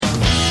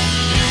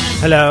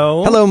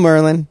Hello. Hello,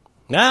 Merlin.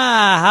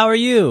 How are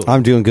you?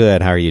 I'm doing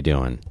good. How are you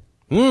doing?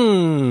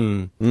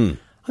 I'm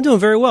doing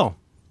very well.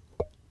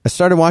 I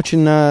started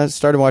watching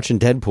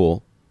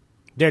Deadpool.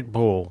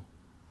 Deadpool.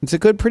 It's a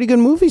pretty good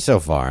movie so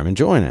far. I'm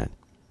enjoying it.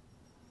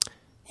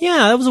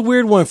 Yeah, that was a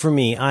weird one for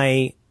me.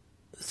 I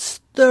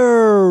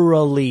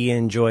thoroughly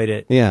enjoyed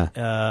it. Yeah.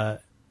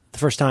 The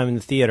first time in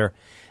the theater.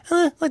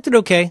 Liked it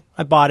okay.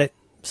 I bought it,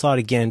 saw it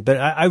again, but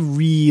I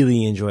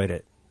really enjoyed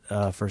it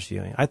first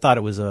viewing. I thought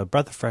it was a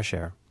breath of fresh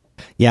air.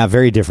 Yeah,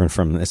 very different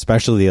from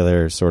especially the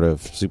other sort of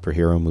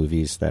superhero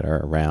movies that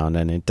are around,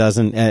 and it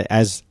doesn't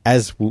as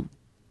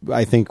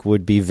I think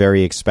would be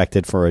very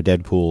expected for a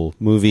Deadpool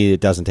movie. It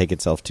doesn't take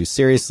itself too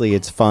seriously.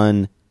 It's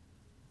fun.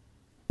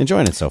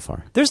 Enjoying it so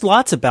far. There's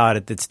lots about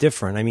it that's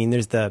different. I mean,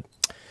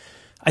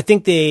 I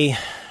think they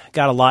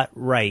got a lot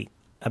right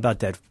about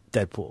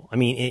Deadpool. I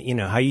mean,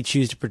 how you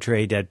choose to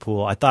portray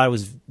Deadpool. I thought it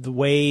was the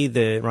way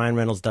that Ryan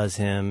Reynolds does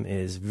him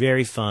is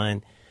very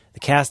fun.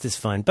 The cast is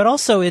fun, but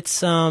also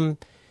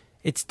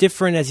it's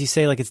different, as you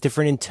say, like it's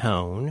different in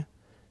tone,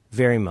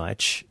 very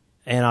much.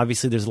 And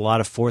obviously there's a lot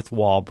of fourth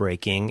wall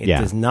breaking. It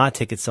does not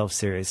take itself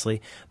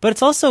seriously, but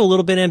it's also a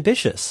little bit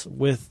ambitious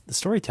with the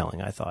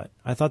storytelling, I thought.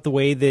 I thought the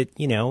way that,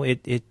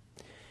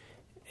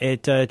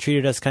 it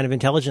treated us kind of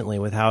intelligently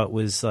with how it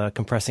was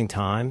compressing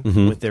time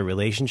with their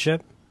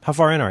relationship. How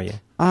far in are you?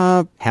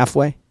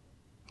 Halfway.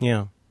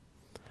 Yeah.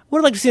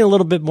 Would like to see a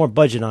little bit more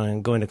budget on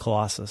it going to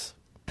Colossus.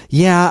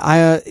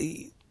 Yeah,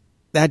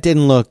 that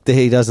didn't look,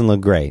 he doesn't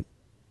look great.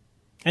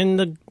 And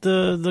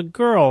the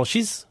girl,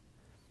 she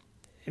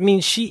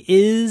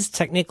is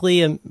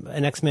technically an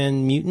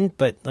X-Men mutant,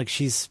 but like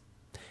is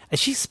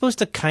she supposed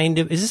to kind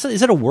of, is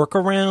it a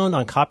workaround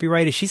on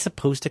copyright? Is she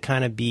supposed to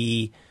kind of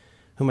be,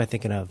 who am I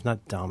thinking of?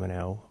 Not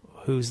Domino.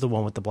 Who's the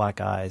one with the black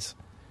eyes?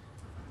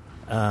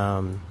 Is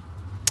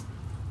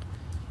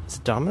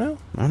it Domino?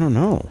 I don't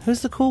know.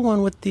 Who's the cool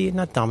one with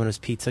not Domino's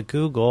Pizza,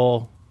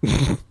 Google.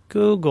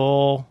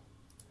 Google.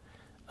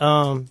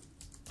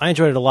 I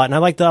enjoyed it a lot, and I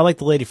like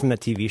the lady from that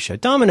TV show.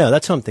 Domino,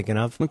 that's who I'm thinking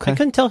of. Okay. I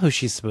couldn't tell who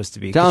she's supposed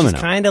to be. Domino.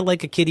 She's kind of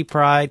like a Kitty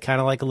Pryde,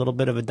 kind of like a little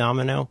bit of a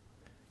Domino.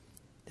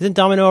 Isn't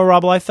Domino a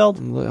Rob Liefeld?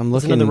 I'm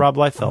looking. Another Rob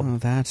Liefeld. Oh,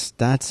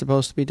 that's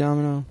supposed to be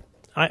Domino?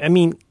 I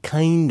mean,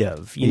 kind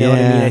of. You know what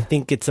I mean? I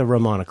think it's a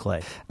Ramona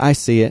Clay. I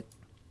see it.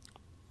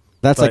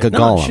 That's like a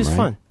Gollum, she's right?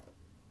 fun.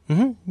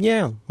 Mm-hmm.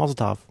 Yeah, Mazel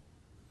Tov.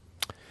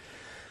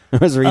 I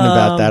was reading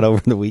about that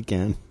over the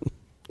weekend.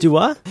 Do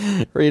what?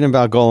 Reading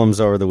about golems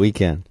over the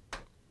weekend.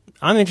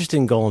 I'm interested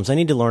in golems. I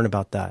need to learn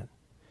about that.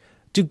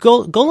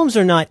 Golems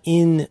are not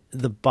in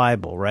the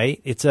Bible,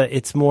 right?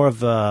 It's more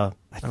of a.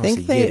 I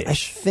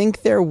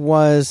think there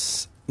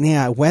was.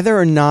 Yeah, whether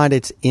or not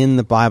it's in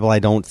the Bible, I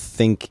don't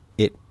think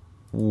it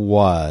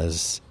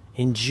was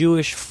in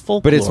Jewish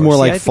folklore. But it's more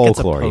like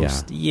folklore.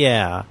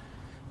 Yeah.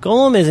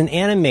 Golem is an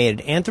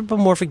animated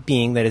anthropomorphic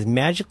being that is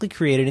magically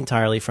created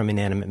entirely from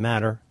inanimate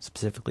matter,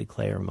 specifically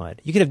clay or mud.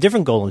 You can have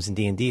different golems in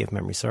D&D if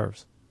memory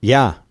serves.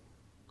 Yeah.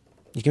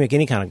 You can make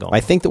any kind of golem.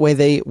 I think the way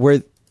they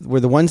were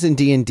the ones in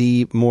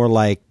D&D more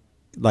like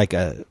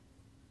a.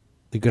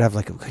 You could have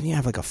couldn't you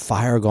have like a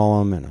fire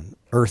golem and an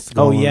earth golem?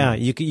 Oh yeah,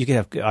 you could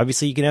have,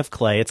 obviously you can have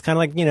clay. It's kind of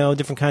like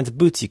different kinds of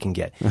boots you can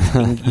get.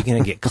 You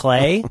can get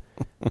clay.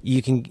 I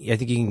think you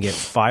can get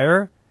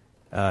fire.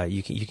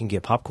 You can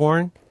get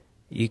popcorn.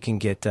 You can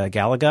get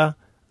Galaga.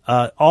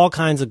 All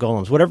kinds of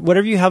golems.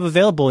 Whatever you have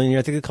available in here.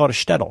 I think they call it a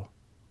shtetl.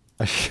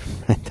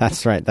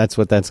 That's right. That's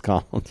what that's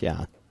called.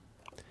 Yeah.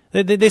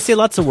 They say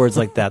lots of words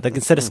like that. Like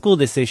instead of school,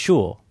 they say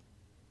shul.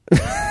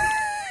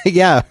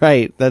 Yeah,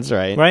 right. That's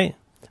right. Right?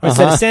 Or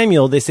instead of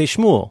Samuel, they say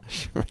Shmuel.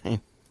 Right.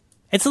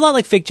 It's a lot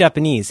like fake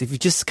Japanese. If you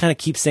just kind of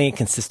keep saying it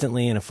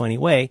consistently in a funny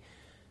way,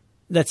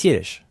 that's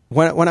Yiddish.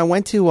 When I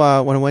went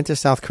to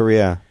South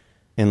Korea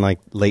in like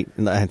late,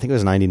 I think it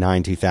was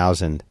 99,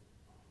 2000,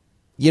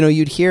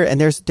 you'd hear,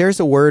 and there's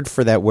a word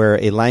for that where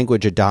a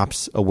language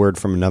adopts a word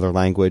from another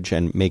language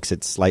and makes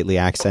it slightly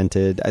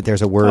accented.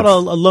 There's a word.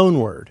 Called a loan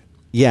word.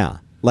 Yeah.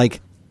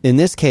 Like in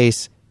this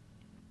case,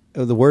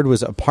 the word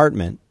was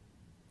apartment.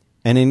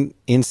 And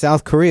in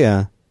South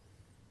Korea,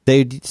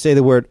 they'd say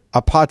the word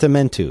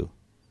apartamentu.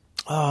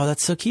 Oh,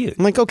 that's so cute.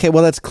 I'm like, okay,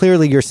 well, that's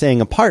clearly you're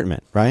saying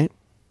apartment, right?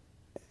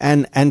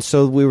 And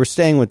so we were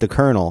staying with the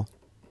Colonel.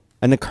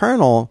 And the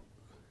Colonel,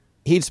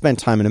 he'd spent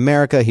time in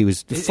America. He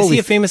was Is he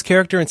a famous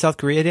character in South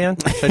Korea, Dan?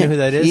 Should I know who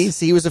that is?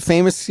 He was a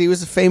famous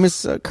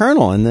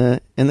colonel in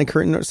the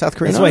South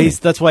Korean Army.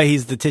 That's why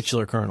he's the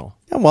titular colonel.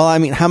 Yeah, well, I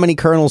mean, how many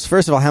colonels?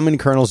 First of all, how many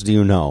colonels do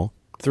you know?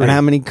 3. And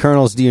how many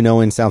colonels do you know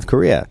in South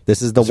Korea?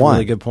 This is the That's one. a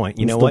really good point.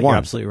 You know what? You're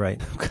absolutely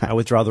right. Okay. I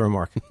withdraw the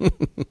remark.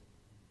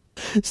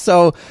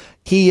 So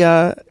we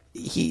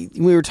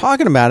were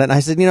talking about it, and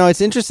I said,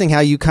 it's interesting how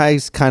you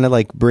guys kind of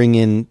like bring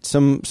in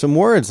some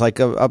words like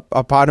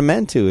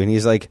apartamentu, and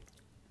he's like,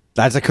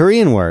 that's a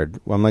Korean word.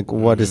 Well, I'm like,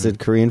 what is it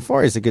Korean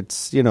for? He's like,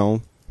 it's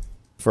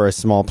for a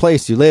small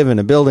place you live in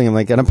a building. I'm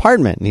like, an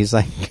apartment, and he's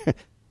like,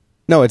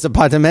 no, it's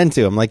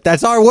apartamentu. I'm like,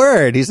 that's our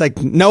word. He's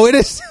like, no, it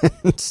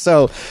isn't.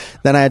 So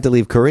then I had to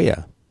leave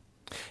Korea.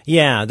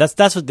 Yeah,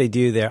 that's what they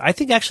do there. I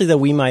think actually that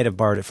we might have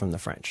borrowed it from the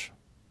French.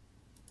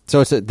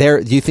 So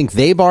do you think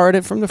they borrowed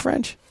it from the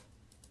French?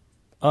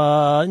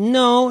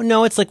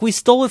 No, it's like we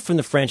stole it from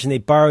the French and they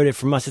borrowed it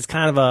from us. It's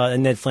kind of a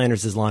Ned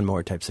Flanders'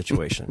 lawnmower type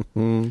situation.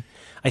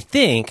 I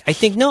think.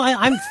 No,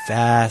 I'm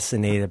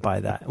fascinated by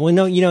that. Well,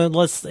 no,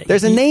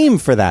 There's a name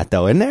for that,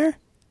 though, isn't there?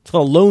 It's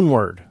called a loan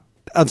word.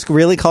 It's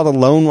really called a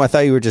loan? I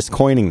thought you were just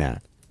coining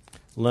that.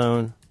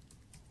 Loan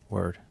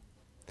word.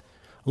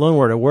 Loan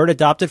word, a word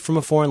adopted from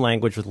a foreign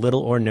language with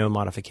little or no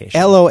modification.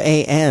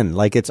 LOAN,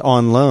 like it's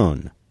on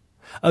loan.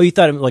 Oh, you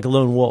thought it was like a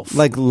lone wolf.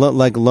 Like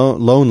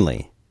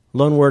lonely.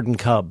 Lone word and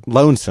cub.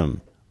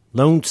 Lonesome.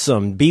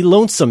 Lonesome. Be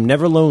lonesome,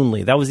 never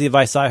lonely. That was the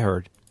advice I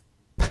heard.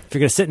 If you're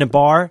going to sit in a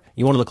bar,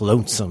 you want to look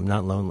lonesome,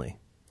 not lonely.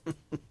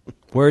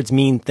 Words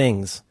mean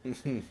things.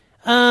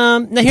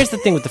 Now, here's the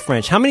thing with the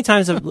French. How many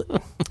times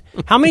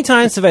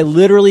have I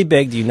literally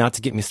begged you not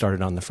to get me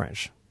started on the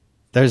French?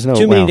 There's no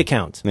Too many to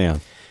count. Yeah.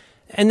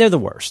 And they're the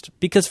worst.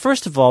 Because,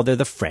 first of all, they're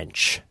the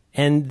French.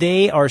 And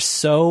they are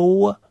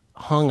so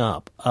hung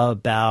up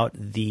about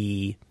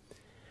the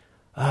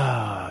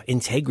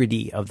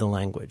integrity of the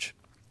language.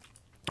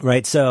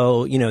 Right?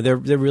 So, they're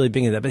really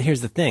big into that. But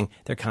here's the thing.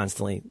 They're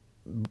constantly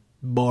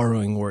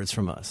borrowing words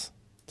from us.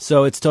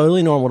 So it's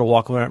totally normal to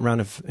walk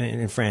around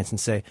in France and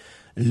say,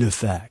 le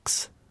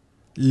fax,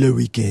 le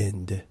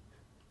weekend,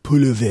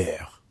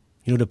 pullover.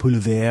 You know what a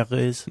pullover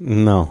is?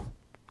 No.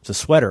 It's a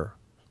sweater.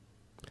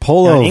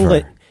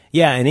 Pullover.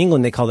 In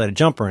England they call that a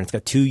jumper, and it's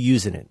got 2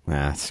 U's in it.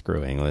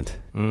 Screw England.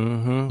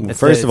 Mm-hmm.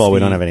 First of all, we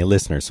don't have any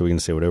listeners, so we can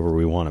say whatever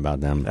we want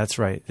about them. That's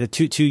right. The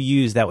two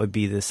U's, that would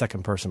be the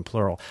second person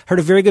plural. Heard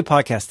a very good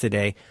podcast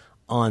today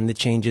on the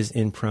changes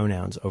in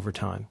pronouns over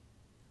time.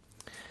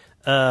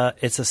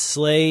 It's a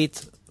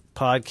Slate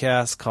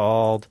podcast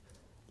called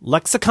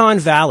Lexicon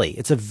Valley.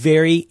 It's a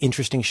very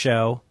interesting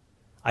show.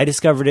 I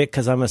discovered it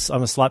because I'm a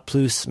Slot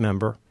Plus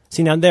member.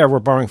 See, now there we're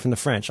borrowing from the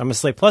French. I'm a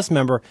Slate Plus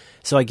member,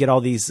 so I get all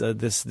these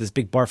this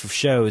big barf of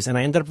shows, and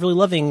I ended up really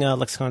loving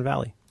Lexicon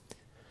Valley.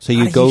 So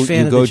you go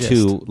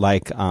to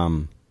like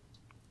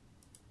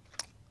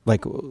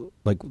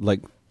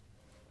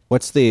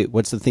what's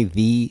the thing,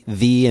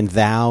 thee and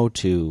thou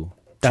to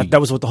that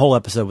was what the whole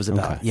episode was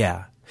about. Okay.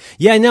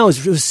 Yeah, no,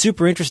 it was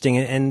super interesting,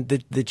 and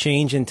the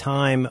change in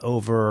time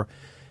over.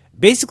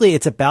 Basically,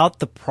 it's about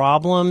the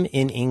problem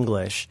in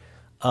English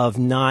of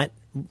not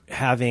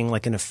having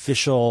like an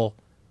official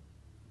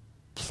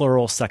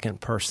plural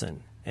second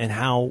person and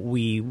how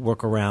we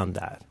work around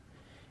that.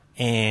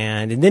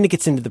 And then it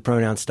gets into the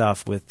pronoun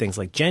stuff with things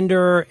like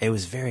gender. It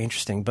was very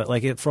interesting. But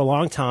for a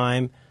long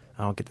time,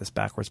 I'll get this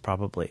backwards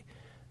probably.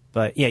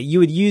 But yeah, you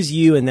would use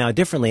you and thou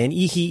differently. And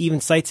he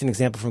even cites an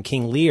example from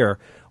King Lear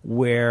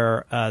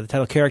where the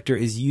title character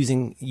is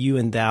using you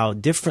and thou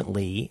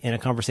differently in a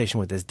conversation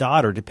with his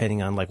daughter,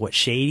 depending on what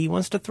shade he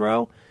wants to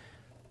throw,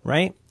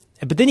 right?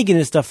 But then you get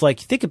into stuff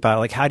think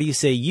about it, how do you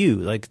say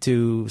you,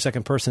 to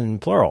second person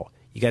plural?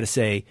 You got to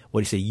say,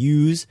 what do you say,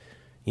 use,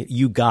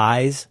 you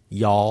guys,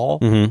 y'all.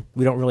 Mm-hmm.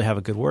 We don't really have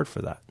a good word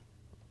for that.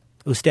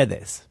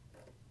 Ustedes.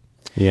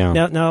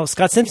 Yeah. Now,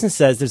 Scott Simpson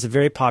says there's a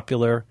very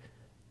popular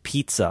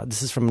pizza.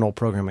 This is from an old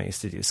program I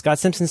used to do. Scott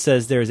Simpson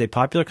says there is a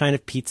popular kind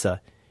of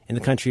pizza in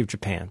the country of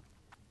Japan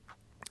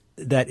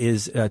that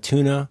is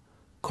tuna,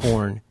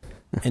 corn,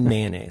 and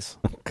mayonnaise.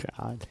 Oh,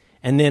 God.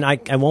 And then I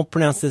won't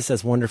pronounce this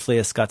as wonderfully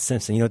as Scott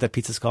Simpson. You know what that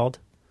pizza's called?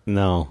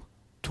 No.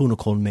 Tuna,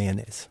 corn,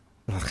 mayonnaise.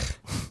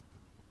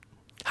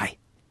 Hi.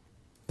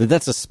 But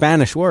that's a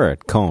Spanish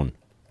word, con.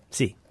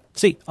 Sí.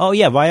 Oh,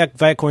 yeah,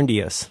 vaya con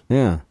Dios.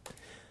 Yeah.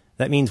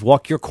 That means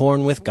walk your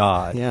corn with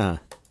God. Yeah.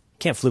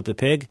 Can't floop the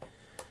pig.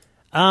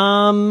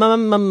 How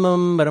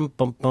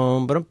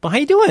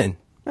you doing?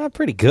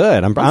 Pretty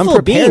good. I'm full of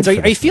prepared. beans.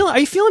 Are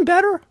you feeling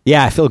better?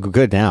 Yeah, I feel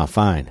good now.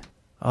 Fine.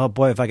 Oh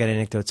boy, if I got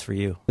anecdotes for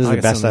you. This is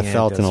the best I've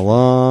felt in a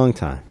long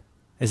time.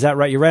 Is that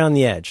right? You're right on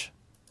the edge.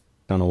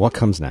 Don't know what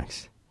comes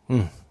next.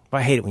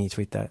 I hate it when you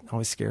tweet that. It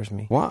always scares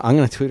me. Well, I'm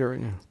going to tweet it right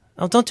now.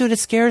 Oh, don't do it. It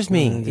scares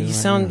me. You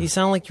sound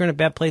like you're in a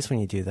bad place when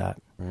you do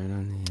that. Right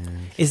on the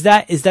edge. Is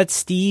that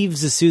Steve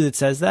Zissou that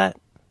says that?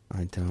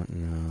 I don't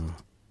know.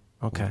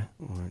 Okay.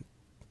 What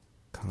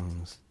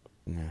comes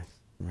next?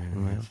 Right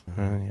on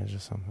the edge or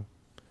something.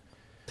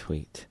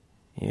 Tweet.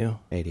 You?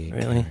 88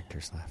 really?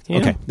 characters left. You?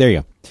 Okay, there you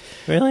go.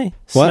 Really?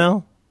 What?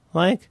 Smell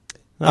like?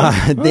 No?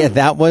 Yeah,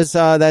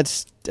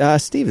 that's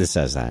Steve that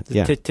says that.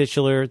 Yeah.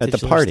 Titular at the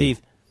party.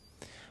 Steve.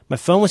 My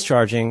phone was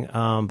charging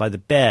by the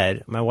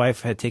bed. My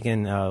wife had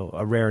taken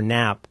a rare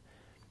nap,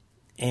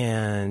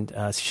 and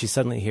she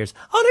suddenly hears,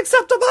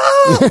 unacceptable!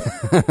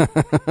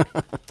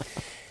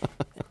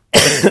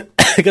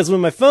 Because when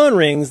my phone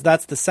rings,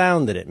 that's the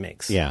sound that it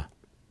makes. Yeah.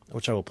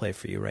 Which I will play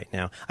for you right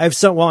now.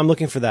 While I'm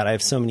looking for that, I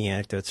have so many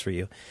anecdotes for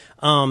you.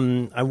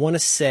 I want to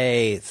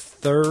say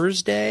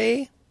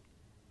Thursday.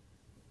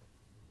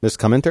 This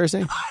coming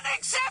Thursday?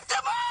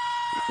 Unacceptable!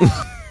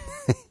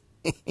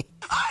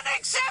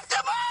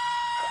 Unacceptable!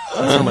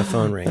 That's when my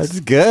phone rings. That's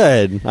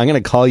good. I'm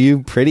going to call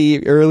you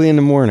pretty early in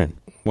the morning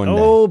one day.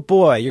 Oh,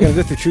 boy. You're going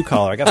to go through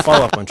Truecaller. I got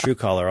follow-up on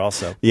Truecaller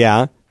also.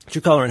 Yeah?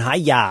 Truecaller and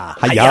Hiya.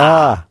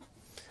 Hiya.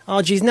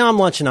 Oh, geez, now I'm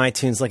launching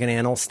iTunes like an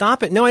animal.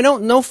 Stop it. No, I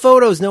don't. No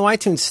photos, no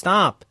iTunes.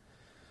 Stop.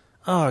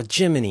 Oh,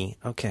 Jiminy.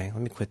 Okay,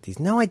 let me quit these.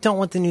 No, I don't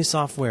want the new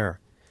software.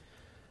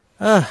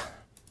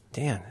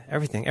 Damn,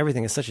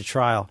 everything is such a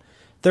trial.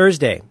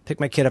 Thursday, pick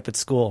my kid up at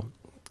school.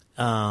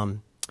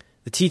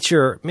 The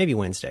teacher, maybe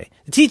Wednesday.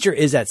 The teacher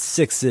is at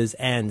 6s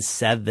and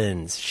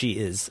 7s. She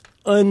is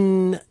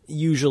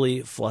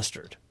unusually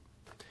flustered.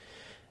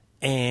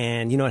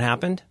 And you know what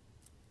happened?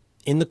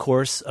 In the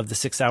course of the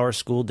 6-hour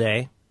school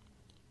day,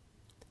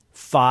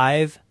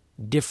 5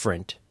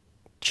 different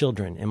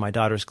children in my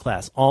daughter's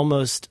class,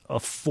 almost a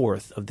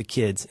fourth of the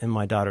kids in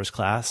my daughter's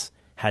class,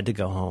 had to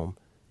go home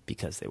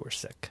because they were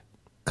sick.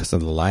 Because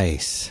of the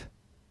lice.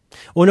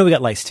 Well, no, we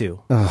got lice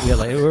too. We got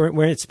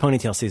we're it's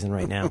ponytail season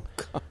right now.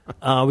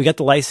 We got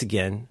the lice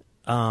again.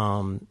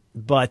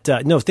 But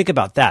no, think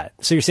about that.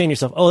 So you're saying to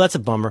yourself, oh, that's a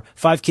bummer.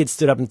 5 kids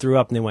stood up and threw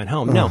up and they went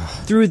home. No,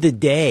 through the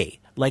day,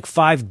 like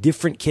 5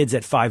 different kids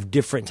at 5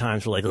 different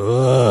times were like,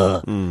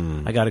 ugh,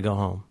 I got to go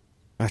home.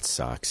 That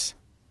sucks.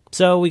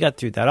 So we got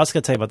through that. I was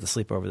going to tell you about the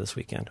sleepover this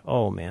weekend.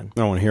 Oh, man. I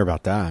don't want to hear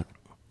about that.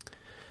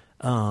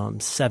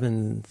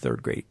 7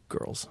 third grade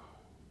girls.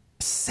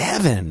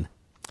 7?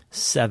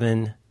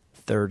 7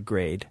 third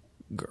grade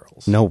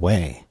girls. No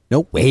way.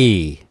 No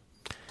way.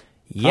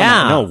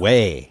 Yeah. No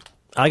way.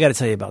 I got to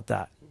tell you about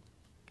that.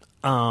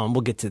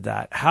 We'll get to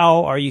that.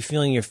 How are you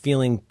feeling? You're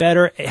feeling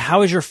better.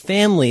 How is your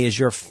family? Is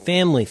your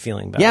family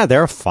feeling better? Yeah,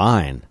 they're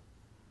fine.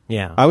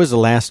 Yeah. I was the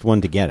last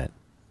one to get it.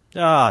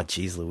 Ah,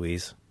 geez,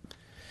 Louise.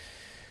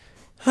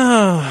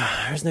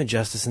 There's no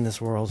justice in this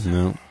world.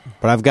 No.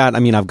 But I've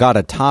got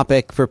a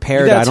topic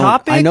prepared. You got a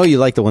topic? I know you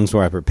like the ones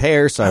where I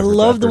prepare, so I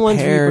love the ones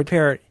where you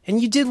prepare it.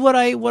 And you did what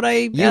I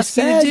asked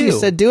you to do. You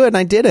said do it, and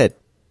I did it.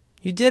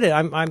 You did it.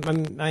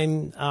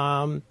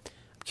 I'm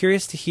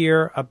curious to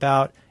hear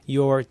about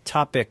your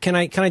topic. Can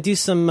I do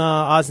some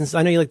odds and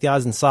I know you like the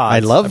odds and sods. I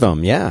love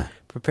them, yeah.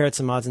 Prepared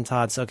some odds and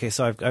tods. Okay,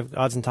 so I've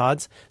odds and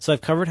tods. So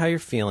I've covered how you're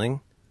feeling.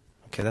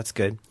 Okay, that's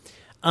good.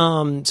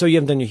 So you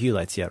haven't done your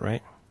Hulites yet,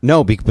 right?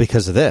 No,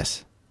 because of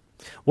this.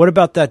 What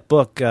about that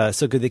book,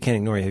 So Good They Can't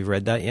Ignore You? Have you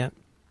read that yet?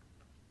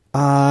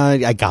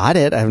 I got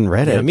it. I haven't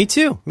read it. Me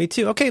too.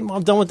 Okay, well,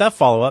 I'm done with that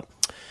follow-up.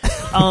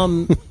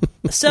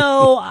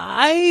 So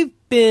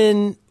I've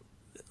been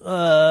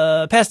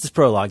past this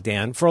prologue,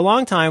 Dan. For a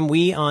long time,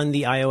 we on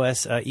the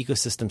iOS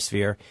ecosystem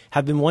sphere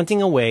have been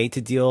wanting a way to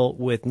deal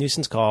with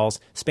nuisance calls,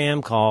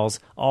 spam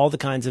calls, all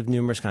the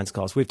numerous kinds of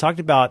calls. We've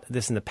talked about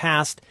this in the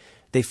past.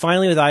 They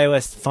finally, with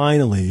iOS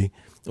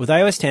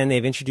 10,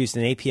 they've introduced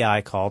an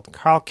API called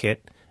CallKit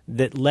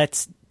that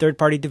lets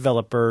third-party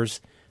developers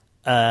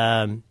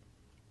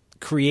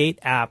create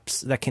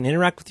apps that can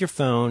interact with your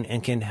phone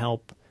and can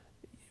help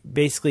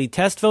basically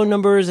test phone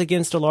numbers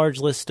against a large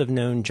list of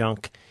known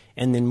junk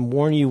and then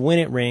warn you when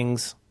it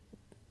rings,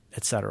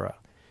 etc.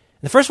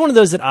 The first one of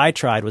those that I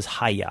tried was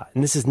Hiya.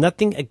 And this is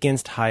nothing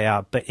against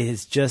Hiya, but it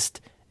has just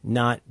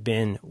not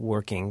been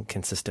working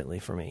consistently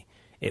for me.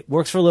 It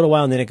works for a little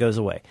while and then it goes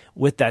away.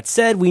 With that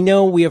said, we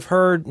have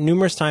heard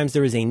numerous times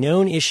there is a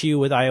known issue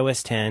with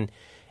iOS 10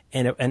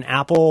 and an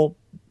Apple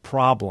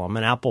problem,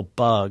 an Apple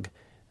bug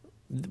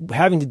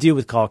having to do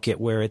with CallKit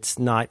where it's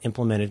not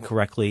implemented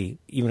correctly,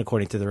 even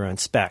according to their own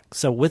spec.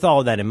 So with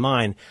all of that in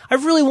mind,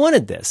 I've really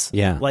wanted this.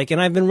 Yeah.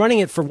 And I've been running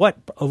it for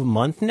a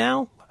month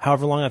now?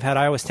 However long I've had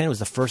iOS 10. It was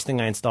the first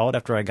thing I installed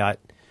after I got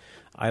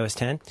iOS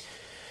 10.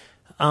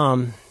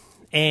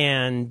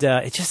 And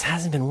it just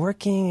hasn't been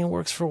working. It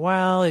works for a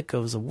while. It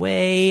goes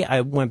away.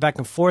 I went back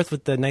and forth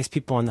with the nice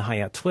people on the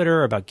Hiya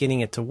Twitter about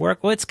getting it to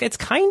work. Well, it's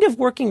kind of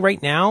working right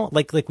now.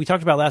 Like we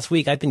talked about last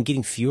week, I've been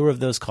getting fewer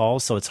of those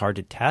calls, so it's hard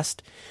to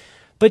test.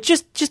 But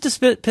just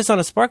to piss on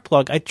a spark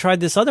plug, I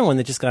tried this other one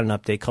that just got an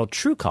update called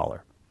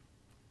Truecaller.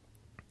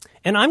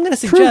 And I'm going to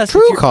suggest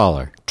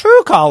Truecaller.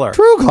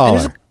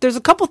 Truecaller. There's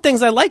a couple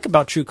things I like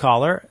about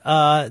Truecaller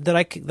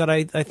that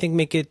I think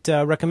make it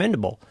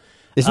recommendable.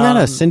 Isn't that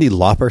a Cyndi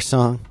Lauper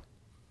song?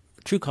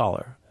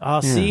 Truecaller.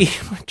 See,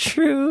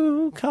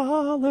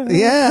 Truecaller.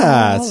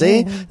 Yeah,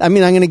 see? I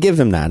mean, I'm going to give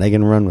them that. I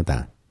can run with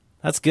that.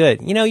 That's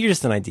good. You're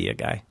just an idea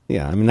guy.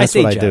 Yeah, I mean, that's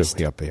what I do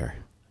up here.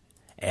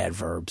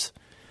 Adverbs.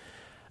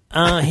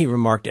 He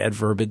remarked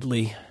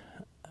adverbedly.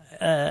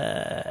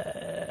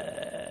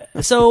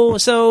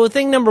 So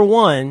thing number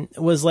one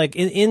was like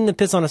in the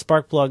piss on a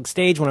spark plug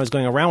stage when I was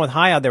going around with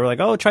Hiya, they were like,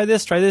 oh, try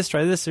this. I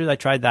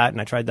tried that, and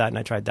I tried that, and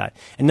I tried that.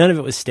 And none of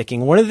it was sticking.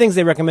 One of the things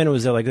they recommended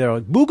was they're like,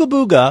 booga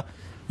booga,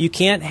 you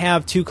can't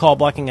have 2 call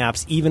blocking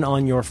apps even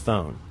on your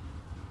phone,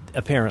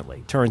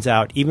 apparently. Turns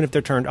out, even if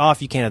they're turned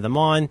off, you can't have them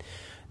on.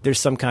 There's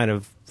some kind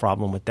of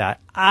problem with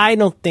that. I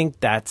don't think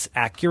that's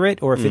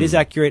accurate, or if it is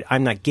accurate,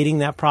 I'm not getting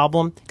that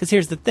problem. Because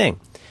here's the thing.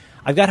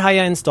 I've got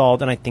Hiya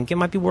installed, and I think it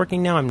might be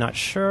working now. I'm not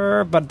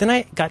sure. But then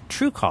I got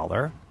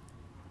Truecaller.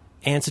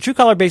 And so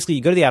Truecaller, basically,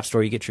 you go to the App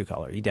Store, you get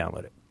Truecaller, you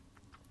download it.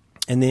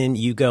 And then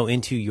you go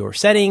into your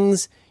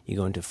settings, you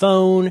go into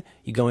phone,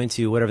 you go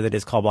into whatever that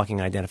is, call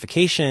blocking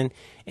identification,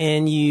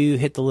 and you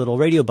hit the little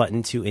radio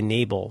button to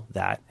enable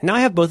that. And now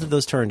I have both of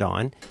those turned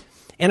on.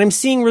 And I'm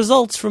seeing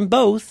results from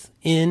both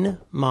in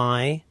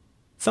my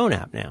phone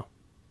app now.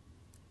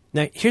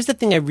 Now, here's the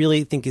thing I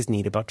really think is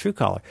neat about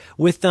Truecaller.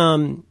 With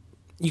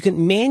you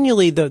can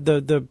manually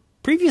the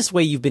previous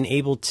way you've been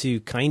able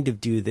to kind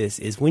of do this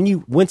is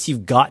once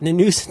you've gotten a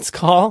nuisance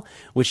call,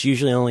 which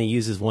usually only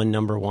uses one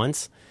number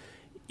once,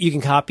 you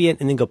can copy it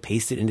and then go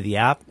paste it into the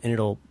app, and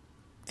it'll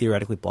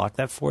theoretically block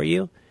that for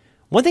you.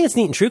 One thing that's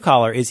neat in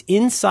Truecaller is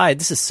inside.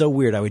 This is so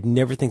weird. I would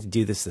never think to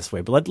do this way.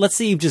 But let's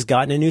say you've just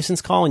gotten a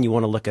nuisance call and you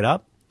want to look it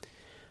up.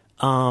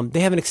 They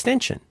have an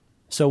extension.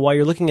 So while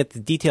you're looking at the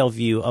detailed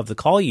view of the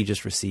call you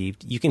just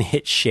received, you can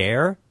hit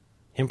share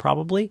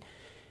improbably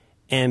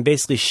and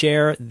basically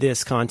share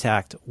this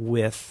contact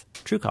with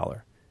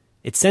Truecaller.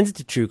 It sends it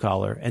to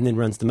Truecaller and then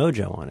runs the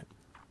mojo on it.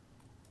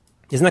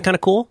 Isn't that kind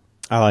of cool?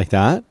 I like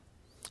that.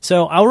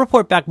 So I'll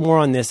report back more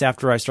on this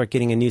after I start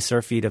getting a new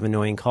surf feed of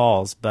annoying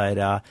calls.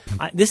 But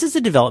this is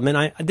a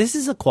development. This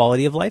is a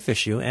quality of life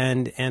issue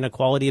and a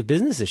quality of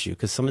business issue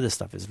because some of this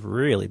stuff is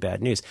really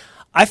bad news.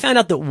 I found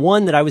out that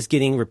one that I was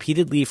getting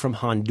repeatedly from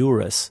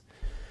Honduras.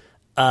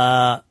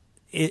 So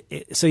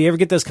you ever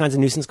get those kinds of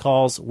nuisance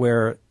calls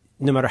where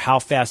no matter how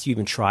fast you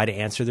even try to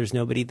answer, there's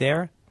nobody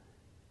there?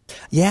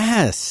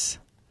 Yes.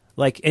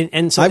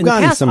 And so I've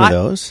gotten some of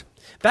those.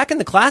 Back in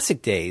the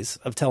classic days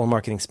of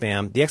telemarketing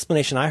spam, the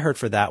explanation I heard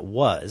for that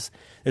was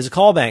there's a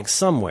call bank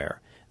somewhere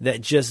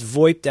that just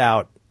VoIPed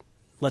out,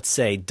 let's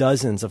say,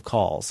 dozens of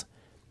calls.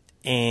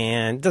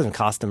 And it doesn't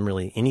cost them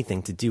really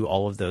anything to do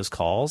all of those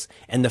calls.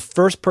 And the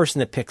first person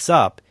that picks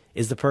up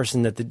is the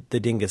person that the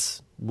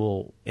dingus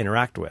will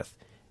interact with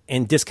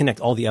and disconnect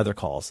all the other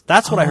calls.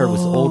 That's what I heard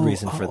was the old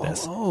reason for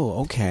this.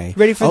 Oh, okay.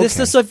 Ready for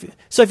this? Okay.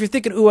 So if you're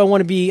thinking, ooh, I want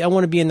to be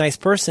a nice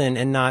person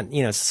and not,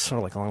 it's sort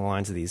of like along the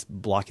lines of these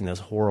blocking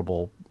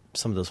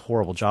some of those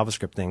horrible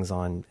JavaScript things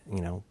on,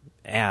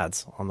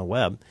 ads on the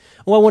web.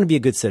 Well, I want to be a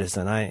good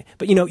citizen.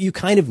 But you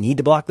kind of need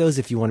to block those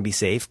if you want to be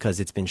safe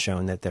because it's been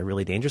shown that they're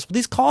really dangerous. Well,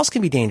 these calls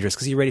can be dangerous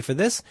because you ready for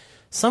this?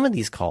 Some of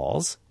these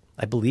calls,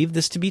 I believe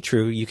this to be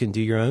true. You can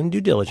do your own due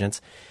diligence.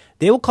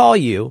 They will call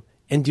you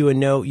and do a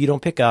no, you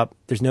don't pick up,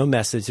 there's no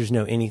message, there's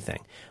no anything.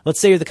 Let's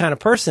say you're the kind of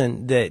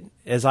person that,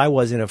 as I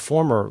was in a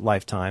former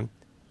lifetime,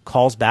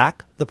 calls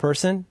back the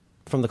person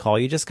from the call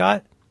you just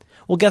got.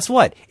 Well, guess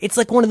what? It's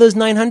like one of those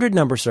 900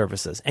 number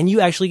services, and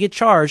you actually get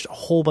charged a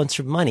whole bunch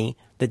of money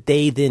that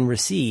they then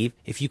receive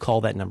if you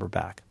call that number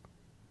back.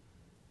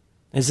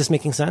 Is this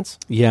making sense?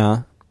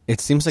 Yeah.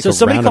 It seems like So a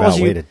somebody roundabout calls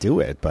you- way to do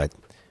it, but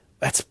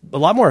That's a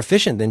lot more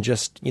efficient than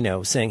just,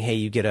 saying, hey,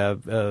 you get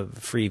a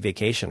free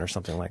vacation or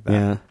something like that.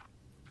 yeah.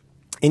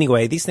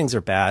 Anyway, these things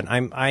are bad.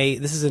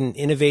 This is an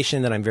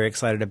innovation that I'm very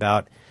excited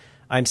about.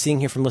 I'm seeing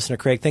here from listener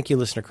Craig. Thank you,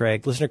 listener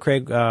Craig. Listener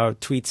Craig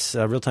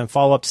tweets real-time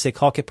follow-up to say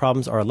call kit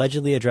problems are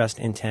allegedly addressed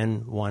in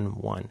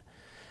 10.1.1.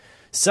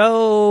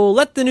 So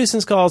let the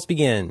nuisance calls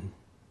begin.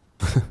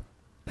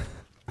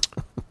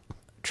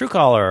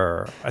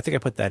 Truecaller. I think I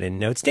put that in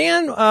notes.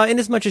 Dan, in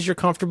as much as you're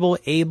comfortable,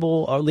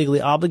 able, or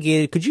legally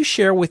obligated, could you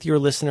share with your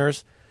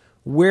listeners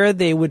where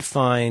they would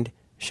find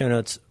show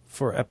notes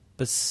for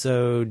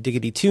episode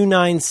Diggity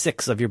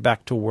 296 of your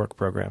Back to Work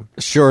program?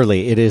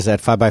 Surely. It is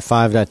at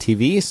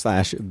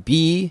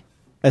 5by5.tv/B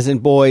as in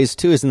boys,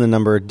 2 as in the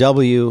number,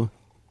 W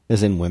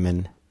as in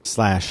women,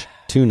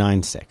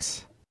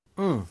 /296.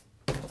 Are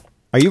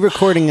you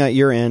recording at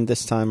your end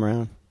this time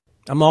around?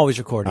 I'm always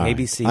recording. All right.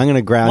 ABC. I'm going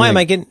to grab. Why am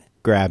I getting...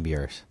 Grab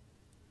yours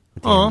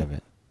at the end of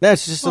it.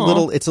 That's just a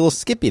little. It's a little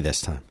skippy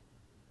this time.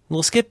 A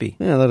little skippy.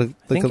 Yeah, like a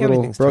little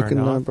everything's turned broken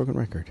off. broken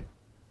record.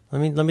 Let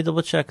me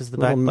double check. Is the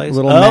Little- back blaze?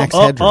 little max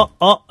headroom.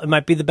 It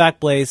might be the back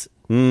blaze.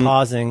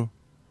 Pausing.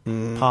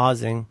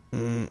 Pausing.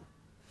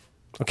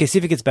 Okay, see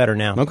if it gets better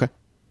now. Okay.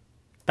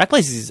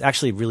 Backblaze is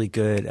actually really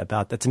good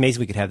about that. It's amazing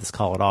we could have this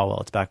call at all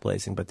while it's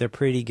backblazing, but they're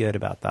pretty good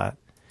about that.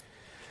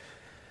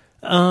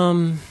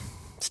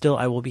 Still,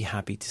 I will be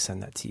happy to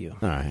send that to you.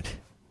 All right.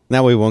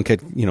 That way we won't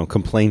get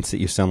complaints that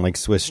you sound like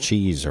Swiss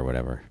cheese or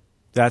whatever.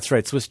 That's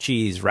right, Swiss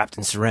cheese wrapped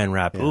in saran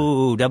wrap. Yeah.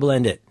 Ooh, double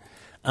end it.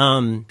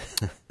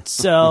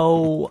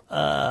 So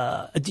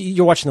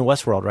you're watching the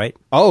Westworld, right?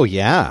 Oh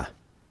yeah.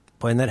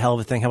 Boy, isn't that hell of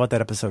a thing? How about that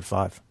episode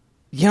 5?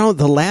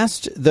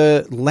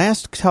 The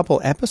last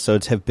couple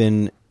episodes have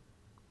been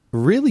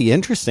really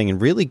interesting and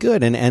really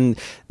good, and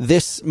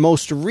this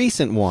most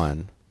recent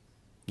one,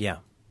 yeah,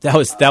 that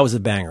was a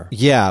banger.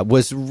 Yeah,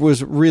 was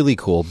really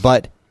cool.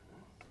 But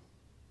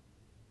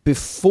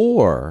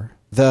before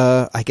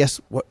I guess,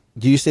 what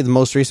do you say the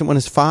most recent one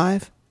is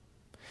 5?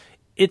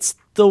 It's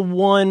the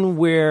one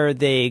where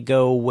they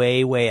go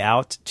way, way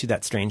out to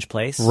that strange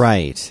place.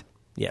 Right.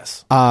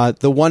 Yes.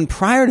 The one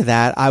prior to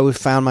that, I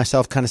found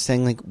myself kind of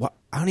saying, like,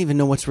 I don't even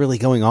know what's really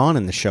going on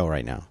in the show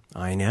right now.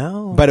 I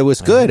know. But it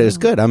was good. It was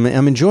good. I'm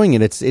enjoying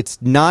it. It's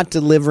not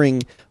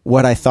delivering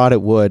what I thought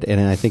it would,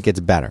 and I think it's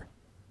better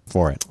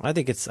for it. I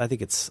think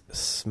it's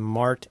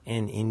smart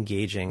and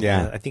engaging.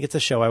 Yeah. I think it's a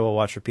show I will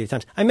watch repeated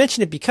times. I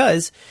mention it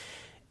because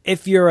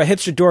if you're a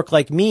hipster dork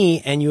like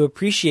me and you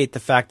appreciate the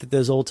fact that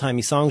those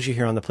old-timey songs you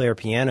hear on the player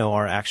piano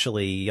are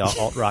actually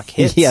alt-rock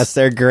hits. Yes,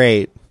 they're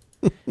great.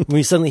 when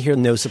you suddenly hear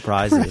No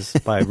Surprises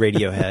by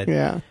Radiohead.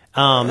 Yeah.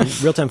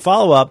 Real-time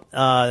follow-up,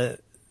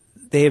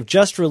 they have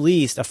just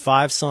released a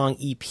 5-song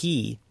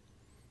EP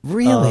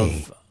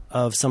Really?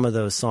 of some of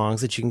those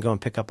songs that you can go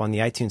and pick up on the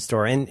iTunes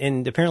store.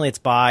 And apparently it's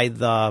by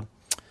the,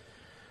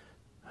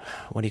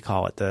 what do you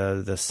call it?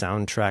 The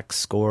soundtrack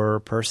score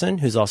person,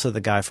 who's also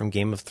the guy from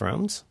Game of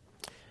Thrones.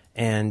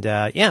 And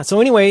yeah,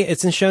 so anyway,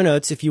 it's in show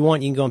notes. If you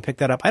want, you can go and pick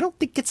that up. I don't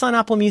think it's on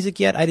Apple Music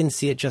yet. I didn't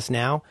see it just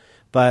now,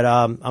 but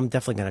I'm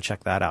definitely going to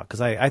check that out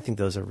because I think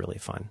those are really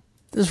fun.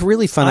 This is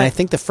really fun. I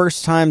think the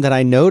first time that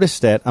I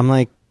noticed it, I'm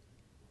like,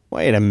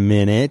 wait a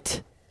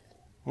minute.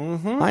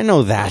 Mm-hmm. I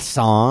know that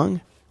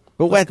song.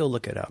 But Let's go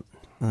look it up.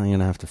 I'm going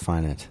to have to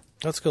find it.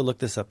 Let's go look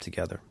this up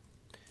together.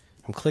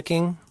 I'm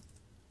clicking.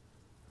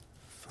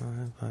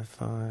 5 by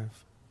 5.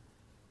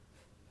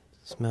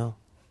 Smell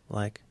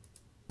like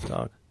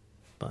dog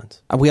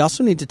buns. We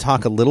also need to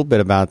talk a little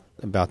bit about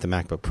the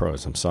MacBook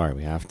Pros. I'm sorry,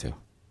 we have to.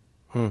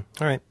 All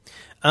right.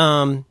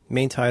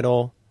 Main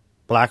title,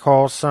 Black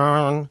Hole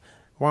Sun,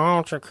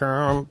 won't you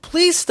come?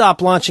 Please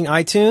stop launching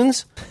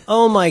iTunes.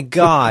 Oh, my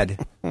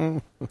God.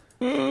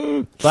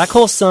 Black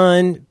Hole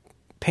Sun,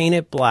 Paint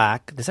It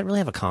Black. Does that really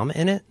have a comma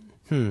in it?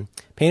 Paint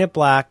It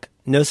Black,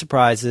 No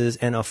Surprises,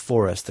 and A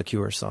Forest, the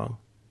Cure song.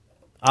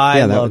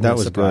 I love No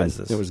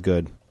Surprises. Good. It was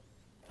good.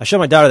 I showed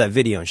my daughter that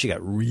video, and she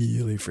got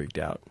really freaked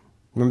out.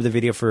 Remember the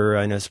video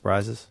for No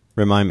Surprises?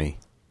 Remind me.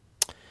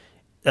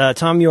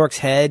 Tom York's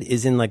head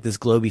is in like this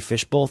globy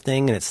fishbowl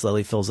thing, and it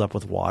slowly fills up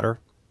with water.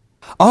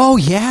 Oh,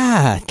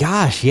 yeah.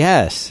 Gosh,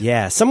 yes.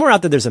 Yeah. Somewhere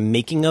out there, there's a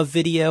making of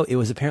video. It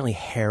was apparently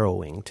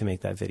harrowing to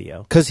make that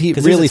video. Because he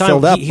really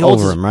filled up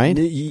over him, right?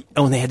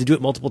 And they had to do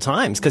it multiple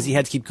times because he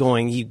had to keep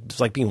going. He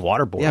was like being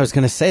waterboarded. Yeah, I was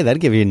going to say, that'd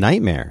give you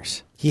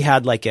nightmares. He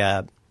had like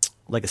a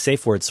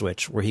safe word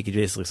switch where he could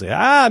basically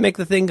say, make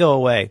the thing go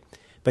away.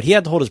 But he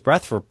had to hold his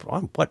breath for,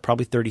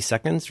 probably 30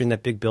 seconds during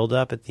that big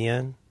build-up at the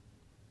end.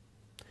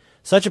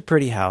 Such a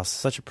pretty house.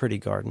 Such a pretty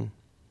garden.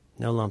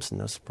 No lumps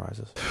and no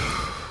surprises.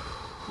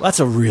 That's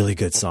a really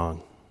good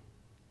song.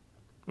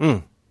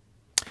 I'm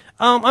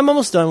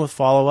almost done with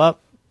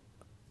follow-up.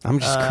 I'm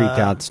just creeped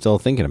out still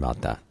thinking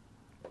about that.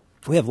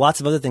 We have lots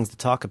of other things to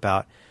talk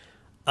about.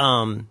 Do you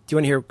want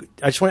to hear?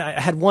 I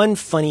had one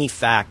funny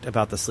fact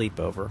about the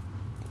sleepover.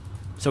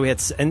 So we had,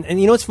 and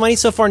you know what's funny?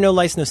 So far, no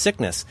lice, no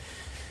sickness.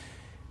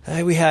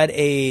 We had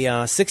a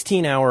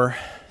 16-hour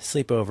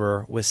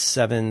sleepover with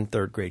 7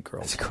 third-grade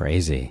girls. That's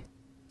crazy.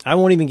 I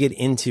won't even get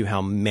into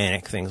how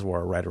manic things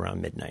were right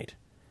around midnight,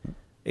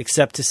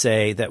 except to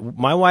say that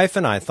my wife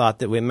and I thought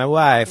that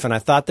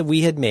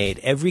we had made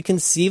every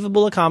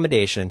conceivable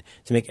accommodation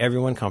to make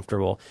everyone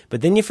comfortable. But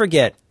then you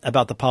forget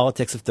about the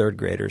politics of third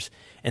graders,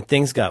 and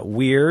things got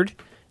weird.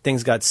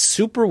 Things got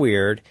super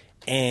weird,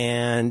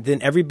 and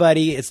then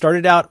it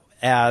started out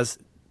as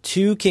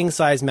 2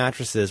 king-size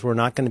mattresses were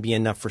not going to be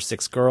enough for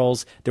 6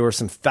 girls. There were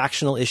some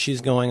factional issues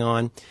going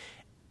on.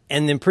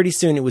 And then pretty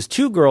soon it was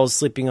 2 girls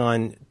sleeping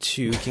on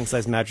 2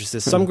 king-size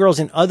mattresses. Some girls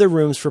in other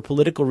rooms for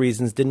political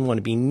reasons didn't want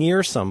to be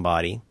near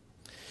somebody.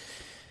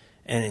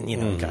 And,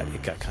 it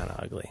got kind of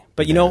ugly.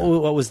 But you know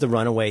what was the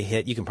runaway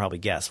hit? You can probably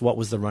guess. What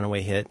was the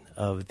runaway hit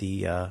of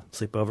the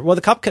sleepover? Well,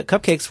 the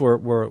cupcakes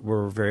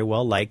were very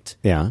well liked.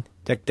 Yeah.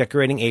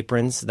 Decorating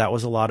aprons, that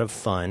was a lot of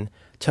fun.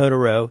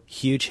 Totoro,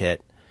 huge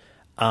hit.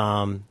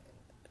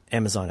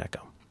 Amazon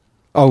Echo.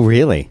 Oh,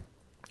 really?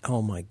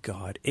 Oh, my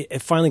God.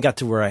 It finally got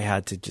to where I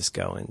had to just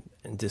go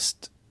and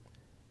just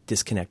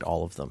disconnect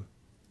all of them.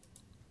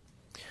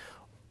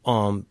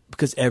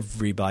 Because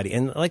everybody,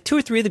 and like 2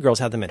 or 3 of the girls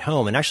had them at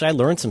home, and actually I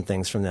learned some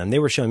things from them. They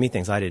were showing me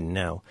things I didn't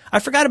know. I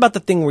forgot about the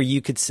thing where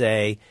you could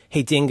say,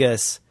 hey,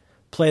 Dingus,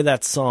 play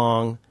that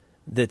song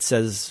that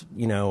says,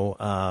 We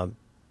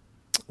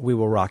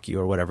Will Rock You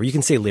or whatever. You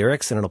can say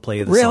lyrics and it'll play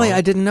you the song. Really? I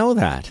didn't know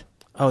that.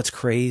 Oh, it's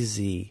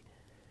crazy.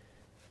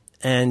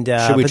 And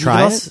should we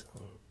try it?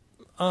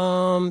 Yeah,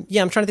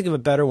 I'm trying to think of a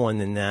better one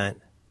than that.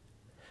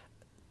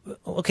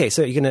 Okay,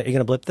 so you're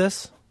gonna blip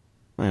this?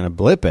 I'm gonna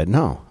blip it.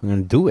 No, I'm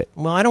gonna do it.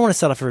 Well, I don't want to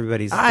set off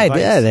everybody's device.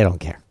 They don't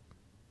care.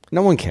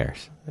 No one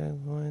cares.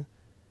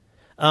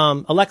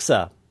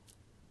 Alexa,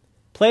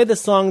 play the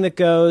song that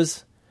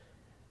goes,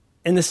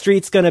 "In the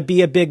street's gonna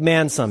be a big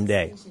man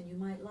someday."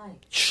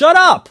 Shut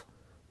up!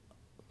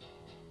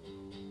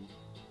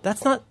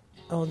 That's not.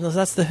 Oh no,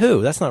 that's the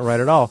Who. That's not right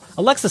at all.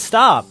 Alexa,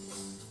 stop.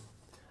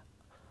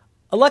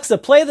 Alexa,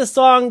 play the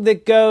song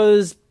that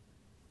goes,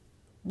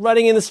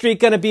 "Running in the street,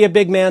 gonna be a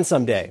big man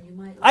someday."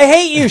 I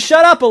hate you.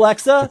 Shut up,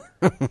 Alexa.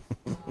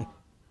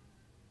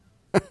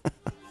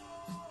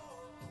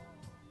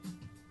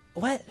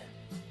 What?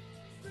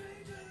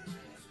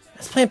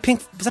 That's playing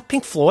Pink. Was that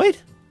Pink Floyd?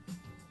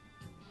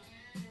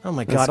 Oh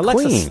my God, That's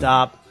Alexa, Queen.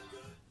 stop.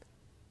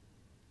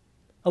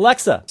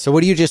 Alexa. So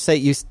what do you just say?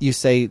 You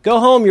say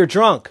Go home. You're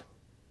drunk.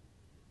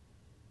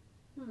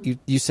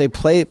 you say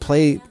play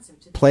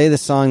the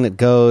song that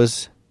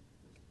goes.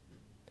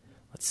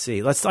 Let's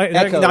see. Now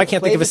I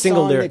can't think of a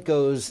single lyric. That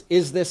goes,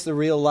 is this the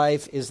real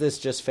life? Is this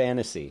just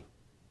fantasy?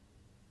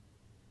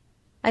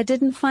 I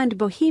didn't find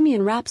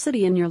Bohemian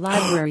Rhapsody in your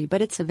library,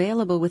 but it's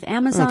available with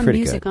Amazon pretty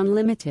Music good.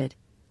 Unlimited.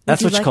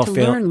 That's Would what you you like call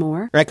to fail- learn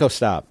more? Echo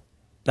stop.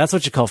 That's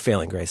what you call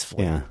failing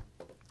gracefully. Yeah.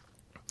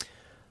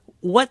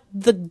 What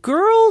the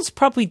girls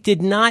probably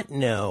did not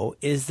know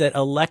is that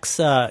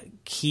Alexa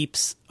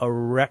keeps a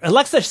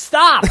Alexa,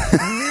 stop!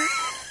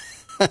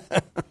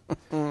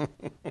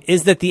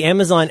 Is that the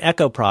Amazon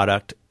Echo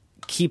product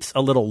keeps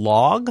a little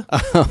log.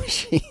 Oh,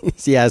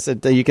 jeez. Yes,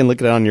 you can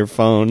look at it on your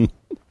phone.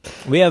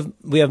 We have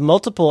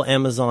multiple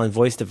Amazon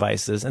voice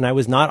devices, and I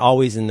was not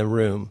always in the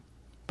room,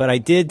 but I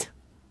did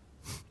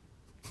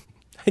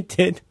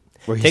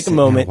Were you take a sitting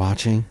moment. there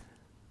watching?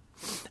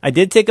 I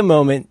did take a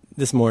moment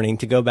this morning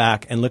to go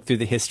back and look through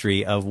the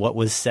history of what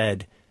was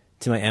said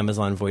to my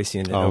Amazon voice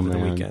unit over the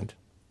man. weekend.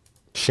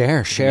 Share.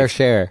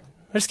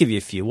 I'll just give you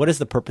a few. What is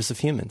the purpose of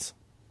humans?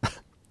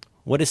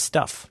 What is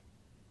stuff?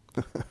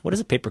 What is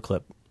a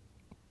paperclip?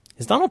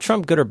 Is Donald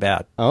Trump good or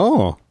bad?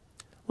 Oh.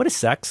 What is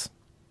sex?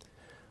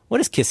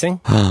 What is kissing?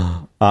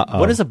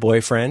 What is a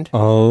boyfriend?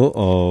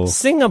 Oh.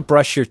 Sing a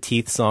brush your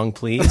teeth song,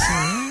 please.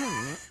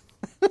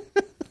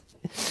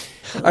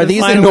 Are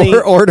these Finally- in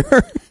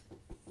order?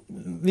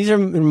 These are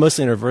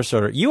mostly in reverse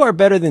order. You are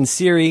better than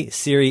Siri.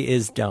 Siri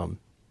is dumb.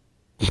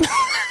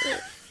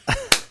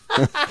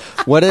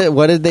 What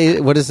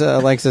does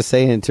Alexa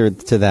say to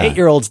that?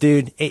 8-year-olds,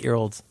 dude.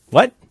 8-year-olds.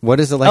 What? What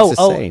does Alexa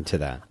Oh. say to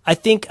that? I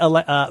think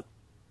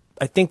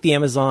the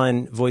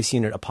Amazon voice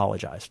unit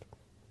apologized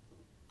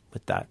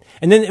with that,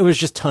 and then it was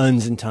just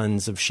tons and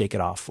tons of "Shake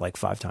It Off" like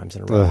 5 times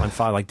in a row Ugh. on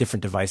 5 like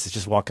different devices,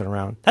 just walking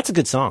around. That's a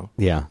good song.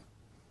 Yeah.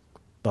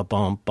 Ba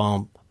bum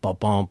bum ba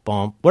bum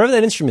bum. Whatever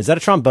that instrument is, that a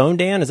trombone,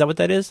 Dan? Is that what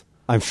that is?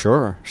 I'm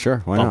sure.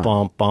 Why Bum not?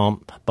 bum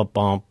bum ba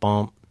bum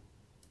bum.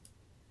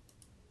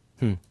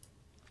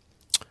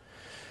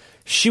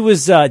 She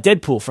was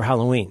Deadpool for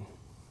Halloween.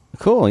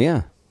 Cool,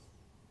 yeah.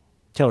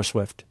 Taylor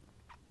Swift.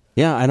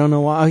 Yeah, I don't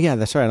know why. Oh, yeah,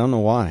 that's right. I don't know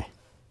why.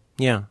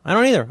 Yeah, I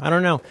don't either. I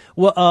don't know.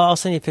 Well, I'll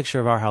send you a picture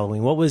of our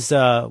Halloween. What was?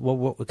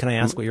 What can I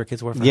ask? What your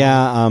kids were for?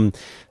 Halloween?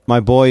 Yeah, my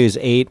boy who's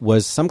 8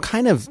 was some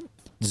kind of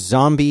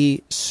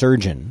zombie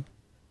surgeon.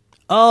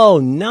 Oh,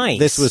 nice.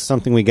 This was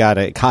something we got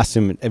a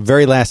costume at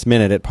very last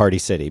minute at Party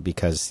City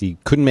because he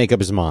couldn't make up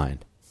his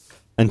mind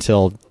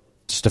until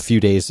just a few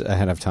days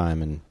ahead of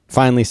time, and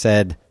finally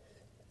said,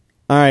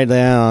 "All right,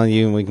 well,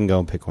 we can go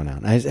and pick one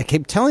out." And I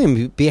kept telling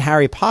him be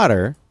Harry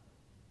Potter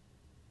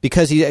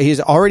because he's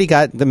already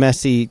got the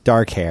messy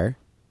dark hair.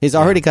 He's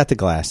already got the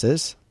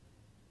glasses.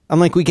 I'm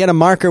like, we get a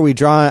marker, we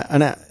draw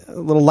a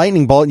little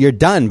lightning bolt, you're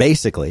done,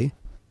 basically.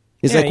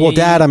 He's Yeah, like, well, you-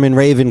 Dad, I'm in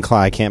Ravenclaw,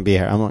 I can't be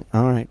here. I'm like,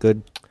 all right,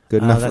 good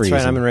enough that's reason.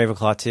 right. I'm in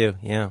Ravenclaw too.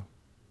 Yeah.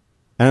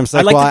 And I'm just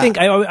I'd like, like well, to think.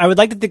 I would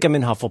like to think I'm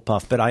in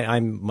Hufflepuff, but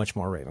I'm much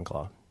more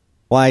Ravenclaw.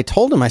 Well, I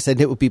told him, I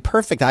said, it would be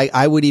perfect.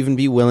 I would even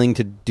be willing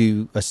to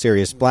do a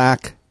Sirius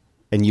Black,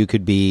 and you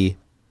could be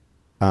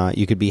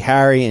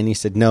Harry. And he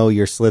said, no,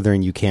 you're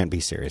Slytherin. You can't be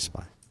Sirius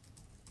Black.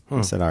 I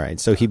said, all right.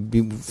 So he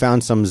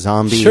found some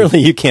zombie.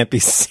 Surely you can't be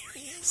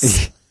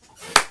serious.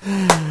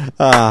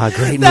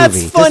 Great That's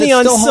movie. funny Does it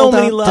on still so hold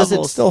many up? Does it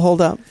levels. still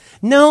hold up?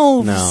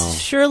 No.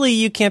 Surely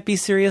you can't be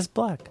Sirius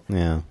Black.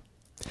 Yeah.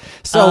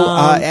 So,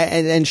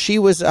 and she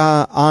was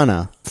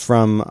Anna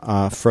from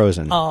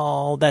Frozen.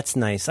 Oh, that's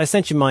nice. I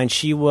sent you mine.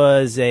 She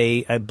was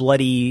a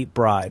bloody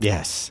bride.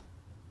 Yes.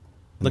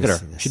 Look at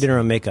Let her. me see She this. did her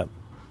own makeup.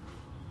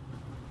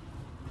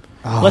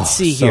 Oh, Let's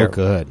see so here.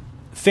 good.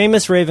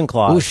 Famous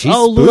Ravenclaw. Oh, she's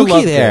Luna spooky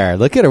Lovegood. there.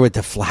 Look at her with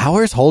the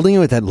flowers, holding it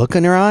with that look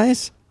in her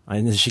eyes.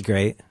 Isn't she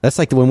great? That's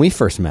like when we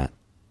first met.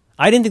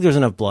 I didn't think there was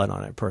enough blood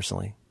on it,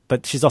 personally.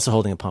 But she's also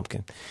holding a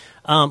pumpkin.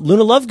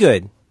 Luna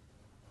Lovegood.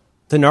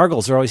 The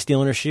Nargles are always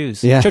stealing her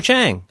shoes. Yeah. Cho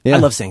Chang. Yeah. I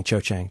love saying Cho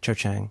Chang. Cho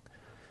Chang.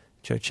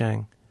 Cho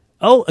Chang.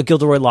 Oh, a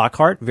Gilderoy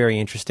Lockhart. Very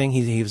interesting.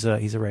 He's a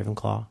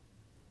Ravenclaw.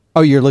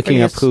 Oh, you're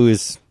looking up Pretty who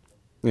is.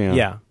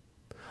 Yeah.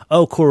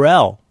 Oh,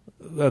 Quirrell.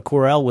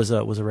 Quirrell was a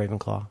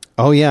Ravenclaw.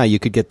 Oh, yeah. You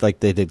could get, like,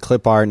 they did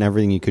clip art and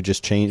everything. You could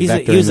just change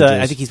vector images.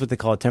 I think he's what they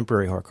call a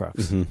temporary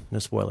Horcrux. No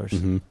spoilers.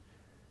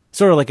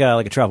 Sort of like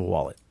a travel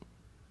wallet.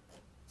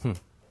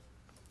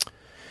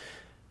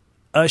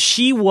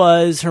 She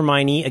was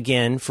Hermione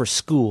again for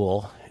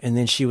school, and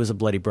then she was a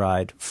bloody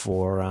bride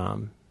for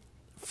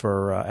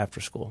after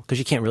school because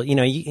you can't really,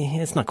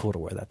 it's not cool to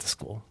wear that to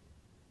school.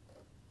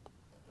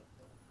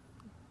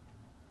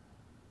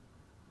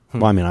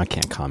 Well, I mean, I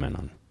can't comment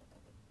on.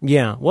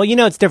 Yeah, well,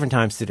 it's different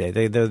times today.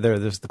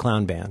 There's the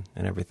clown ban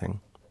and everything.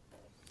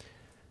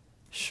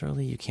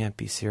 Surely you can't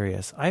be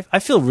serious. I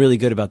feel really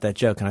good about that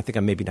joke, and I think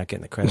I'm maybe not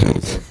getting the credit I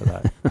deserve for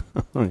that.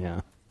 Oh, yeah.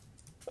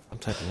 I'm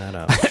typing that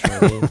up.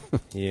 Surely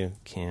you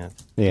can't.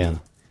 Yeah.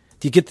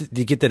 Do you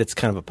get that it's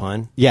kind of a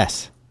pun?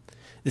 Yes.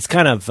 It's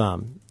kind of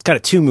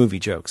 2 movie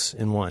jokes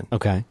in one.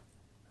 Okay.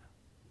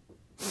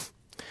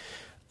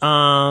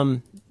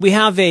 We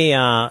have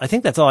I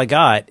think that's all I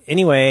got.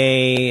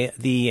 Anyway,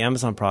 the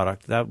Amazon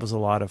product, that was a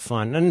lot of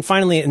fun. And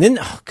finally,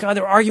 oh God,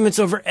 there were arguments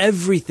over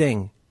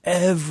everything.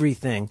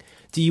 Everything.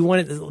 Do you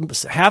want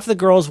it? Half the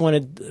girls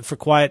wanted for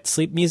quiet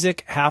sleep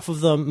music. Most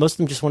of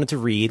them just wanted to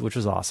read, which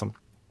was awesome.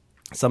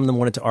 Some of them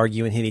wanted to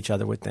argue and hit each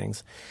other with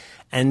things.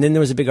 And then there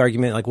was a big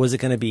argument, like, was it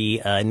going to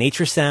be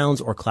nature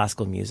sounds or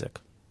classical music?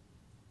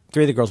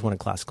 3 of the girls wanted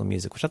classical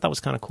music, which I thought was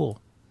kind of cool.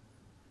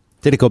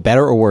 Did it go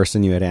better or worse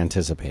than you had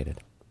anticipated?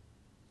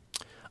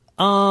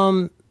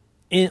 In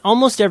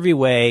almost every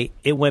way,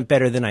 it went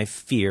better than I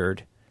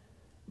feared.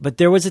 But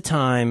there was a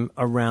time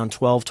around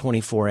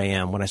 12:24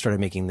 a.m. when I started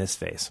making this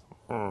face.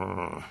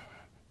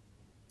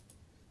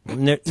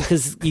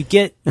 Because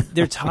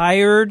they're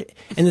tired.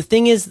 And the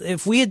thing is,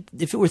 if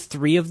it were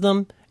 3 of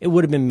them, it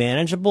would have been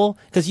manageable.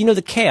 Because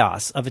the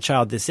chaos of a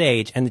child this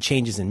age and the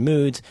changes in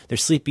moods. They're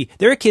sleepy.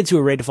 There are kids who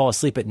are ready to fall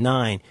asleep at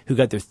 9 who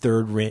got their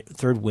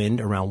third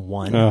wind around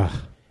 1. Ugh.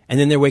 And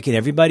then they're waking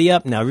everybody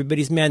up. Now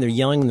everybody's mad. They're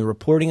yelling and they're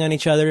reporting on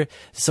each other.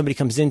 Somebody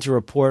comes in to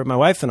report. My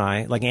wife and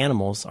I, like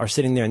animals, are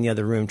sitting there in the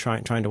other room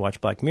trying to watch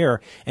Black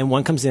Mirror. And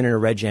one comes in her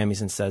red jammies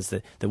and says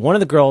that one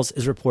of the girls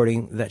is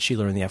reporting that she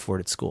learned the F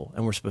word at school.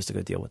 And we're supposed to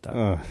go deal with that.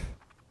 Ugh.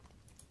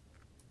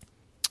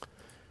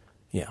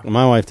 Yeah.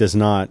 My wife does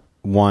not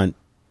want...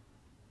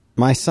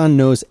 My son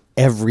knows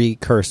every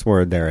curse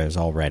word there is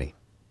already.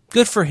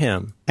 Good for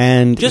him.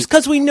 And just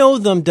because we know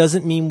them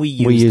doesn't mean we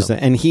use them.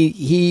 And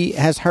he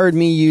has heard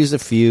me use a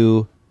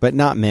few, but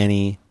not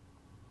many.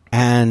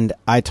 And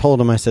I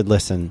told him, I said,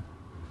 listen,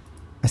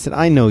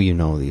 I know you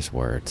know these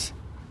words.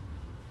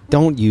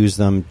 Don't use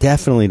them.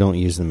 Definitely don't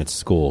use them at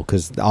school,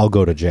 because I'll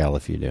go to jail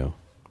if you do.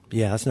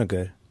 Yeah, that's no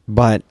good.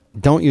 But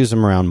don't use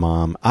them around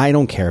Mom. I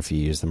don't care if you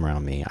use them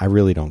around me. I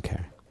really don't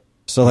care.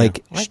 So, I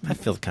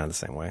feel kind of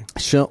the same way.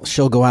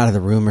 She'll go out of the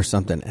room or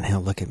something, and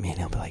he'll look at me, and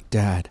he'll be like,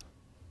 Dad,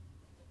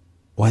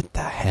 what the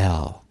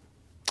hell?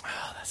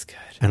 Oh, that's good.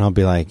 And I'll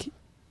be like,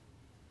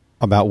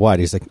 about what?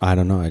 He's like, I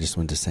don't know. I just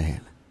wanted to say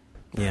it.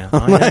 Yeah,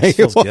 that just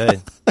feels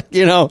good.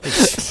 It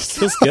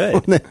feels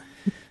good.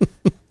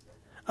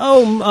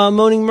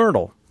 Moaning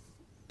Myrtle.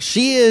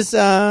 She is, she's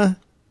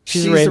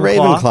a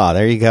Ravenclaw. Ravenclaw.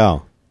 There you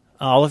go.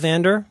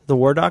 Ollivander, the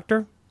War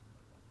Doctor.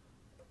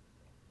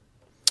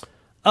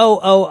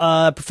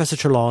 Professor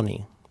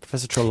Trelawney.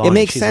 Professor Trelawney. It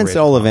makes sense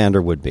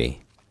Ollivander would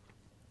be.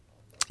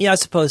 Yeah, I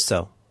suppose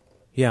so.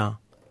 Yeah.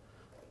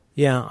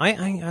 Yeah,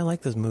 I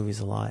like those movies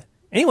a lot.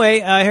 Anyway,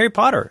 Harry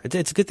Potter.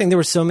 It's a good thing there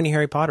were so many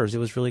Harry Potters. It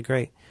was really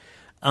great.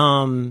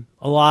 A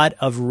lot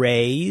of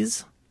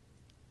Rays.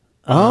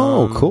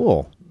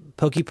 Cool.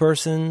 Pokey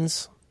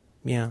persons.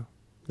 Yeah.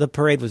 The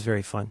parade was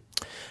very fun.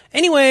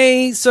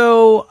 Anyway,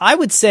 so I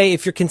would say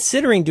if you're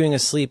considering doing a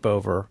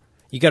sleepover,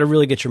 you got to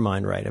really get your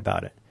mind right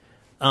about it.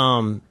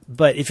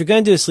 But if you're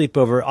going to do a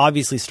sleepover,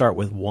 obviously start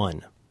with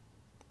 1.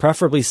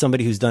 Preferably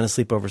somebody who's done a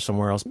sleepover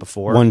somewhere else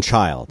before. 1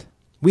 child.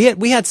 We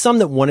had some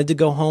that wanted to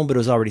go home, but it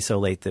was already so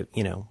late that,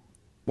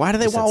 Why do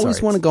they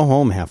always want to go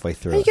home halfway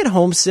through? You get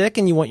homesick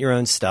and you want your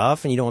own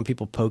stuff and you don't want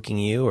people poking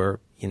you or,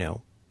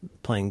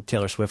 playing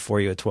Taylor Swift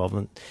for you at 12.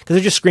 Because they're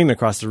just screaming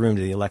across the room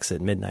to the Alexa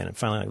at midnight. And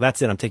finally,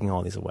 that's it. I'm taking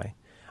all these away.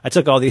 I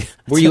took all the...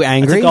 Were you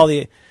angry? I took all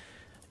the...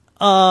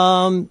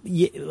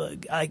 Yeah,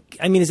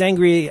 I mean, as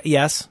angry,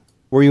 yes.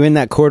 Were you in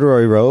that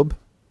corduroy robe?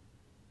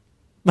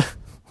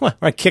 What,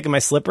 were I kicking my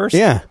slippers?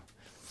 Yeah.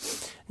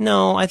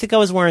 No, I think I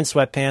was wearing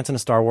sweatpants and a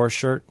Star Wars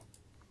shirt.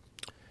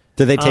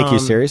 Did they take you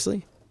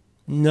seriously?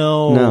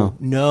 No.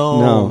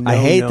 I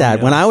hate that.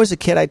 No. When I was a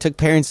kid, I took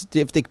parents.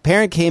 If the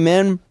parent came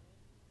in,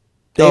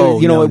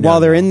 while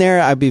they're in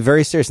there, I'd be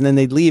very serious, and then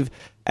they'd leave,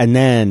 and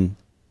then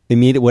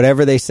immediately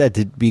whatever they said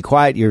to be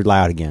quiet, you're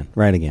loud again,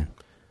 right again.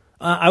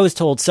 I was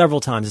told several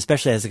times,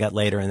 especially as it got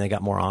later and they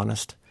got more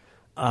honest.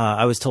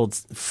 I was told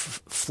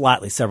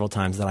flatly several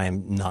times that I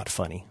am not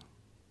funny.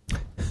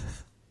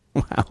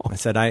 Wow. I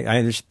said,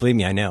 I believe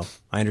me, I know.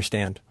 I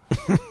understand.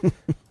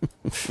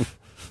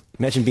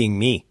 Imagine being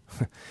me.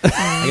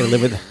 I gotta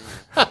live with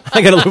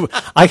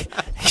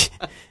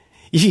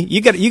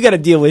you gotta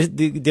deal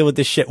with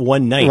this shit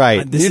one night.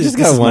 Right. This You is just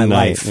got one my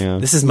night. life. Yeah.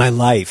 This is my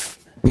life.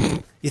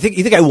 You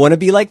think I want to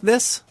be like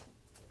this?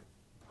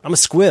 I'm a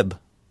squib.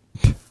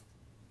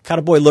 Caught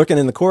a boy lurking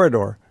in the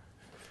corridor.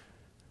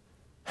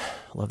 I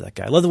love that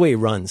guy. I love the way he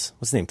runs.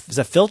 What's his name? Is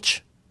that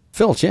Filch?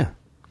 Filch, yeah.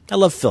 I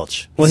love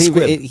Filch. Well, He's a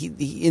squib.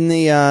 he in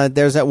the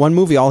there's that one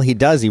movie. All he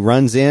does, he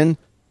runs in,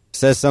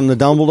 says something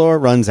to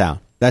Dumbledore, runs out.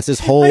 That's his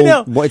whole. I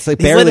know. It's like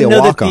He's barely a let him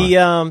know walk that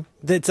on.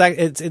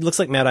 it looks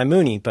like Mad Eye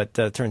Mooney, but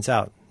turns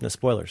out no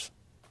spoilers.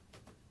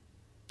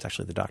 It's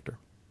actually the Doctor.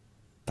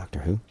 Doctor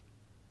Who.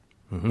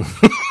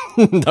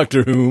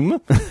 Doctor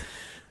Whom?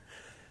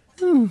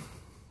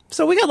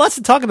 So we got lots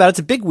to talk about. It's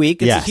a big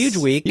week. It's Yes. a huge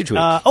week. Huge week.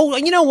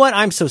 You know what?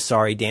 I'm so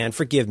sorry, Dan.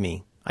 Forgive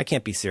me. I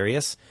can't be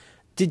serious.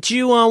 Did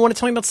you want to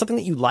tell me about something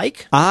that you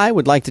like? I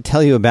would like to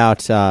tell you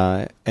about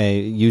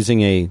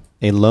using a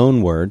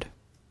loan word,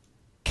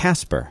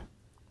 Casper.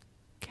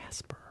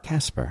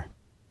 Casper.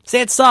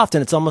 Say it soft,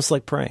 and it's almost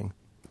like praying.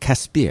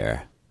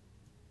 Caspier.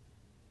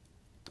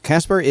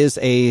 Casper is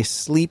a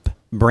sleep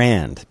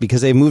brand because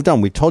they've moved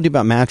on. We told you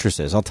about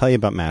mattresses. I'll tell you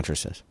about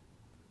mattresses.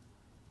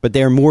 But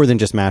they're more than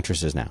just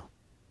mattresses now.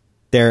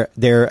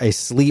 They're a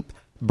sleep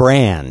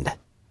brand.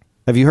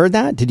 Have you heard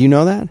that? Did you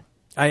know that?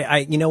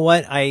 You know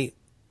what? I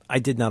I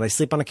did not. I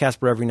sleep on a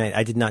Casper every night.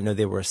 I did not know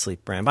they were a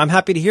sleep brand. But I'm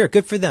happy to hear it.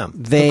 Good for them.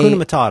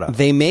 Hakuna Matata.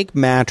 They make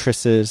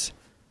mattresses.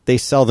 They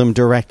sell them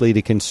directly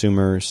to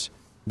consumers.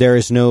 There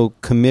is no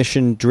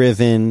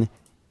commission-driven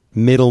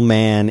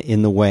middleman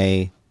in the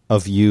way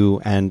of you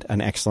and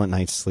an excellent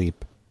night's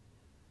sleep.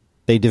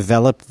 They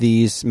develop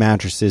these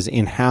mattresses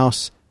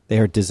in-house. They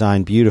are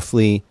designed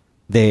beautifully.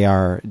 They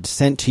are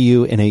sent to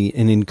you in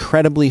an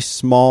incredibly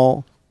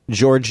small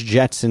George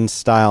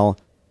Jetson-style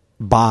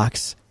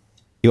box.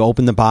 You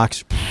open the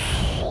box,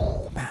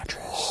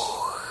 mattress.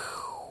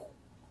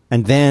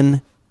 And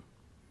then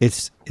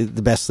it's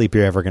the best sleep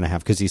you're ever going to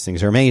have because these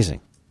things are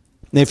amazing.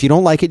 And if you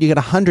don't like it, you get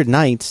 100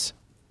 nights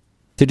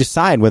to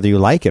decide whether you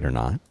like it or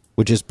not,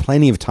 which is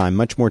plenty of time,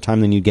 much more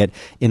time than you get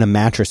in a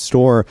mattress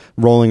store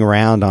rolling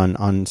around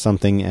on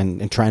something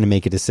and trying to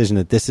make a decision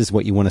that this is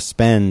what you want to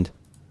spend,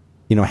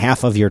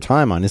 half of your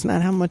time on. Isn't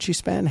that how much you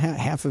spend?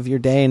 Half of your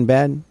day in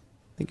bed?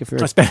 I think if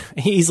you're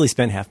easily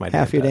spend half my day.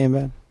 Half your day in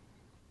bed.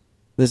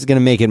 This is going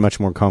to make it much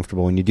more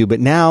comfortable when you do. But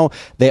now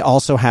they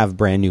also have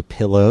brand new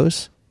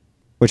pillows,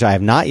 which I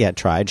have not yet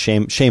tried.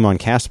 Shame on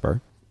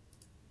Casper.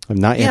 I've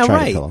not yet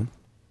tried a pillow.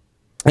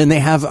 And they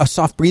have a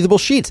soft, breathable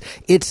sheets.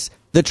 It's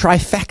the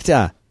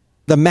trifecta: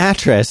 the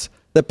mattress,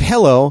 the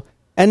pillow,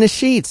 and the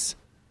sheets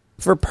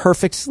for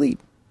perfect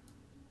sleep.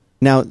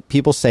 Now,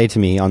 people say to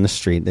me on the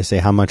street, they say,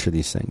 "How much are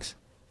these things?"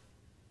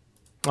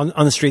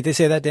 On the street, they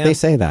say that, Dan? They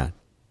say that.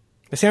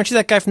 They say, "Aren't you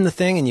that guy from The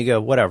Thing?" And you go,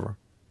 "Whatever."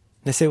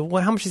 They say,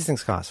 "Well, how much do these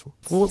things cost?"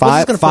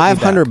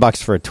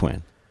 $500 for a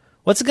twin.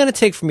 What's it going to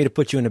take for me to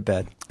put you in a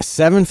bed?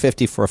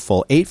 $750 for a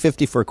full,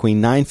 $850 for a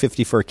queen,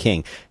 $950 for a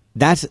king.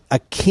 That's a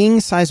king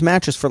size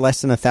mattress for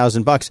less than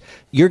 $1,000.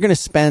 You're going to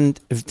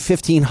spend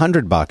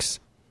 $1,500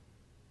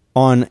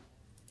 on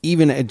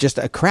even just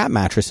a crap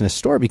mattress in a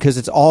store because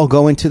it's all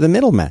going to the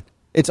middleman.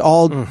 It's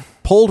all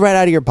pulled right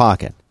out of your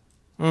pocket.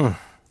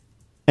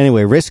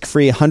 Anyway,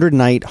 risk-free,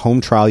 100-night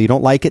home trial. You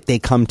don't like it, they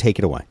come take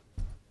it away.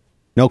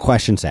 No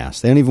questions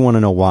asked. They don't even want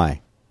to know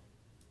why.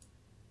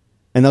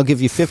 And they'll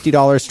give you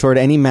 $50 toward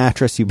any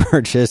mattress you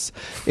purchase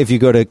if you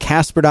go to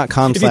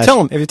Casper.com. If you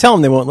tell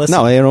them, they won't listen.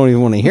 No, they don't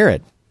even want to hear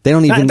it. They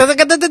don't even. I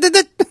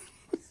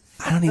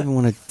don't even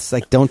want to. It's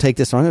like, don't take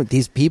this wrong.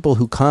 These people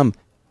who come,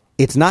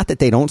 it's not that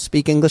they don't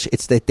speak English.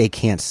 It's that they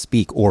can't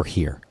speak or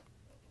hear.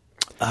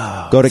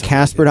 Go to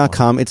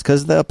Casper.com. It's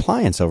because the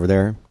appliance over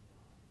there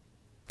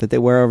that they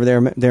wear over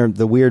there, they're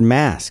the weird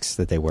masks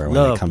that they wear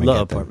when they come and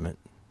get them.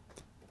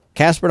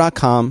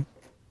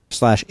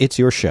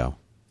 Casper.com/itsYourShow.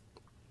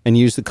 And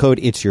use the code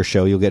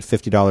itsYourShow. You'll get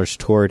 $50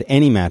 toward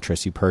any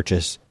mattress you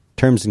purchase.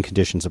 Terms and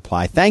conditions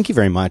apply. Thank you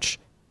very much,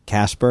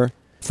 Casper,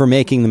 for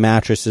making the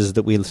mattresses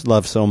that we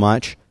love so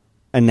much.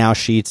 And now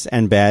sheets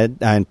and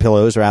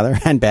pillows,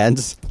 and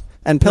beds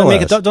and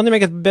pillows. Don't they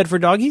make a bed for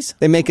doggies?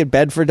 They make a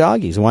bed for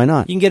doggies. Why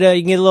not? You can get a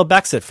little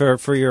back sit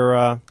for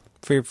your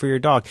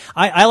dog.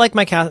 I like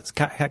my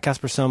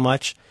Casper so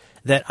much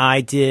that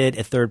I did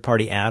a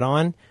third-party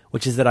add-on,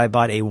 which is that I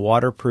bought a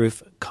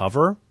waterproof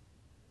cover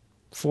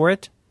for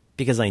it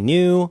because I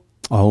knew.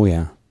 Oh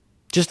yeah.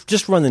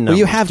 Just run the numbers. Well,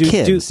 you have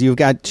kids. You've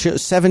got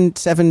seven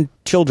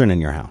children in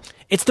your house.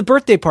 It's the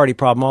birthday party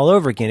problem all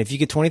over again. If you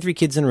get 23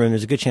 kids in a room,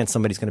 there's a good chance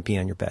somebody's going to pee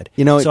on your bed.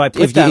 So I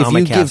put that on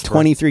my Casper. If you give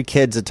 23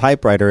 kids a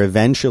typewriter,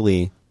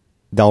 eventually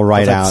they'll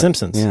write out The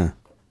Simpsons. Yeah.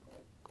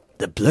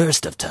 The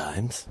blurst of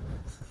times.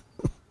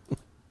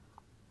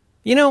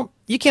 You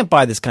can't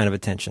buy this kind of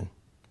attention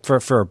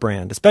for a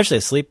brand, especially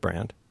a sleep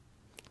brand.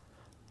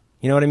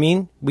 You know what I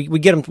mean? We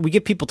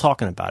get people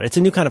talking about it. It's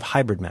a new kind of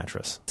hybrid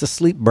mattress. It's a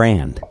sleep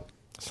brand.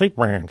 Sleep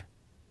brand.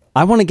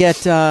 I want to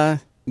get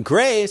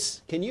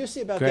Grace. Can you see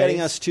about getting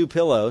us 2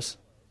 pillows?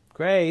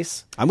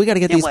 Grace, we got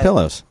to get these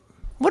pillows.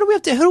 What do we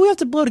have to? Who do we have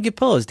to blow to get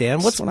pillows,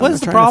 Dan? What is the trying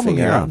to problem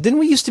figure here? out. Didn't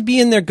we used to be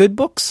in their good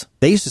books?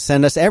 They used to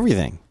send us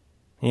everything.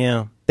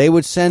 Yeah. They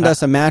would send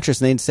us a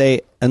mattress, and they'd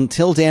say,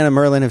 until Dan and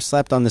Merlin have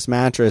slept on this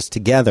mattress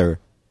together,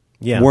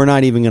 we're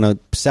not even going to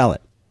sell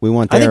it. We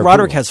want. I think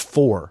Roderick has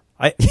 4.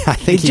 I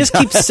think he just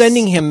keeps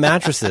sending him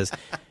mattresses.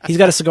 He's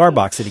got a cigar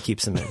box that he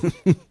keeps them in,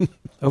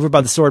 over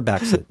by the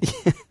swordback sit.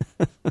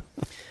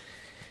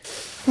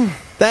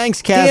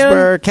 Thanks,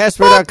 Casper.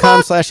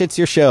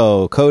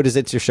 Casper.com/itsYourShow. Code is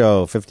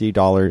itsYourShow.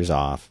 $50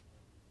 off.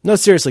 No,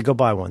 seriously, go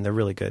buy one. They're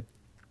really good.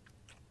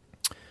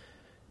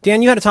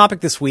 Dan, you had a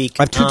topic this week.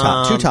 I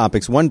have two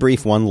topics. One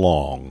brief, one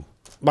long.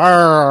 You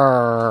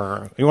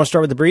want to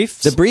start with the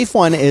brief? The brief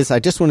one is I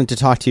just wanted to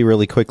talk to you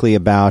really quickly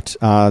about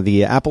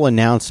the Apple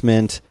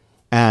announcement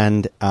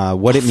and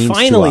what it means to us.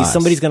 Finally,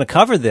 somebody's going to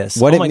cover this.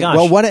 Oh my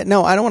gosh. Well,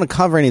 no, I don't want to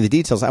cover any of the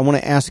details. I want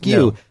to ask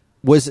you,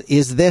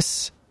 is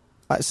this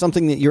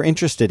something that you're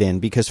interested in?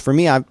 Because for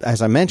me,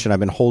 as I mentioned, I've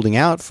been holding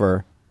out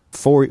for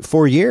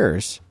four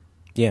years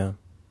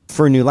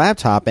for a new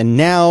laptop, and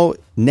now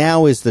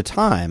is the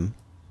time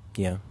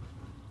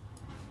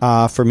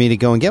for me to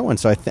go and get one.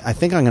 So I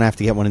think I'm going to have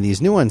to get one of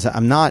these new ones.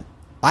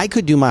 I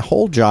could do my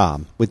whole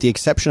job, with the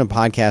exception of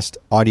podcast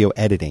audio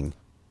editing.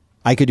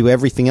 I could do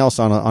everything else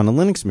on a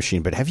Linux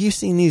machine. But have you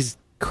seen these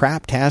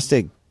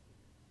craptastic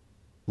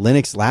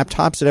Linux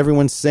laptops that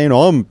everyone's saying,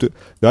 I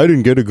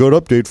didn't get a good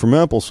update from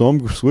Apple, so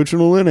I'm switching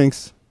to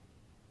Linux.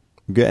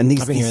 And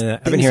I've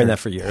been hearing that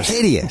for years.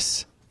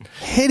 Hideous.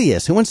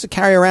 Who wants to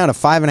carry around a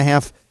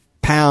 5.5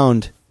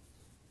 pound,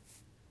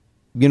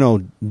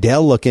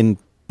 Dell-looking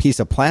piece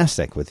of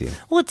plastic with you?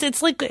 Well,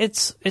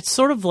 it's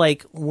sort of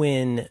like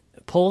when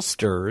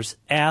pollsters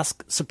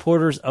ask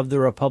supporters of the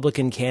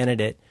Republican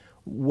candidate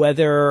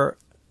whether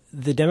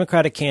the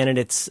Democratic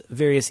candidate's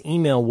various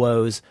email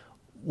woes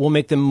will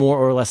make them more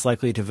or less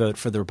likely to vote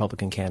for the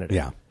Republican candidate.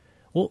 Yeah.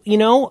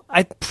 Well,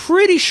 I'm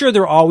pretty sure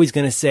they're always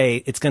going to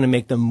say it's going to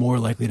make them more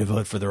likely to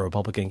vote for the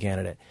Republican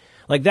candidate.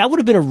 Like, that would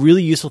have been a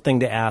really useful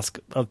thing to ask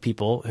of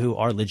people who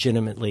are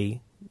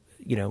legitimately,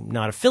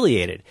 not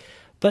affiliated.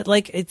 But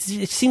it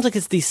seems like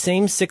it's these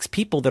same 6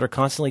 people that are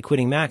constantly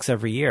quitting Macs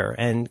every year.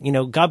 And,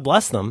 God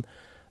bless them.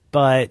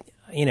 But,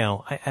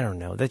 I don't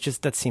know.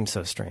 That seems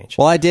so strange.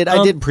 Well, I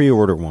did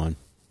pre-order one.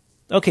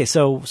 Okay,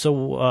 so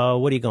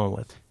what are you going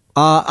with?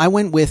 I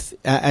went with,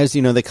 as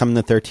you know, they come in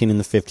the 13 and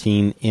the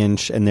 15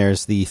 inch, and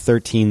there's the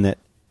 13 that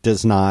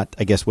does not.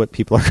 I guess what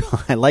people are.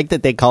 I like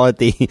that they call it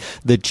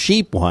the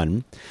cheap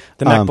one,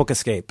 the MacBook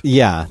Escape.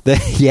 Yeah,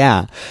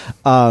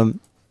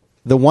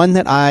 the one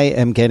that I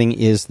am getting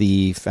is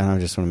and I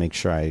just want to make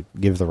sure I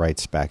give the right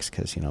specs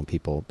because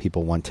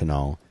people want to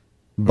know.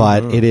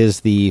 But it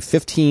is the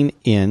 15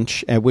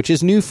 inch, which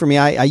is new for me.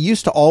 I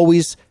used to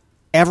always,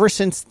 ever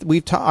since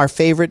we've our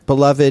favorite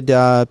beloved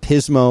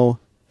Pismo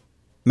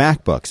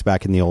MacBooks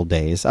back in the old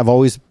days, I've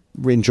always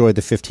enjoyed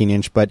the 15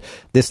 inch. But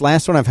this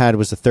last one I've had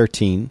was the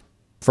 13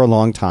 for a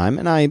long time,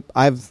 and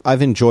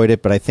I've enjoyed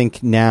it. But I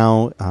think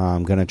now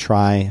I'm going to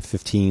try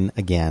 15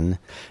 again,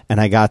 and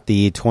I got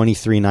the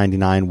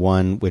 $23.99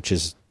 one, which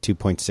is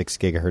 2.6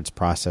 gigahertz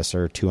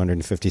processor,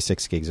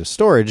 256 gigs of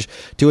storage,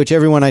 to which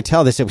everyone I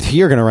tell, they say,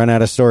 you're going to run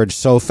out of storage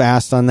so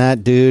fast on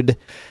that, dude.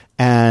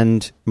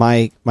 And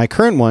my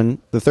current one,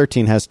 the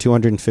 13, has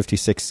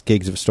 256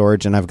 gigs of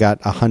storage, and I've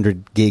got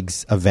 100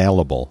 gigs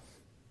available.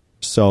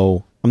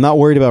 So I'm not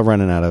worried about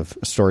running out of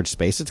storage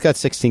space. It's got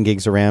 16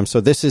 gigs of RAM, so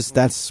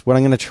that's what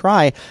I'm going to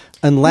try.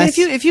 Unless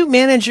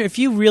if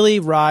you really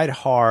ride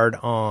hard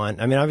on,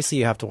 obviously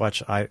you have to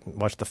watch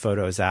the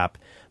Photos app.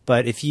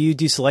 But if you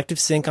do selective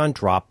sync on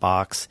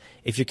Dropbox,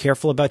 if you're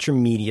careful about your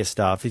media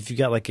stuff, if you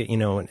got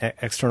an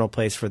external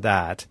place for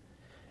that,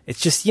 it's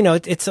just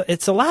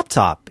it's a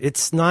laptop.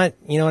 It's not,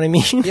 you know what I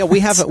mean? Yeah, we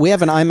have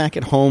an iMac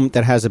at home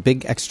that has a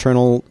big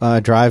external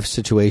drive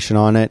situation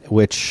on it,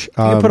 which you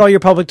can put all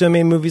your public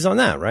domain movies on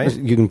that, right?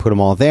 You can put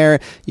them all there.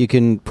 You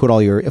can put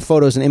all your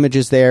photos and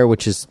images there,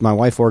 which is my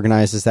wife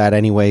organizes that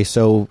anyway.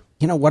 So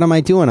what am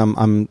I doing?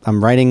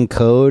 I'm writing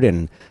code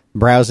and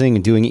browsing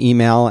and doing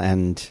email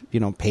and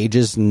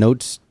pages,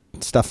 notes,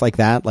 stuff like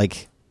that.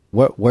 Like,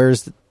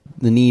 where's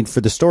the need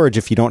for the storage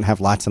if you don't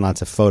have lots and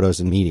lots of photos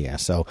and media?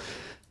 So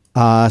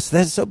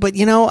that's so. But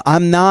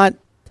I'm not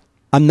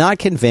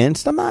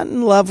convinced. I'm not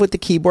in love with the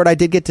keyboard. I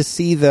did get to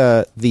see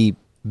the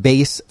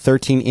base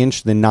 13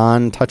 inch, the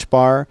non-touch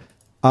bar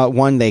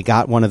one. They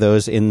got one of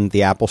those in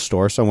the Apple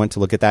Store, so I went to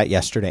look at that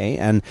yesterday.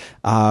 And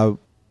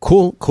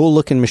cool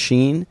looking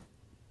machine.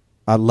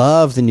 I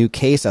love the new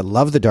case. I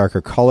love the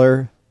darker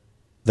color.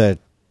 The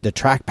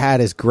trackpad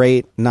is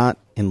great. Not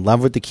in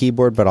love with the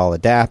keyboard, but I'll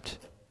adapt.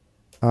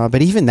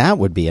 But even that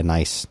would be a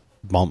nice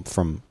bump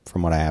from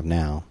what I have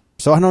now.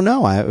 So I don't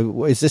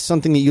know. Is this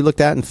something that you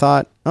looked at and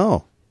thought,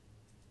 oh,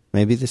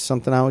 maybe this is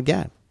something I would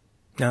get?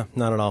 No,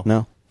 not at all.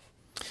 No?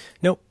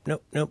 Nope.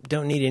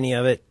 Don't need any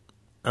of it.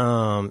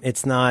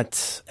 It's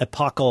not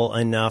epochal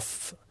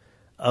enough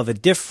of a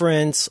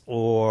difference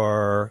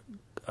or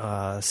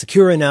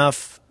secure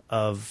enough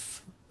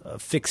of a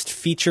fixed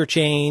feature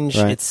change.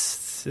 Right.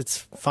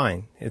 It's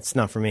fine. It's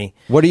not for me.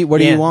 What do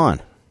you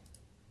on?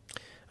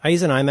 I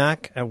use an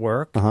iMac at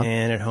work,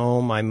 and at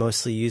home I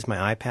mostly use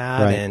my iPad,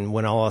 right. And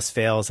when all else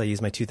fails, I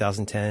use my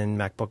 2010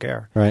 MacBook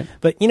Air. Right.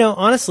 But,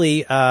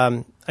 honestly,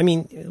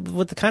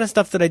 with the kind of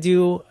stuff that I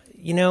do,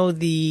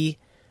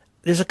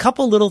 there's a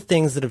couple little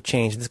things that have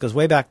changed. This goes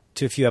way back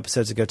to a few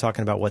episodes ago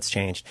talking about what's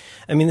changed.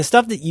 The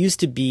stuff that used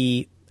to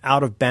be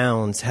out of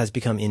bounds has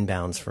become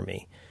inbounds for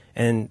me.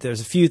 And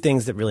there's a few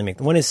things that really make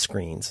them. One is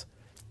screens.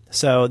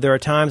 So there are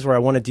times where I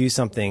want to do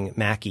something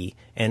Mackie,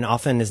 and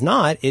often as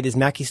not, it is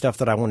Mackie stuff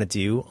that I want to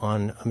do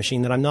on a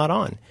machine that I'm not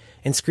on.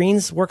 And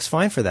screens works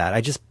fine for that.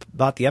 I just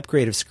bought the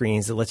upgrade of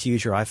screens that lets you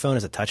use your iPhone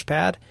as a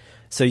touchpad,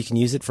 so you can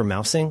use it for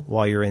mousing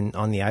while you're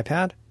on the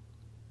iPad.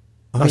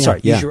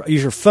 Use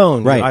your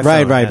phone.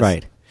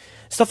 Right.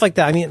 Stuff like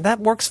that. That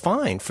works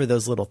fine for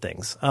those little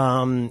things.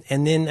 And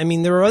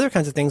then, there are other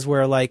kinds of things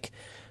where,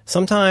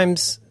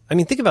 sometimes,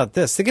 think about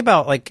this. Think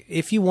about,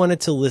 if you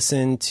wanted to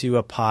listen to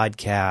a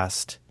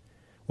podcast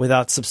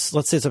without,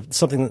 let's say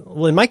something,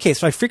 well, in my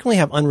case, I frequently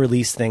have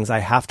unreleased things I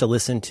have to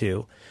listen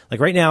to. Like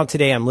right now,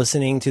 today, I'm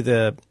listening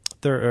to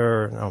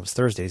it's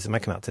Thursdays. It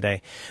might come out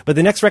today. But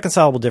the next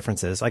Reconcilable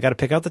Differences, I got to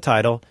pick out the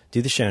title,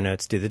 do the show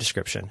notes, do the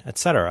description,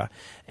 etc.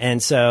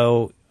 And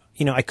so,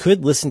 I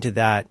could listen to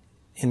that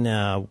in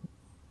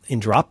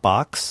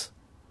Dropbox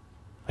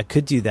I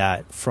could do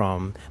that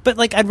but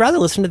like I'd rather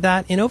listen to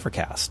that in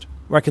Overcast,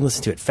 where I can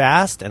listen to it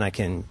fast and I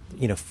can,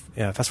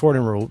 fast forward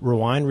and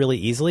rewind really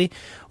easily.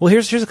 Well,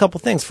 here's a couple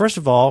things. First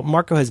of all,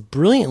 Marco has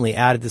brilliantly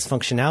added this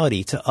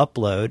functionality to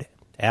upload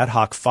ad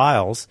hoc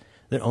files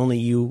that only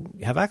you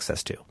have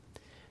access to.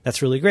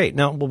 That's really great.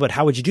 Now, but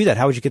how would you do that?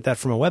 How would you get that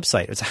from a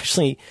website? It's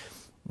actually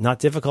not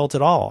difficult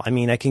at all. I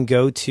mean, I can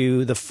go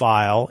to the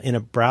file in a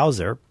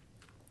browser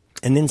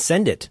and then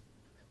send it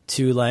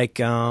to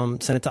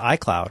send it to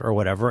iCloud or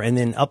whatever, and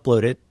then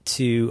upload it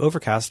to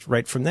Overcast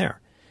right from there.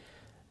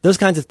 Those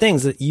kinds of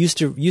things that used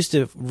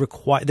to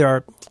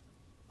require.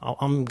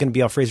 I'm going to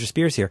be off Fraser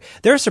Spears here.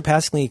 There are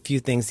surpassingly few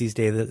things these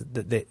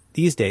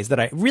days that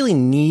I really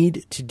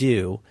need to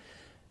do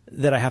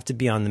that I have to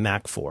be on the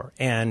Mac for.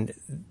 And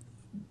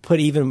put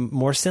even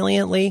more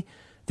saliently,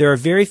 there are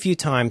very few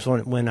times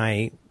when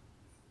I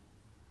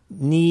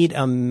need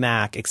a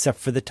Mac, except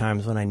for the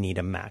times when I need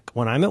a Mac.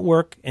 When I'm at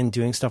work and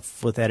doing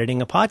stuff with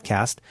editing a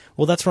podcast,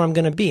 well, that's where I'm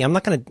going to be. I'm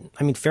not going to.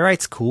 I mean,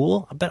 Ferrite's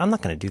cool, but I'm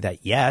not going to do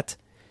that yet.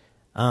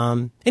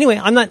 Anyway,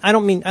 I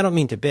don't mean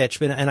to bitch,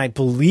 but I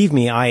believe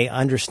me, I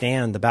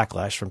understand the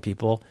backlash from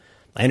people.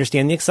 I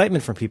understand the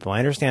excitement from people. I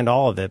understand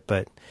all of it.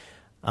 But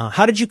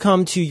how did you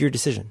come to your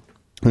decision?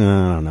 I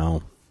don't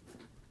know.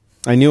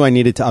 I knew I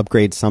needed to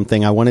upgrade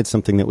something. I wanted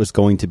something that was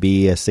going to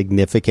be a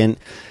significant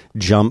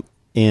jump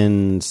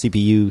in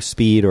CPU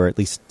speed, or at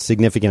least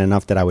significant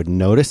enough that I would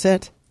notice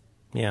it.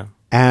 Yeah.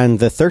 And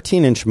the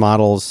 13-inch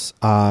models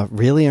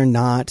really are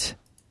not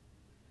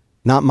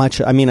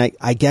much. I mean,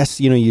 I guess,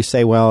 you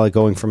say, well,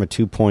 going from a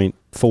 2.4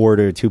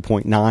 to a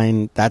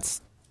 2.9,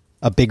 that's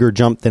a bigger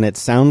jump than it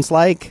sounds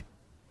like,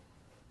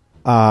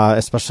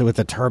 especially with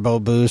the turbo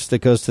boost that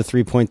goes to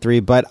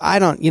 3.3. But I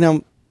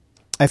don't,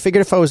 I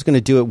figured if I was going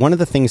to do it, one of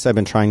the things I've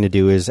been trying to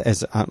do is,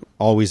 as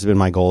always been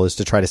my goal, is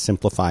to try to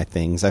simplify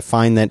things. I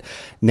find that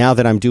now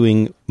that I'm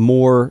doing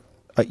more,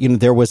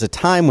 there was a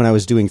time when I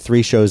was doing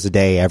 3 shows a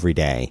day every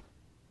day.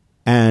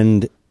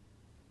 And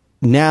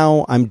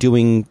now I'm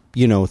doing,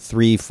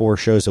 3-4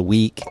 shows a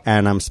week,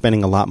 and I'm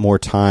spending a lot more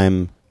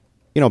time,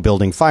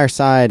 building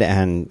Fireside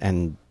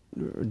and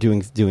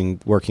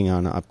working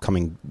on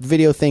upcoming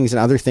video things and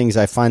other things.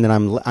 I find that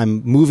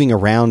I'm moving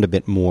around a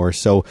bit more.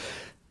 So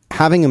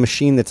having a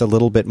machine that's a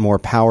little bit more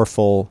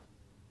powerful,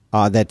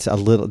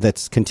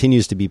 that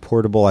continues to be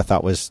portable, I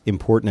thought was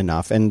important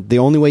enough. And the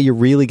only way you're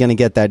really going to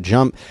get that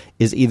jump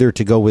is either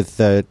to go with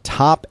the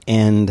top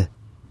end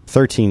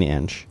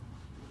 13-inch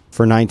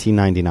for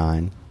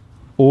 $19.99,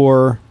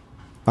 or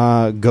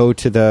go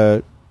to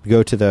the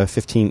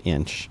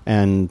 15-inch.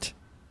 And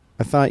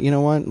I thought, you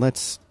know what,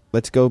 let's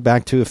go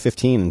back to a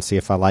 15 and see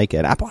if I like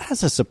it. Apple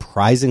has a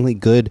surprisingly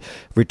good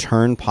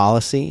return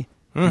policy.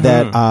 Mm-hmm.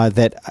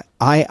 That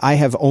I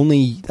have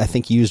only, I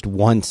think, used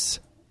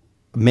once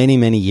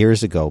many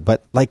years ago.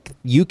 But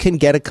you can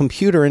get a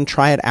computer and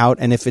try it out,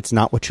 and if it's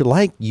not what you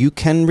like, you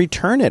can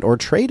return it or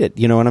trade it.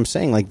 You know what I'm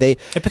saying?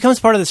 It becomes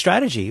part of the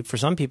strategy for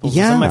some people.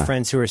 Yeah. For some of my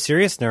friends who are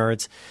serious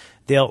nerds,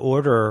 they'll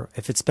order,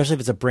 especially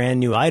if it's a brand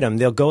new item,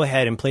 they'll go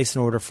ahead and place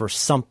an order for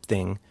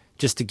something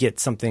just to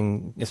get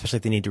something, especially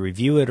if they need to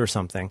review it or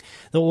something.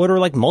 They'll order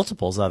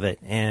multiples of it,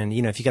 and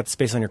if you got the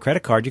space on your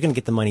credit card, you're going to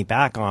get the money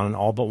back on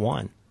all but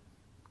one.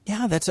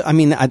 Yeah,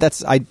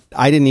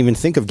 I didn't even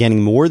think of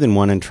getting more than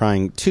one and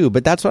trying 2,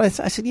 but that's what I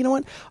said, you know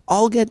what?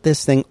 I'll get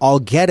this thing. I'll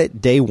get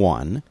it day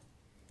one.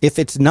 If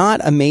it's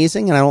not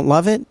amazing and I don't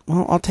love it,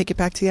 well, I'll take it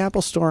back to the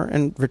Apple store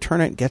and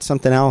return it, get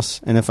something else.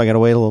 And if I got to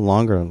wait a little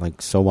longer,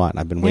 so what?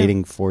 I've been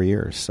waiting 4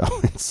 years, so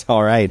it's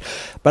all right.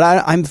 But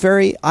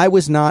I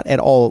was not at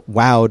all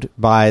wowed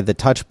by the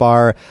Touch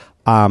Bar.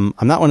 I'm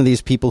not one of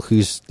these people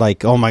who's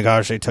oh my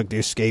gosh, they took the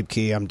escape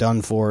key, I'm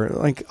done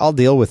for. I'll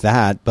deal with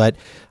that, but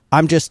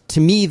I'm just, to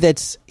me,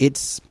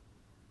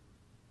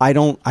 I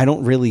don't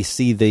really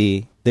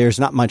see there's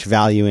not much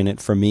value in it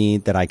for me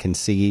that I can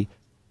see.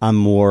 I'm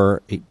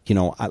more,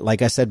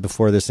 like I said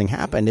before this thing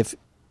happened, if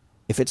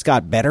it's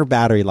got better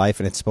battery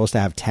life and it's supposed to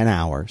have 10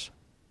 hours,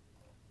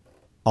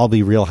 I'll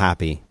be real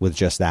happy with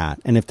just that.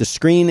 And if the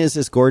screen is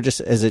as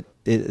gorgeous as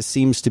it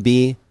seems to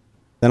be,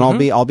 then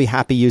mm-hmm. I'll be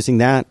happy using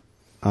that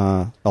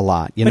a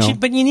lot.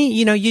 But you need,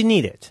 you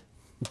need it.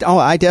 Oh,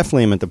 I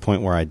definitely am at the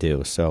point where I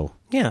do. So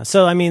yeah.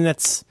 So I mean,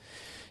 that's,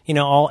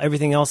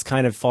 everything else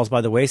kind of falls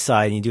by the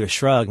wayside, and you do a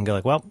shrug and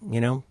go well,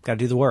 got to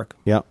do the work.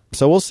 Yeah.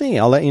 So we'll see.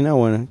 I'll let you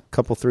know in a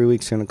couple, 3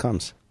 weeks when it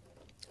comes.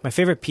 My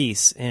favorite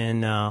piece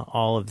in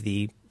all of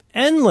the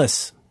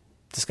endless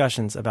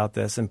discussions about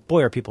this, and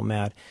boy, are people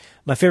mad.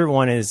 My favorite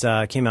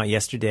one came out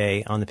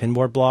yesterday on the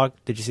Pinboard blog.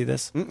 Did you see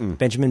this? Mm-mm.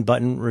 Benjamin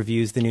Button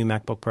reviews the new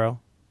MacBook Pro.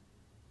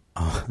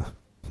 Oh,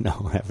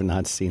 no, I have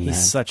not seen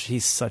that.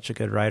 He's such a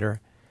good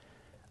writer.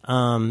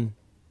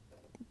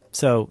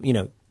 So,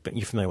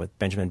 you're familiar with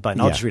Benjamin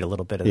Button. I'll Yeah. just read a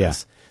little bit of Yeah.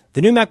 this.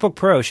 The new MacBook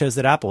Pro shows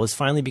that Apple is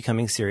finally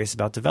becoming serious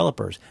about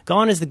developers.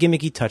 Gone is the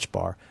gimmicky touch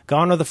bar.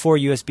 Gone are the 4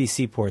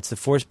 USB-C ports that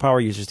force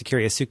power users to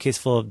carry a suitcase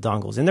full of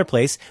dongles. In their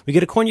place, we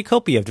get a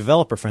cornucopia of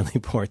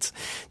developer-friendly ports.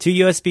 2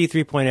 USB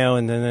 3.0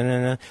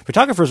 and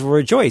photographers will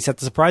rejoice at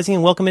the surprising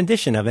and welcome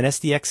addition of an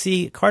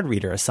SDXC card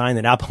reader, a sign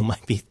that Apple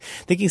might be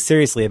thinking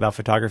seriously about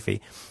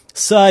photography.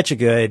 Such a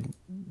good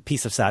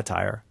piece of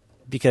satire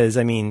because,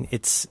 I mean,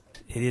 it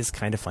is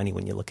kind of funny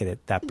when you look at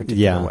it that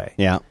particular way.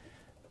 Yeah.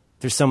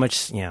 There's so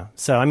much, yeah.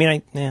 So, I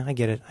mean, I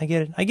get it. I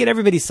get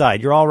everybody's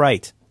side. You're all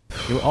right.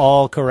 You're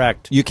all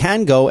correct. You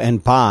can go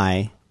and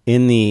buy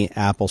in the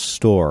Apple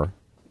Store.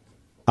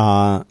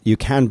 You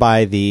can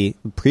buy the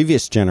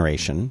previous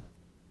generation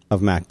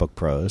of MacBook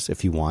Pros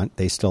if you want.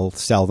 They still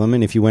sell them.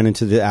 And if you went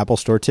into the Apple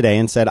Store today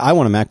and said, I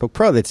want a MacBook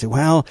Pro, they'd say,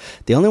 well,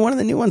 the only one of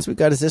the new ones we've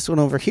got is this one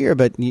over here.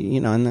 But, you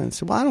know, and then I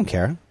said, well, I don't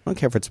care. I don't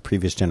care if it's a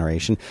previous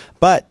generation.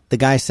 But the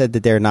guy said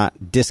that they're not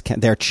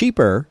they're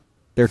cheaper.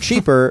 They're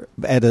cheaper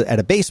at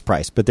a base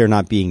price, but they're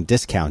not being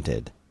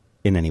discounted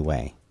in any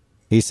way.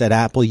 He said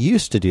Apple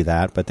used to do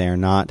that, but they are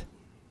not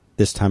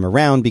this time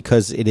around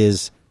because it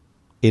is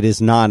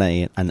not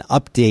an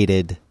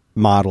updated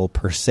model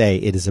per se.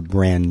 It is a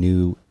brand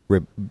new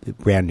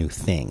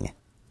thing.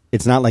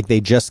 It's not like they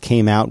just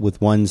came out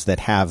with ones that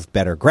have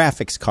better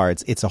graphics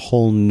cards. It's a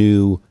whole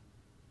new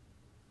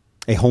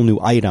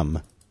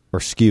item or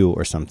SKU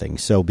or something.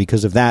 So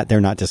because of that,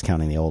 they're not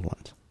discounting the old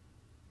ones.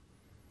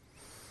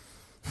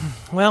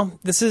 Well,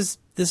 this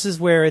is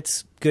where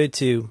it's good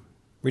to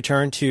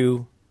return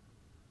to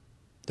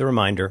the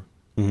reminder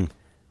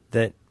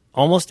that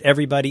almost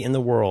everybody in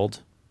the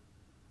world,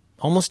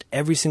 almost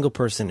every single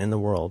person in the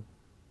world,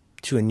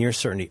 to a near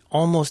certainty,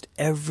 almost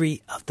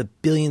every of the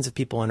billions of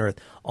people on Earth,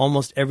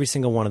 almost every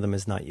single one of them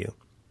is not you.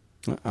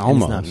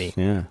 Almost, not me.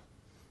 Yeah.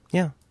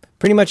 Yeah,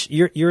 pretty much.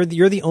 You're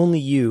the only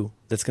you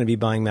that's going to be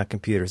buying Mac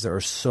computers. There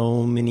are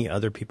so many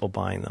other people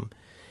buying them.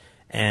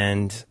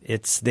 And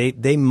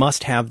they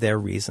must have their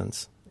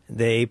reasons.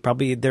 They're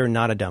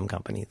not a dumb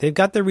company. They've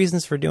got their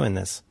reasons for doing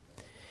this.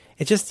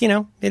 It just,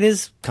 it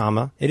is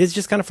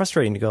just kind of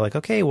frustrating to go like,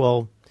 okay,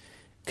 well,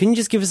 couldn't you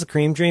just give us a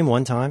cream dream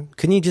one time?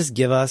 Couldn't you just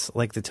give us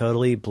like the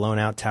totally blown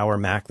out tower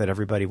Mac that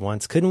everybody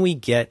wants? Couldn't we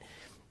get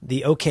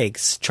the, okay,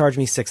 charge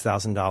me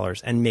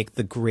 $6,000 and make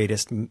the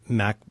greatest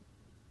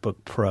MacBook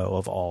Pro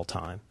of all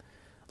time?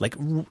 Like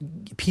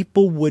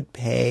people would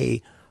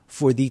pay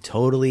for the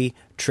totally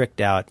tricked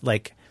out,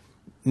 like,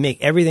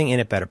 make everything in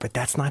it better, but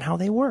that's not how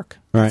they work.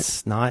 Right.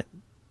 It's not.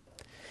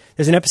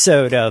 There's an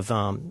episode of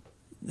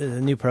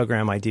the new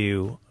program I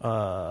do.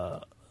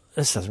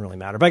 This doesn't really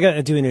matter, but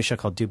I do a new show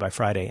called Do by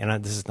Friday,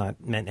 and this is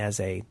not meant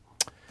as a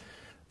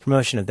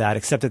promotion of that,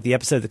 except that the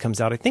episode that comes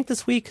out, I think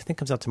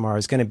comes out tomorrow,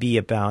 is going to be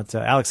about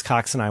Alex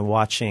Cox and I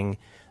watching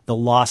the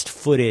lost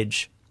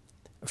footage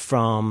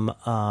from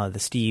the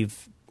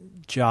Steve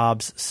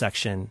Jobs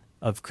section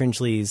of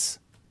Cringely's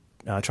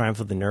Triumph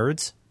of the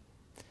Nerds.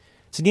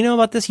 So do you know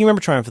about this? You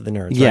remember Triumph of the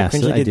Nerds, right? Yes,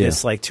 Cringely I did do.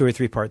 this like 2 or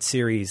 3 part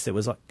series that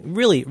was like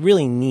really,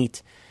 really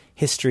neat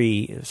history.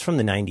 It was from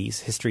the 90s,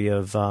 history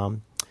of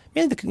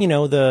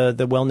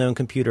the well-known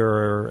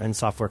computer and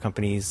software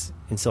companies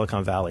in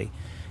Silicon Valley,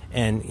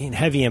 and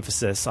heavy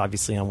emphasis,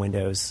 obviously, on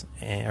Windows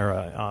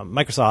or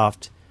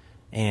Microsoft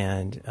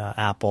and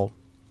Apple.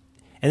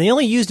 And they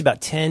only used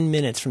about 10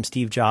 minutes from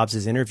Steve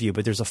Jobs' interview,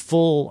 but there's a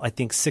full, I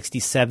think, 60,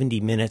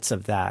 70 minutes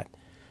of that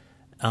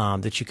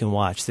that you can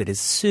watch that is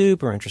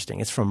super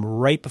interesting. It's from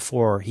right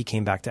before he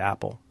came back to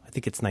Apple. I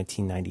think it's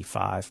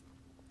 1995.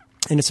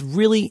 And it's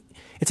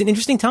an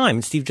interesting time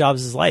in Steve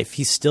Jobs' life.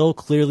 He's still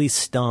clearly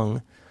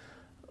stung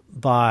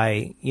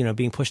by,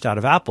 being pushed out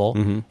of Apple.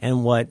 Mm-hmm.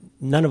 And what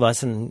none of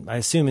us, and I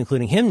assume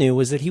including him, knew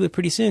was that he would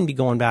pretty soon be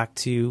going back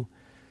to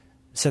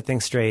set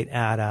things straight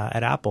at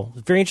Apple.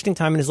 Very interesting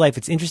time in his life.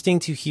 It's interesting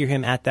to hear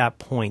him at that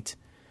point.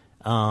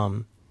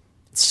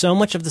 So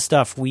much of the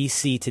stuff we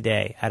see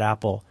today at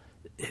Apple,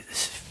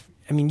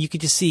 I mean, you could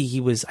just see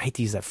I hate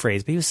to use that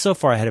phrase, but he was so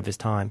far ahead of his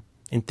time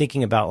in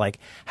thinking about like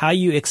how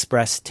you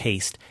express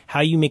taste, how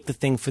you make the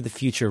thing for the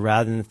future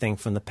rather than the thing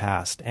from the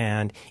past.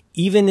 And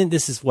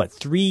this is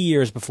 3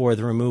 years before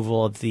the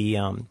removal of the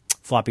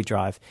floppy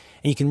drive.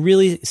 And you can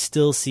really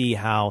still see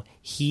how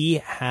he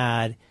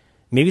had,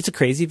 maybe it's a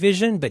crazy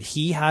vision, but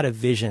he had a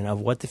vision of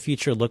what the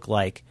future looked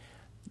like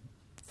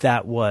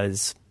that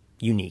was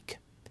unique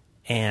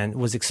and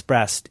was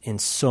expressed in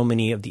so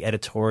many of the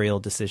editorial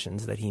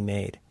decisions that he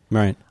made.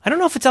 Right. I don't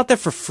know if it's out there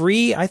for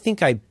free. I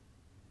think I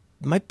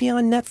might be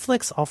on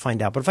Netflix. I'll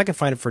find out. But if I can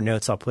find it for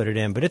notes, I'll put it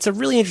in. But it's a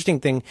really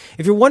interesting thing.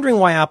 If you're wondering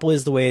why Apple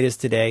is the way it is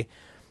today,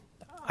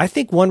 I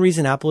think one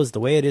reason Apple is the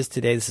way it is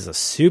today, this is a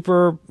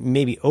super,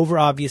 maybe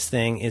over-obvious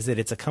thing, is that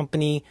it's a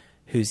company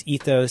whose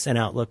ethos and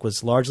outlook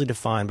was largely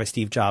defined by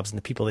Steve Jobs and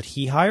the people that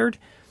he hired.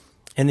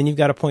 And then you've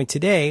got a point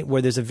today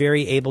where there's a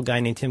very able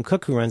guy named Tim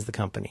Cook who runs the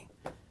company.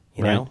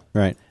 You know?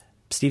 Right.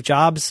 Steve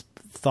Jobs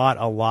thought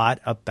a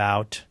lot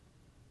about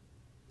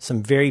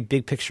some very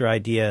big picture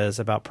ideas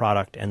about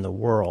product and the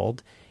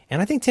world.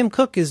 And I think Tim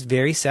Cook is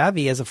very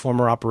savvy as a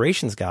former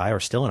operations guy, or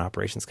still an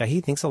operations guy.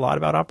 He thinks a lot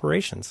about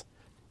operations.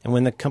 And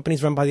when the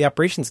company's run by the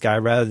operations guy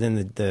rather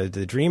than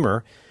the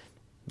dreamer,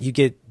 you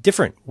get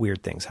different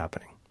weird things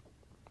happening.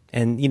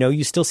 And,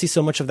 you still see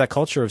so much of that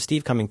culture of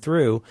Steve coming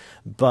through,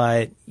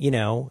 but,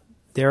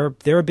 they're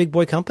a big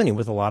boy company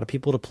with a lot of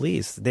people to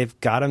please. They've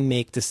got to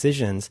make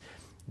decisions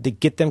that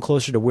get them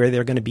closer to where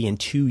they're going to be in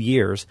 2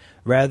 years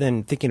rather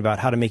than thinking about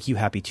how to make you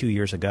happy 2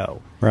 years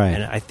ago. Right.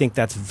 And I think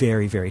that's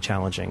very, very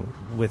challenging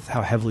with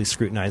how heavily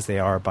scrutinized they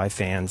are by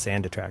fans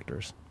and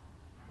detractors.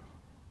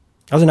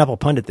 I was an Apple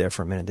pundit there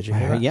for a minute. Did you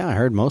hear that? Yeah, I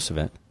heard most of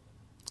it.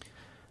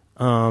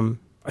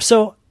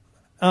 So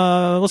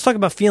let's talk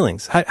about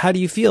feelings. How do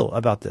you feel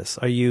about this?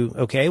 Are you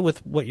okay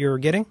with what you're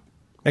getting?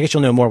 I guess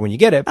you'll know more when you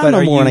get it. I'll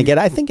know more when I get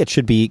it. I think it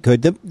should be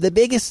good. The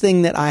biggest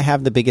thing that I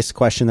have, the biggest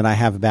question that I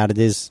have about it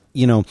is,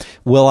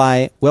 will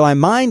I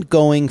mind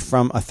going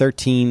from a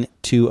 13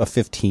 to a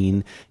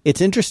 15? It's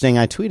interesting.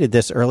 I tweeted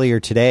this earlier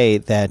today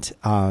that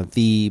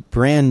the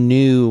brand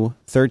new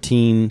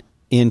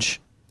 13-inch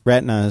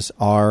Retinas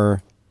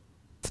are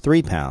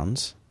 3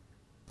 pounds,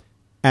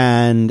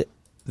 and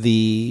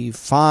the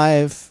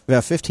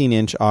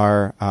 15-inch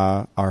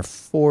are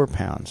 4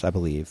 pounds, I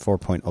believe,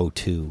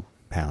 4.02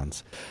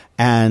 pounds.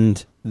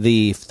 And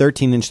the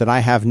 13-inch that I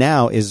have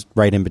now is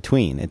right in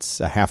between. It's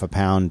a half a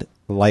pound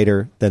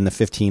lighter than the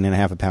 15 and a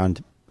half a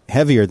pound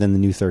heavier than the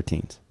new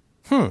 13s.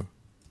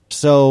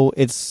 So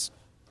it's,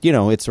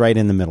 it's right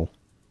in the middle.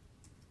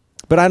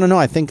 But I don't know.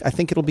 I think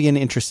it'll be an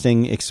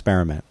interesting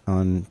experiment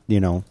on,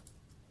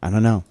 I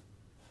don't know.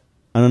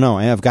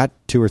 I've got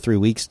 2 or 3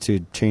 weeks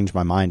to change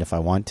my mind if I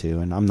want to,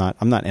 and I'm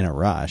not in a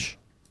rush.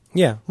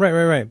 Yeah,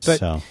 right.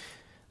 But at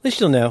least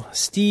you'll know.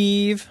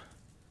 Steve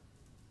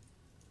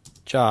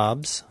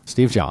Jobs.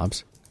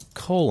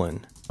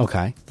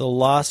 Okay. The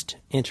Lost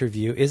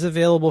Interview is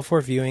available for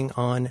viewing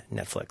on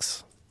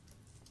Netflix.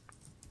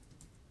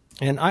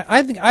 And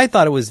I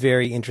thought it was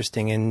very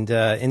interesting. And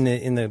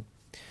in the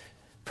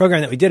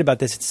program that we did about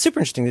this, it's super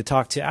interesting to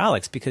talk to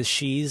Alex because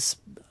she's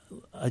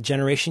a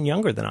generation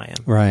younger than I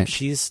am. Right.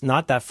 She's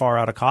not that far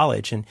out of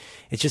college. And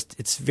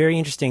it's very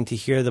interesting to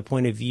hear the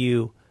point of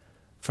view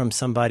from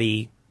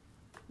somebody,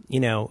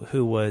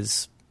 who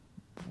was,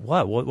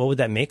 what would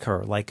that make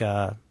her? Like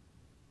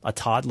a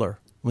toddler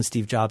when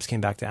Steve Jobs came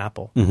back to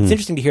Apple. Mm-hmm. It's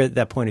interesting to hear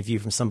that point of view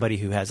from somebody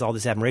who has all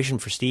this admiration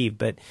for Steve,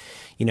 but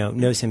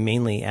knows him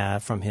mainly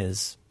from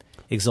his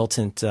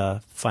exultant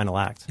final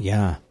act.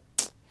 Yeah.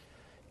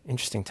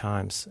 Interesting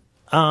times.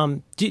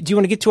 Do you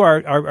want to get to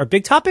our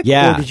big topic?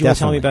 Yeah, or did you want to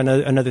tell me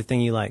definitely. about another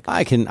thing you like?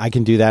 I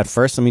can do that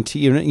first. I mean,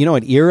 you know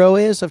what Eero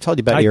is? I've told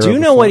you about I Eero do know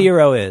before. what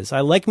Eero is.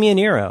 I like me an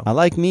Eero. I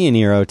like me and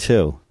Eero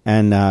too.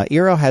 And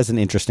Eero has an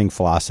interesting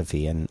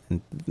philosophy, and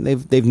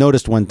they've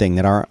noticed one thing,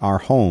 that our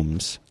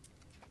homes,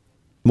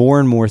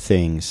 more and more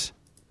things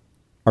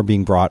are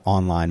being brought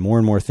online. More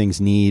and more things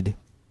need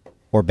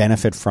or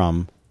benefit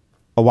from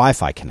a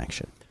Wi-Fi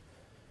connection.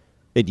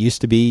 It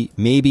used to be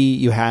maybe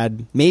you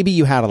had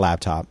a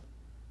laptop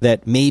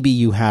that maybe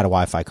you had a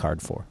Wi-Fi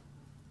card for.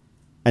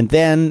 And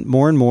then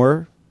more and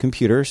more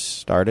computers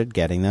started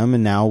getting them,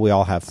 and now we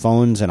all have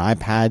phones and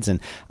iPads.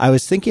 And I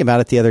was thinking about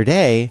it the other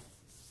day,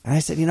 and I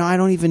said, I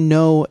don't even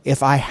know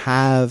if I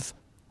have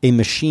a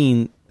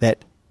machine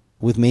that,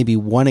 with maybe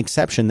one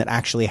exception, that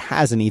actually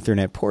has an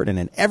Ethernet port in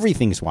it.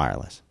 Everything's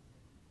wireless.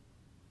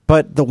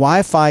 But the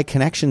Wi-Fi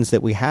connections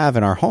that we have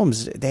in our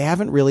homes, they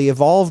haven't really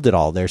evolved at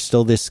all. There's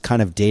still this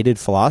kind of dated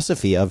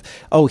philosophy of,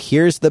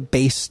 here's the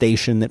base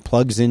station that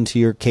plugs into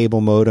your cable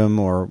modem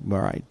or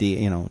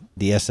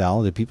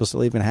DSL. Do people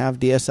still even have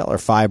DSL or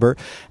fiber?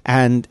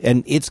 And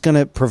it's going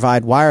to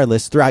provide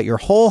wireless throughout your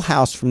whole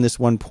house from this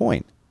one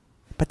point.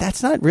 But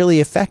that's not really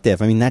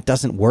effective. I mean, that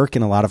doesn't work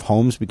in a lot of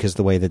homes because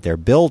the way that they're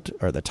built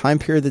or the time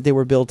period that they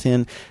were built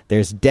in.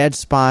 There's dead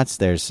spots.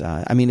 There's,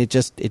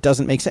 it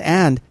doesn't make sense.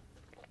 And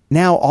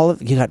now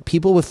you got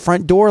people with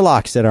front door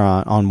locks that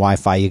are on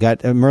Wi-Fi. You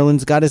got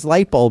Merlin's got his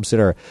light bulbs that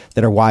are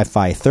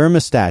Wi-Fi,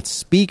 thermostats,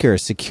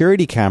 speakers,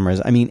 security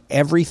cameras. I mean,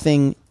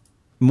 everything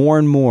more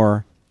and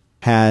more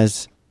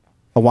has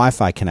a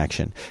Wi-Fi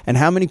connection. And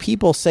how many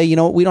people say,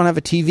 we don't have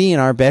a TV in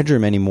our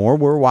bedroom anymore.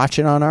 We're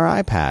watching on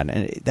our iPad.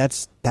 And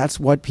that's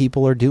what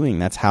people are doing.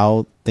 That's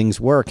how things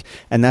work.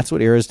 And that's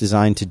what Eero is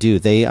designed to do.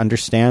 They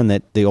understand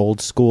that the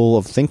old school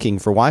of thinking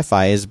for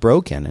Wi-Fi is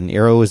broken. And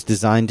Eero is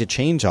designed to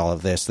change all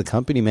of this. The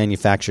company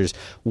manufactures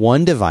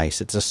one device.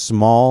 It's a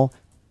small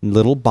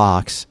little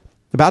box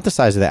about the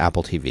size of the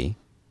Apple TV.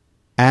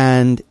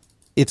 And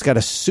it's got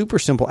a super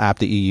simple app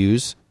that you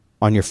use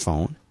on your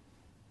phone.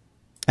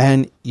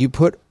 And you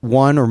put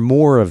one or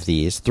more of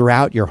these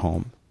throughout your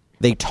home.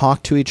 They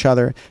talk to each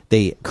other.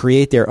 They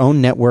create their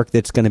own network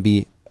that's going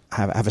to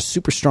have a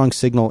super strong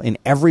signal in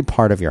every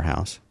part of your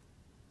house.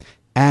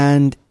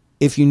 And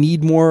if you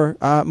need more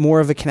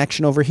of a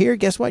connection over here,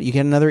 guess what? You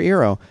get another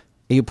Eero.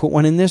 You put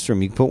one in this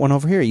room. You can put one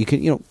over here. You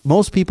can,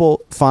 most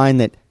people find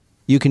that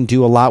you can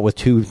do a lot with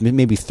 2,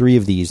 maybe 3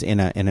 of these in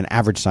an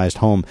average sized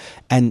home.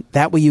 And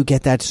that way you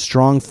get that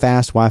strong,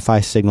 fast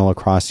Wi-Fi signal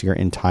across your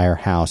entire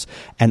house.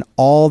 And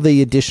all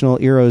the additional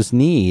Eeros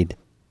need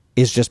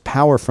is just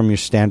power from your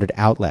standard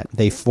outlet.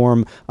 They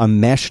form a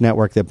mesh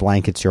network that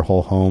blankets your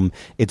whole home.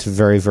 It's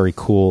very, very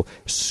cool,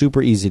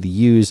 super easy to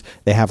use.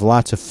 They have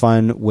lots of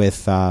fun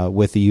with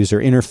the user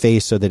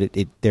interface, so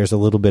that there's a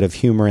little bit of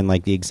humor in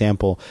like the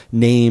example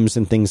names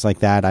and things like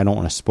that. I don't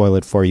want to spoil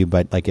it for you,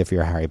 but like if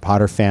you're a Harry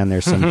Potter fan,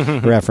 there's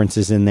some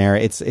references in there.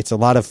 It's a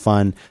lot of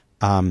fun.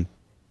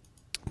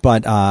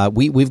 But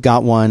we've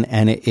got one,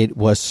 and it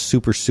was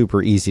super,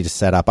 super easy to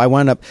set up. I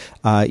wound up,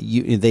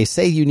 they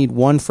say you need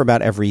one for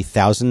about every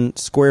 1,000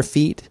 square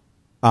feet.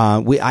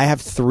 I have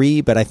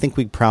 3, but I think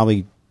we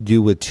probably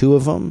do with 2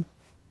 of them.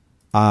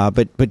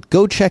 But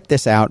go check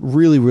this out.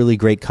 Really, really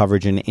great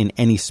coverage in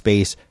any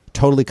space.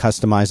 Totally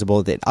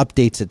customizable. It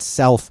updates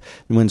itself.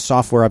 And when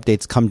software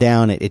updates come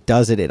down, it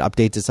does it. It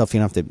updates itself. You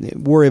don't have to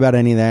worry about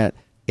any of that.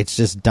 It's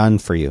just done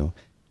for you.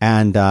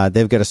 And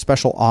they've got a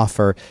special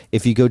offer.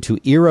 If you go to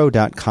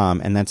Eero.com,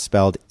 and that's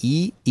spelled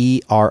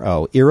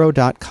E-E-R-O,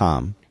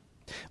 Eero.com,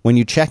 when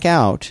you check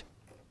out,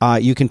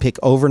 you can pick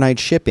overnight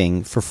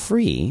shipping for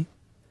free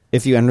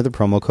if you enter the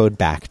promo code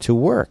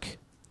BACK2WORK.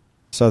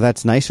 So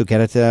that's nice. You'll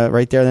get it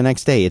right there the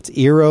next day. It's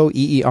Eero,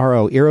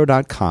 E-E-R-O,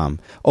 Eero.com,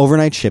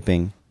 overnight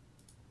shipping,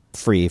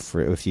 free for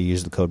if you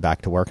use the code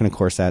BACK2WORK. And, of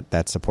course,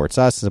 that supports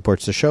us,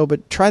 supports the show.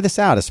 But try this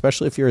out,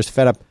 especially if you're as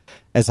fed up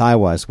as I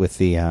was with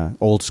the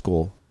old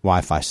school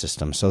Wi-Fi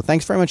system. So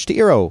thanks very much to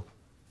Eero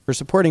for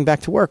supporting Back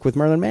to Work with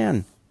Merlin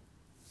Mann.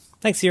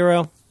 Thanks,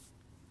 Eero.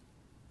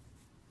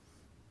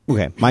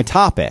 Okay, my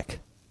topic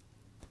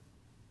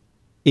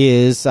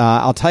is,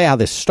 I'll tell you how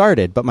this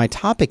started, but my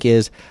topic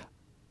is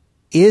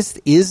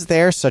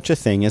there such a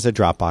thing as a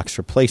Dropbox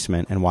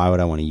replacement, and why would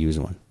I want to use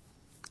one?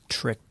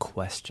 Trick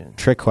question.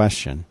 Trick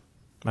question.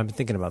 I've been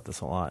thinking about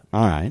this a lot.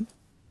 All right.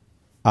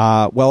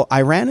 Well,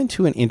 I ran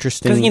into an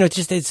interesting...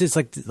 Because, it's just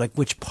like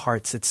which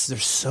parts.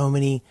 There's so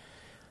many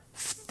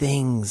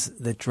things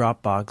that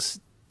Dropbox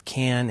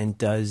can and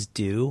does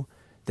do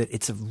that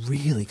it's a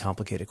really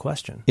complicated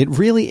question. It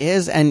really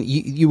is, and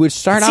you would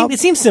start out... It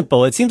seems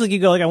simple. It seems like you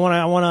go like, I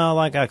want to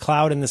like a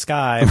cloud in the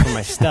sky for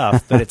my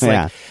stuff, but it's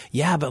like,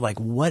 but like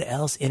what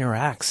else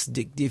interacts?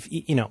 If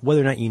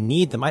whether or not you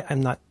need them.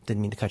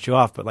 Didn't mean to cut you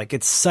off, but like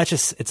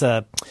seems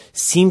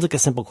like a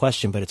simple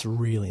question, but it's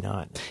really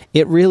not.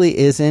 It really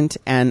isn't,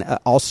 and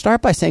I'll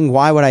start by saying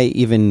why would I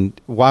even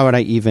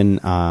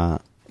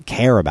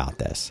care about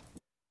this?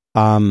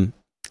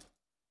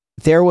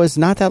 There was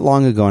not that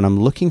long ago, and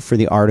I'm looking for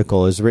the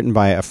article. It was written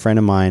by a friend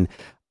of mine,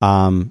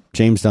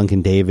 James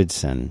Duncan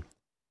Davidson.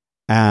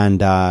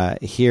 And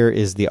here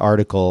is the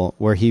article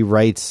where he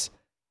writes,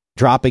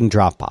 dropping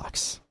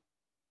Dropbox.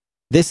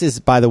 This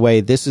is, by the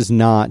way, this is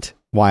not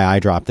why I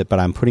dropped it, but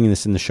I'm putting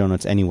this in the show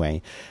notes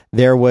anyway.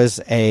 There was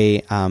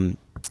apparently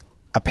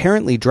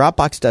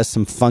Dropbox does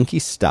some funky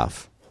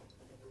stuff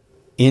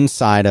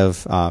inside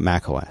of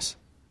macOS.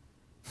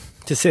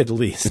 To say the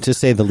least. To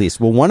say the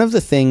least. Well, one of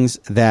the things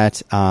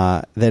that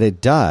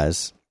it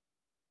does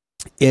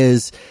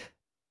is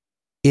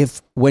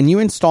when you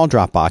install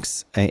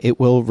Dropbox, it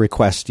will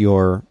request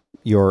your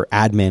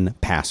admin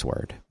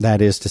password. That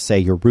is to say,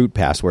 your root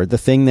password, the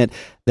thing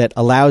that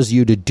allows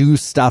you to do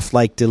stuff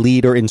like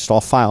delete or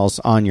install files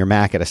on your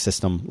Mac at a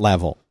system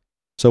level.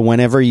 So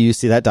whenever you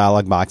see that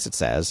dialog box, it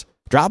says,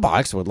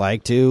 Dropbox would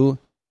like to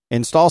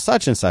install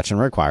such and such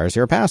and requires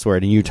your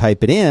password, and you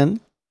type it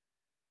in.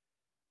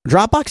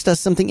 Dropbox does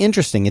something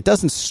interesting. It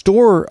doesn't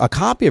store a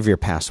copy of your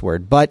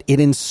password, but it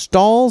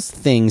installs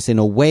things in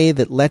a way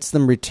that lets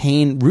them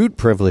retain root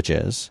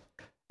privileges.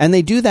 And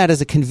they do that as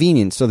a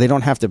convenience, so they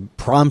don't have to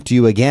prompt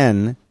you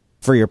again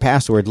for your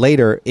password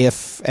later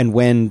if and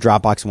when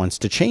Dropbox wants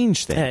to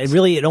change things.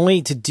 It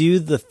only to do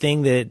the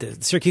thing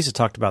that Syracuse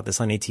talked about this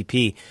on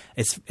ATP.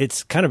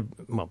 It's kind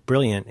of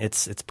brilliant.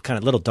 It's kind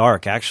of a little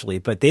dark actually,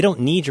 but they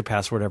don't need your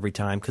password every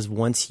time, because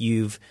once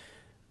you've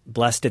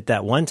blessed it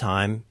that one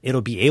time,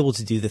 it'll be able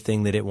to do the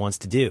thing that it wants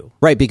to do.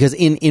 Right, because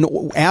in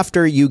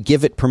after you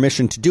give it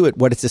permission to do it,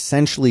 what it's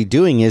essentially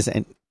doing is,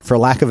 and for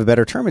lack of a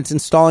better term, it's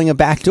installing a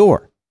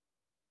backdoor.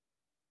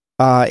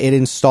 It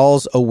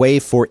installs a way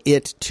for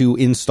it to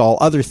install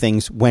other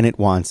things when it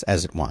wants,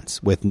 as it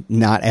wants, with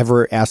not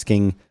ever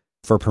asking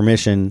for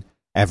permission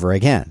ever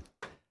again.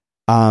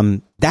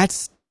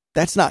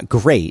 That's not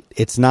great.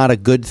 It's not a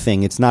good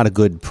thing. It's not a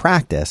good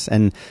practice.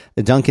 And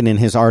Duncan in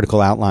his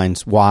article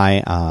outlines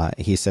why.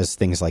 He says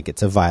things like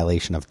it's a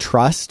violation of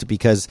trust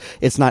because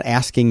it's not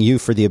asking you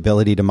for the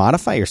ability to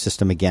modify your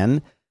system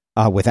again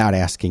without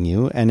asking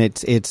you. And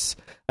it's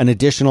an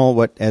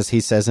additional, as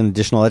he says, an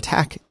additional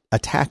attack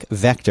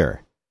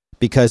vector.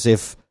 Because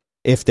if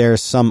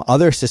there's some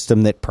other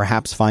system that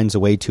perhaps finds a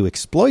way to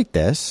exploit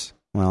this,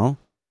 well,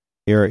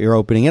 you're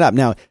opening it up.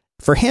 Now,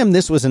 for him,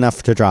 this was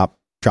enough to drop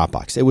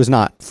Dropbox. It was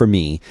not for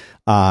me.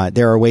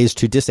 There are ways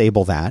to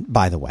disable that,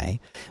 by the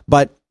way.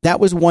 But that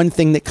was one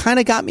thing that kind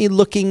of got me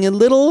looking a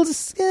little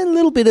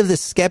bit of the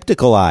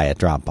skeptical eye at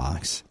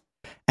Dropbox.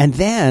 And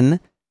then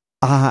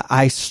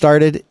I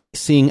started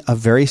seeing a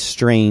very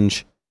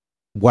strange,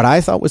 what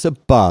I thought was a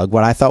bug,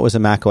 what I thought was a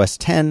macOS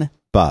 10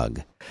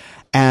 bug.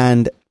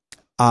 And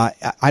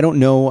I don't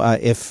know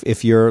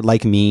if you're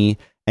like me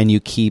and you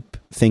keep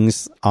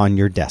things on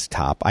your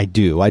desktop. I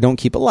do. I don't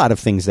keep a lot of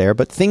things there,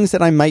 but things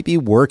that I might be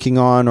working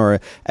on or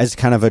as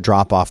kind of a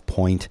drop-off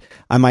point,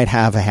 I might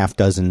have a half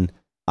dozen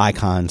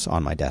icons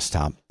on my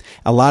desktop.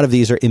 A lot of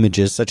these are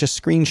images, such as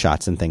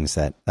screenshots and things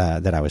that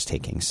I was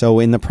taking. So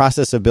in the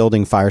process of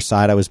building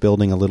Fireside, I was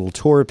building a little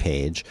tour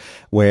page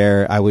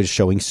where I was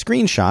showing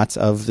screenshots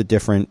of the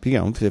different,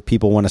 if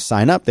people want to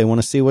sign up, they want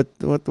to see what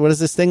does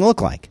this thing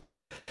look like.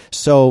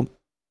 So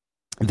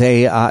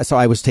so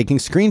I was taking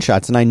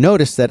screenshots, and I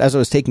noticed that as I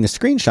was taking the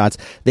screenshots,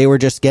 they were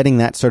just getting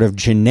that sort of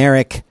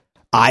generic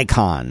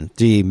icon,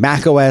 the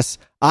macOS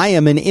I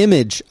am an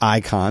image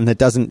icon that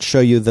doesn't show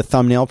you the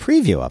thumbnail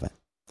preview of it.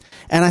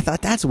 And I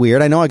thought, that's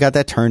weird. I know I got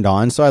that turned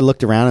on. So I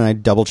looked around and I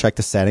double checked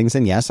the settings.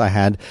 And yes, I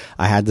had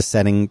the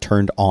setting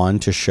turned on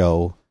to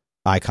show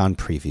icon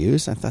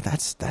previews. I thought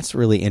that's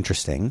really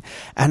interesting.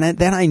 And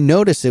then I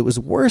noticed it was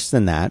worse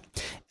than that,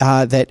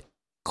 that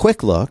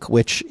Quick Look,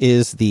 which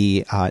is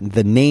the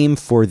name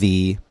for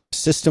the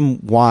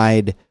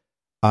system-wide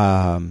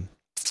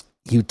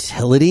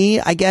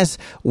utility, I guess,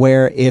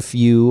 where if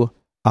you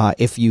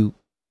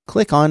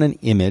click on an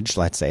image,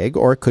 let's say,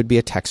 or it could be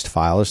a text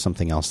file or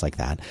something else like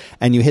that,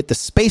 and you hit the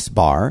space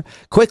bar,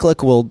 Quick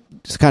Look will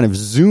just kind of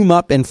zoom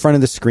up in front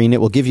of the screen.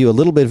 It will give you a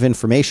little bit of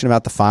information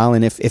about the file,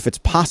 and if it's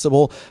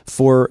possible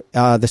for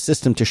the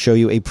system to show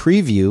you a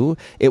preview,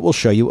 it will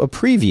show you a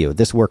preview.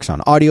 This works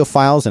on audio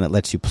files, and it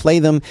lets you play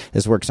them.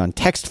 This works on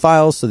text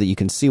files so that you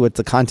can see what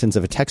the contents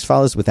of a text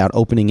file is without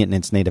opening it in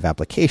its native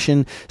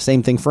application.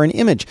 Same thing for an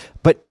image.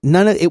 But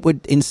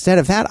instead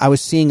of that, I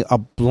was seeing a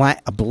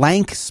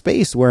blank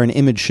space where an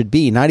image should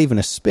be, not even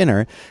a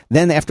spinner.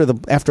 Then after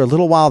a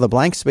little while, the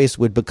blank space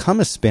would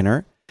become a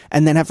spinner.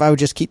 And then if I would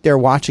just keep there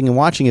watching and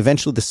watching,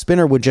 eventually the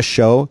spinner would just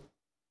show,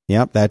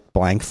 that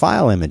blank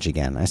file image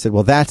again. I said,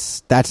 well,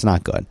 that's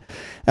not good.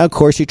 And of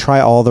course, you try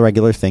all the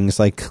regular things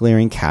like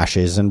clearing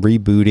caches and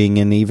rebooting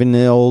and even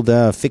the old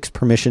fixed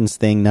permissions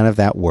thing. None of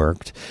that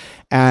worked.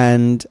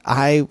 And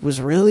I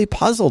was really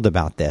puzzled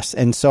about this.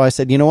 And so I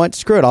said, you know what?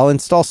 Screw it. I'll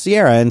install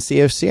Sierra and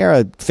see if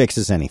Sierra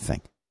fixes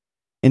anything.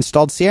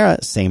 Installed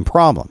Sierra, same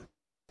problem.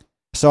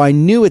 So I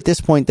knew at this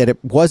point that it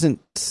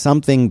wasn't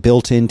something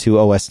built into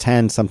OS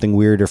X, something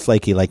weird or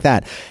flaky like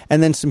that.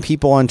 And then some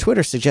people on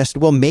Twitter suggested,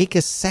 well, make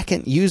a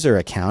second user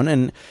account.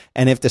 And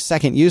if the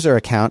second user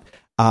account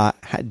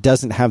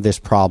doesn't have this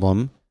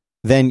problem,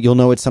 then you'll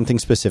know it's something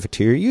specific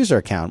to your user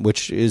account,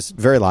 which is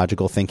very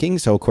logical thinking.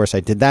 So, of course, I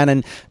did that.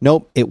 And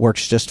nope, it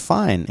works just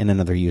fine in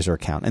another user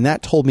account. And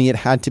that told me it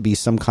had to be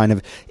some kind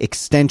of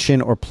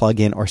extension or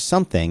plugin or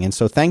something. And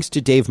so thanks to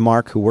Dave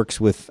Mark, who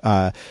works with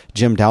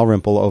Jim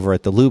Dalrymple over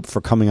at The Loop,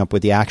 for coming up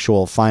with the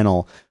actual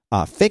final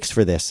fix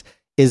for this,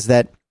 is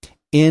that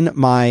in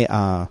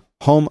my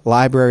home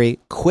library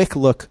Quick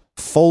Look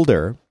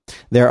folder,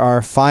 there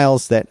are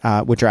files that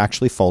which are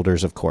actually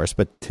folders, of course,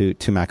 but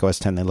to macOS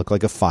 10 they look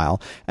like a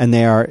file, and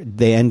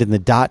they end in the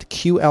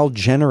 .ql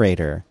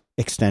generator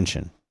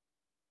extension.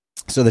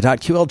 So the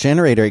 .ql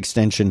generator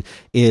extension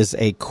is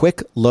a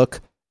Quick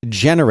Look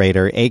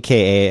generator,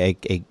 aka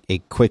a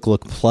Quick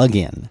Look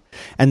plugin,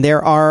 and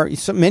there are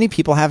many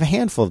people have a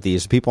handful of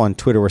these. People on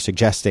Twitter were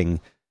suggesting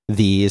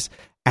these.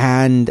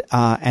 And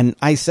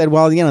I said,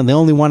 well, the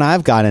only one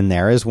I've got in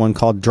there is one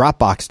called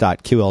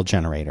Dropbox.ql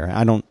generator.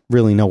 I don't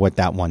really know what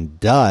that one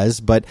does,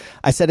 but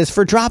I said, it's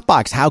for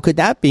Dropbox. How could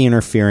that be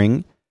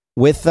interfering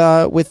with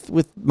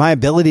my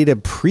ability to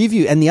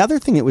preview? And the other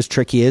thing that was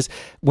tricky is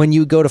when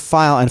you go to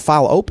File and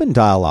File Open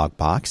dialog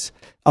box,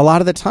 a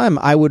lot of the time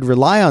I would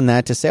rely on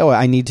that to say,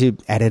 I need to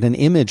edit an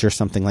image or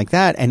something like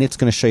that, and it's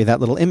going to show you that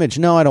little image.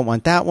 No, I don't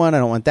want that one. I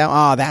don't want that.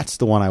 Oh, that's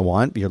the one I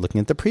want. You're looking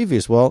at the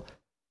previews. Well,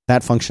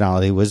 that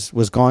functionality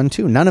was gone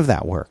too. None of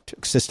that worked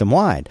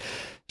system-wide.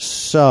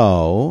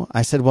 So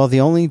I said, well, the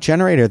only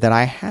generator that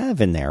I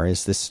have in there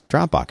is this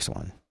Dropbox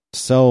one.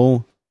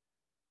 So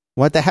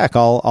what the heck?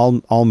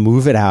 I'll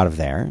move it out of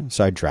there.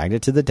 So I dragged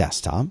it to the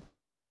desktop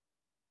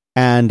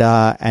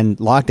and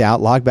logged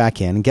out, logged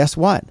back in. And guess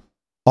what?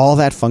 All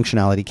that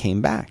functionality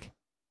came back.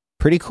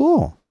 Pretty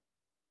cool.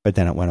 But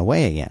then it went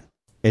away again.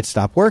 It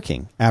stopped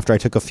working. After I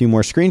took a few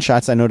more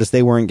screenshots, I noticed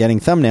they weren't getting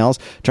thumbnails.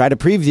 Tried to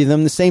preview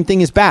them. The same thing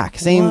is back.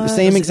 Same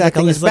exact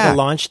thing is back. It's like a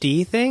Launch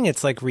D thing?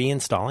 It's like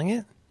reinstalling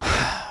it?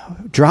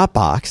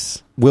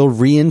 Dropbox will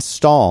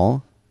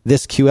reinstall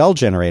this QL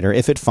generator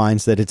if it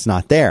finds that it's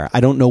not there.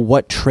 I don't know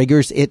what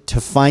triggers it to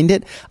find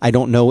it. I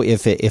don't know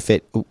if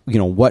it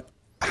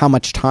how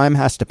much time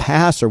has to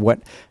pass or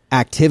what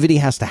activity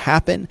has to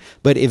happen.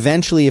 But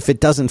eventually, if it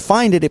doesn't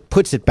find it, it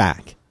puts it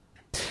back.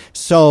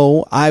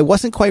 So I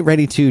wasn't quite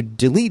ready to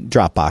delete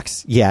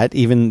Dropbox yet,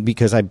 even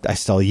because I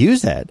still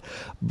use it.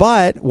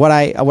 But what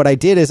I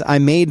did is I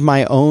made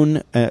my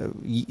own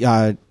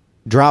Dropbox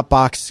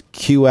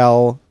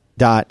QL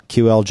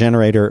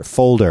Dropbox.qlgenerator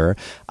folder.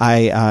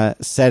 I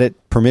set it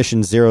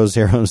permission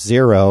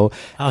 000.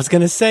 I was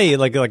going to say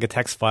like a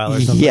text file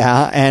or something.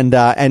 Yeah,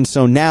 and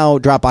so now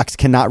Dropbox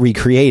cannot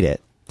recreate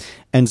it,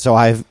 and so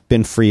I've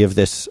been free of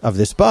this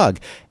bug.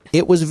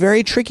 It was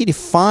very tricky to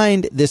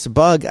find this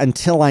bug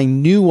until I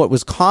knew what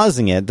was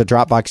causing it, the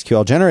Dropbox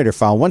QL generator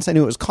file. Once I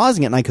knew what was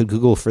causing it and I could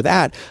Google for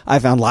that, I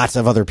found lots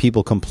of other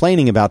people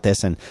complaining about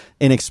this and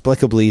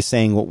inexplicably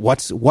saying, well,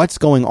 what's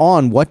going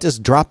on? What does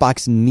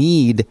Dropbox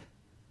need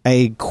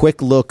a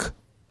quick look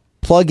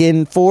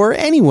plugin for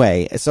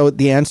anyway? So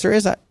the answer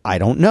is I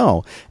don't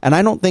know. And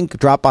I don't think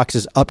Dropbox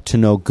is up to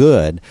no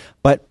good,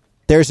 but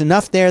there's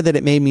enough there that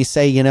it made me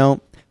say,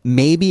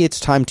 maybe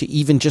it's time to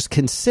even just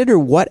consider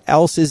what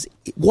else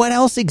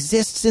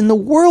exists in the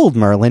world,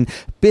 Merlin,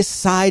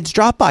 besides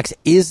Dropbox.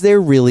 Is there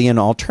really an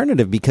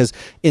alternative? Because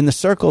in the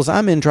circles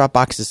I'm in,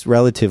 Dropbox is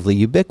relatively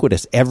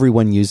ubiquitous.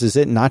 Everyone uses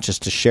it, not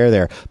just to share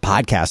their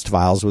podcast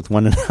files with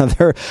one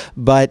another,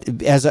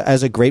 but as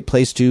a great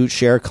place to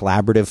share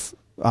collaborative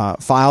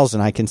files.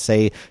 And I can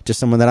say to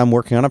someone that I'm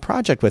working on a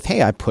project with,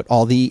 hey, I put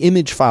all the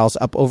image files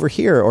up over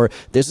here, or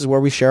this is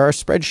where we share our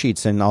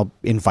spreadsheets, and I'll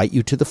invite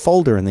you to the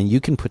folder, and then you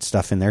can put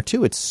stuff in there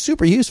too. It's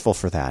super useful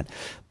for that.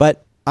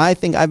 But I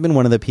think I've been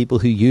one of the people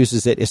who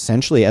uses it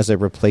essentially as a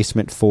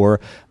replacement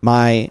for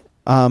my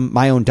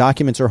own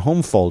documents or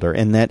home folder,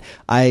 in that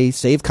I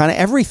save kind of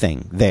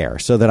everything there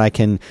so that I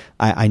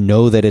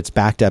know that it's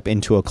backed up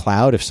into a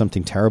cloud. If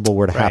something terrible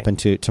were to happen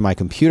to my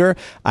computer,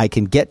 I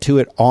can get to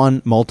it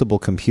on multiple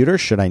computers.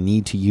 Should I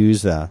need to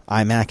use the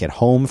iMac at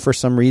home for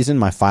some reason,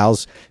 my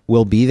files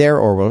will be there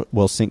or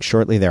will sync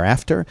shortly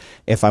thereafter.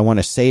 If I want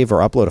to save or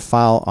upload a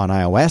file on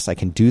iOS, I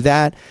can do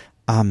that.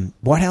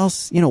 What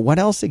else, what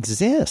else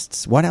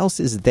exists? What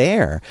else is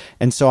there?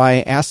 And so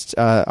I asked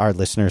our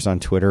listeners on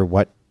Twitter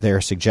what their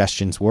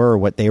suggestions were,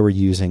 what they were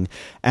using.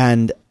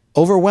 And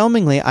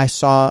overwhelmingly, I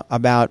saw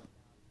about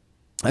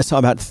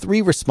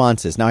 3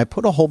 responses. Now, I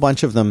put a whole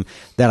bunch of them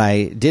that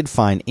I did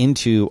find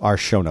into our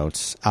show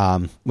notes,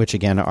 which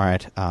again are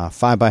at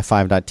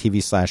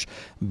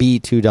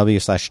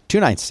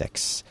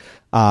 5by5.tv/B2W/296.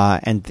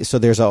 And so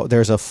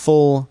there's a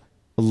full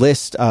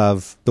list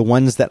of the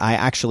ones that I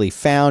actually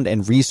found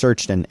and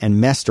researched and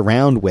messed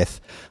around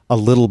with a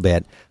little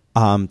bit.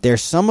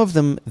 There's some of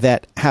them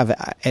that have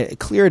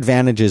clear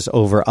advantages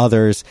over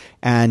others,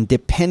 and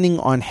depending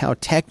on how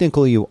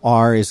technical you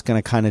are is going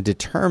to kind of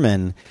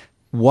determine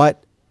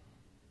what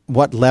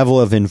level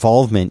of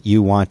involvement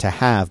you want to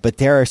have. But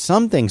there are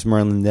some things,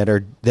 Merlin, that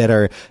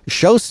are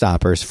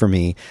showstoppers for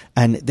me,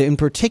 and in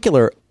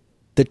particular,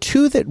 the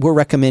 2 that were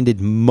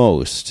recommended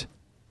most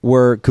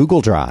were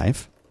Google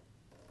Drive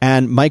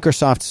and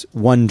Microsoft's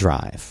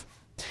OneDrive.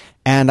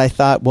 And I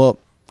thought, well,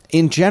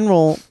 in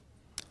general,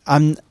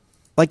 I'm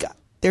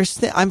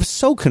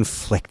so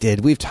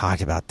conflicted. We've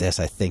talked about this,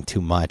 I think,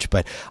 too much,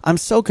 but I'm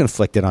so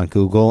conflicted on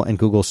Google and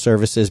Google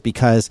services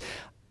because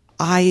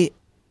I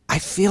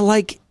feel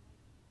like,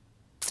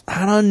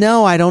 I don't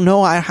know.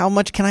 How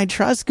much can I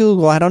trust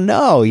Google? I don't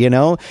know,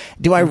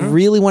 Do I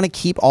really want to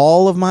keep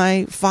all of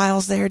my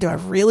files there? Do I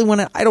really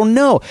want to? I don't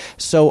know.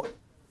 So,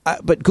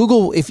 but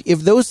Google, if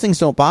those things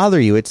don't bother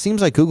you, it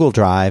seems like Google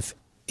Drive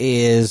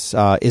is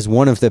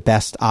one of the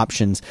best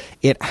options.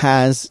 It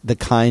has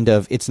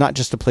it's not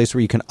just a place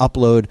where you can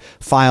upload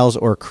files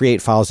or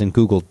create files in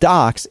Google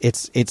Docs.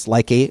 It's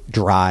like a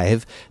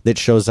drive that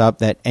shows up,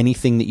 that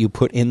anything that you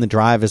put in the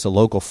drive is a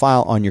local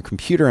file on your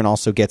computer and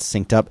also gets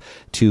synced up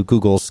to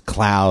Google's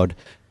cloud.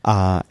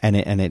 And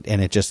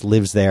it just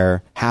lives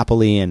there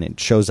happily, and it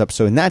shows up.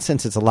 So in that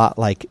sense, it's a lot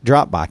like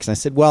Dropbox. And I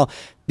said, well,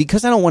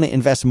 because I don't want to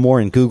invest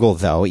more in Google,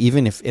 though,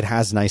 even if it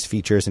has nice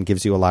features and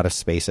gives you a lot of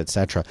space,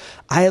 etc.,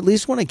 I at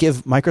least want to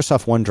give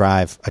Microsoft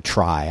OneDrive a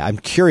try. I'm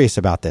curious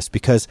about this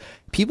because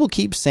people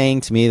keep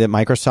saying to me that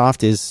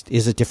Microsoft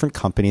is a different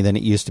company than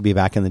it used to be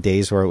back in the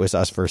days where it was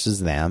us versus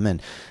them.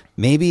 And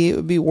maybe it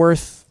would be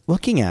worth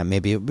looking at.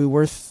 Maybe it would be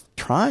worth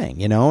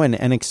trying,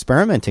 and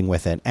experimenting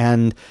with it.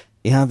 And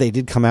they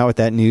did come out with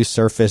that new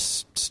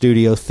Surface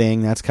Studio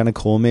thing. That's kind of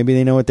cool. Maybe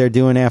they know what they're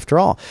doing after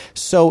all.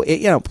 So,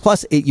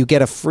 plus you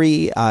get a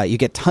free, you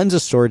get tons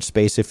of storage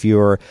space if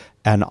you're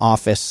an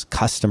Office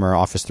customer,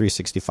 Office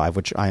 365,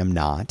 which I am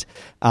not.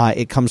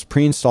 It comes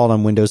pre-installed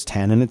on Windows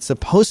 10, and it's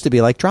supposed to be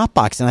like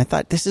Dropbox. And I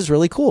thought, this is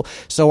really cool.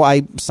 So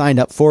I signed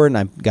up for it, and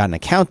I got an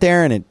account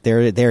there, and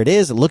there it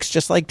is. It looks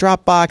just like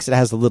Dropbox. It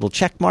has the little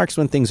check marks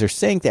when things are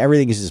synced.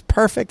 Everything is just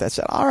perfect. I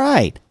said, all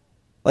right.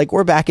 Like,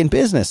 we're back in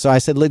business. So I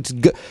said, let's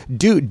go,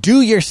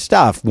 do your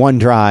stuff,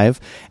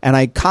 OneDrive. And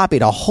I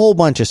copied a whole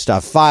bunch of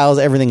stuff, files,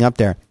 everything up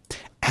there.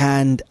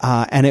 And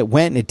it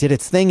went and it did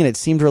its thing, and it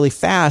seemed really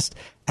fast.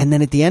 And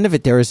then at the end of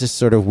it, there was this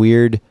sort of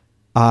weird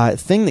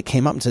thing that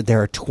came up and said,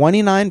 there are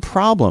 29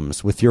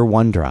 problems with your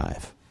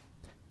OneDrive.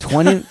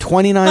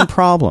 29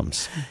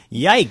 problems.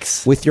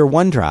 Yikes. With your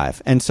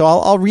OneDrive. And so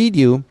I'll read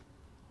you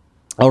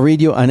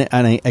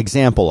an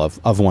example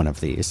of one of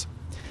these.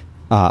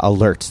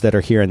 Alerts that are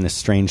here in this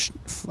strange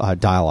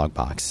dialog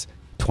box.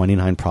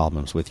 29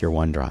 problems with your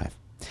OneDrive.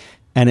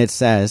 And it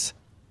says,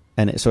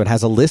 And so it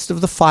has a list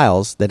of the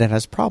files that it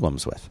has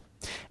problems with.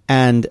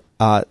 And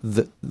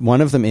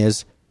one of them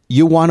is,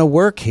 you want to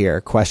work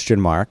here, ?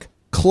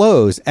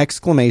 Close !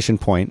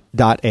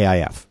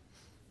 .aif.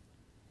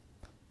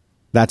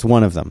 That's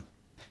one of them.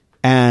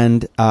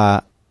 And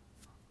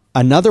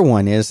another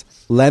one is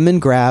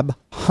lemongrab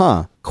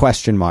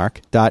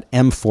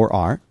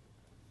 .m4r.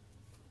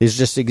 These are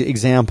just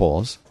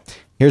examples.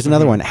 Here's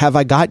another one. Have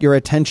I got your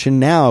attention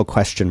now?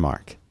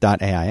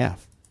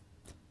 .aif.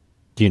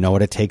 Do you know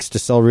what it takes to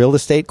sell real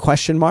estate?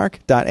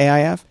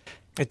 .aif.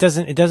 It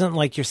doesn't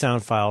like your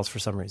sound files for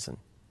some reason.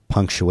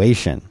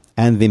 Punctuation.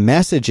 And the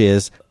message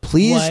is,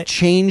 please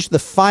change the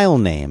file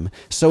name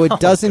so it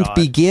doesn't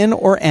begin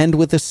or end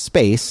with a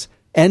space,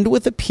 end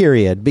with a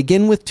period,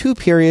 begin with 2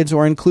 periods,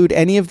 or include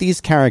any of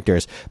these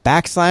characters: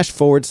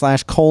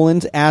 //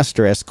 colons,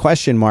 asterisk, ?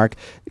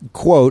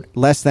 Quote,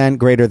 less than,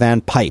 greater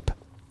than, pipe.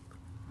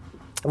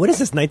 What is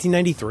this,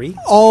 1993?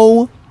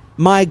 Oh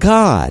my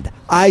God.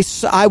 I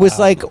was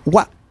like,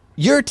 what?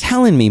 You're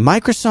telling me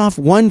Microsoft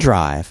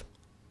OneDrive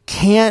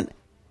can't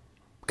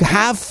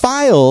have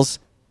files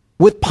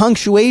with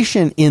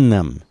punctuation in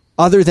them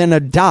other than a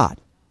dot?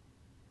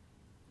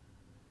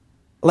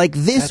 Like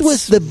this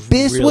was the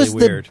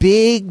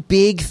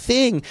big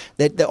thing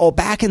that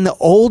back in the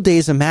old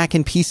days of Mac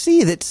and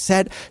PC that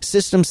set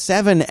System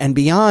 7 and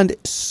beyond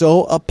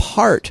so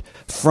apart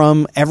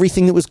from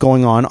everything that was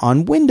going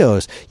on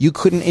Windows. You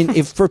couldn't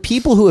if for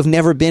people who have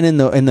never been in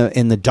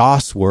the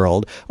DOS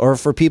world, or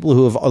for people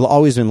who have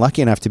always been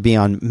lucky enough to be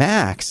on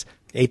Macs.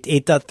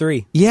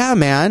 8.3. Yeah,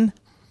 man.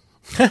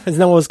 Isn't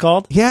that what it was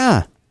called?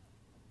 Yeah.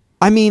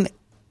 I mean,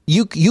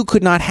 you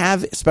could not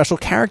have special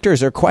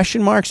characters or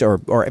question marks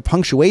or a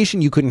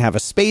punctuation. You couldn't have a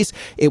space.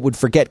 It would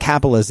forget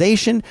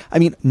capitalization. I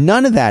mean,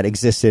 none of that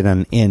existed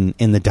in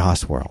the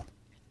DOS world.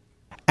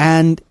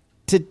 And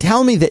to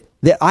tell me that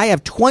I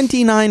have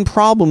 29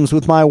 problems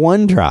with my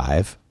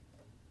OneDrive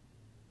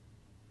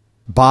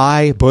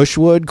by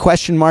Bushwood ?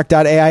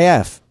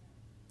 .aif.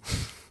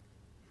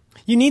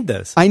 You need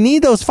those. I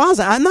need those files.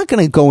 I'm not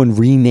going to go and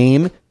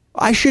rename.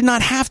 I should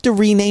not have to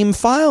rename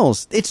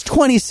files. It's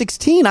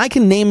 2016. I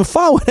can name a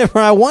file whatever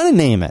I want to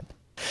name it.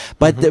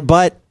 But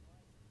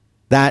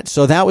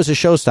that was a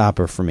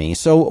showstopper for me.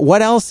 So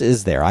what else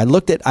is there? I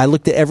looked at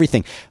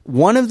everything.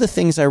 One of the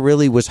things I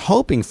really was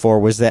hoping for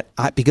was that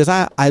because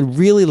I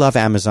really love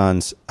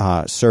Amazon's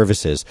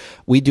services.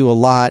 We do a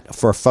lot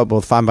for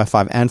both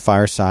 5x5 and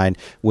Fireside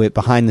with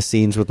behind the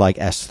scenes with like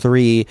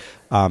S3,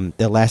 the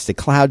Elastic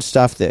Cloud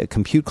stuff. The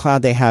Compute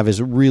Cloud they have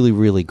is really,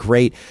 really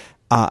great.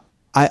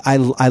 I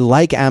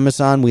like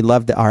Amazon. We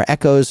love our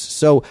Echoes.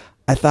 So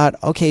I thought,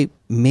 okay,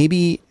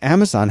 maybe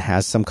Amazon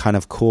has some kind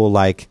of cool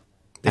like.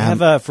 They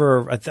have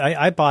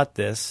I bought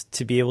this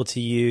to be able to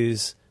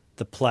use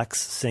the Plex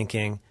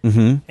syncing.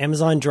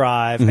 Amazon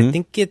Drive. I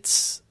think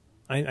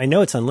I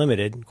know it's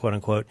unlimited, quote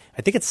unquote.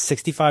 I think it's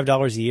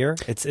 $65 a year.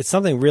 It's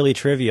something really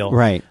trivial,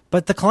 right?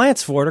 But the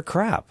clients for it are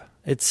crap.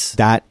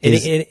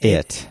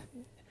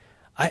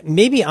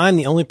 Maybe I'm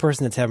the only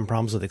person that's having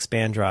problems with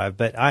Expand Drive,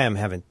 but I am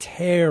having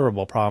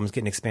terrible problems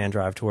getting Expand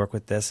Drive to work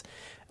with this.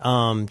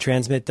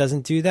 Transmit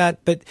doesn't do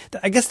that, but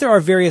I guess there are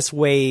various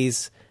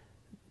ways.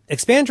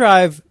 Expand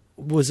Drive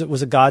was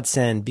a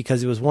godsend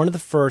because it was one of the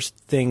first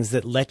things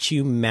that lets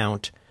you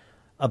mount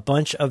a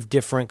bunch of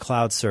different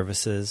cloud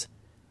services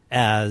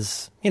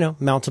as,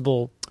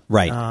 mountable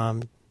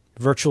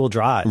virtual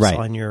drives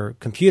on your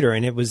computer,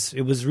 and it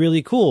was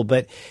really cool,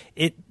 but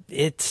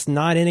it's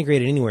not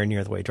integrated anywhere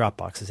near the way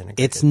Dropbox is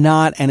integrated. It's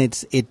not, and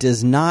it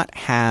does not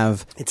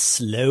have. It's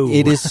slow.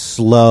 It is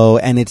slow,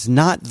 and it's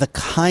not the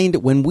kind.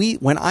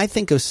 When I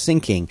think of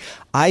syncing,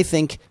 I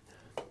think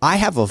I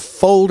have a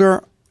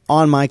folder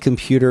on my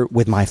computer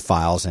with my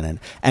files in it,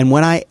 and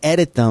when I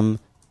edit them,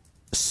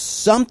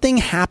 something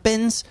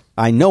happens.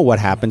 I know what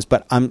happens,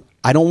 but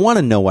I don't want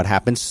to know what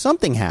happens.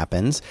 Something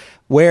happens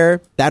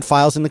where that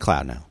file's in the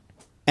cloud now.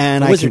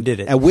 And a wizard did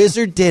it. A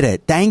wizard did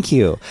it. Thank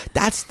you.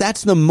 That's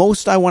the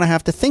most I want to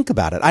have to think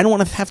about it. I don't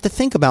want to have to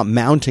think about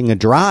mounting a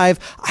drive.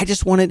 I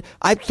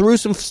threw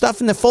some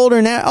stuff in the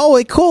folder now.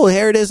 Oh, cool.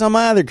 Here it is on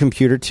my other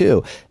computer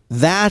too.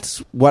 That's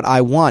what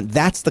I want.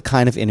 That's the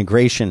kind of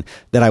integration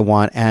that I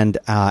want, and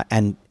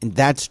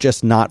that's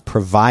just not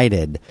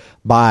provided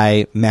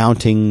by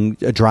mounting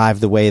a drive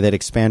the way that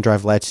Expand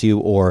Drive lets you,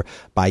 or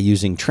by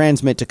using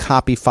Transmit to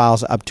copy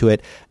files up to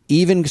it.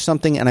 Even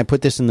something, and I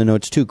put this in the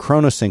notes too,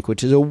 ChronoSync,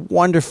 which is a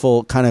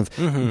wonderful kind of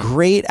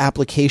great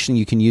application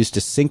you can use to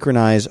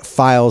synchronize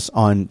files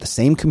on the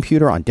same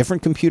computer, on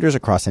different computers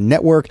across a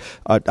network,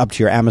 up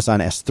to your Amazon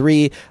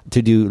S3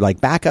 to do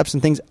like backups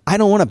and things. I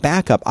don't want a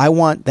backup. I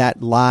want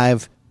that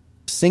live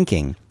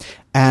syncing.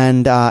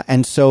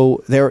 And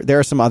so there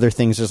are some other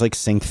things. There's like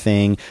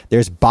SyncThing.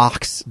 There's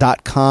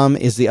Box.com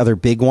is the other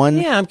big one.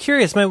 Yeah, I'm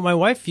curious. My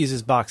wife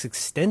uses Box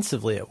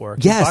extensively at work.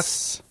 Yes.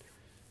 Box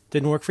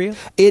didn't work for you?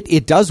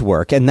 It does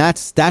work, and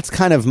that's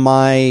kind of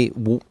my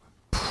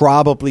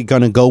probably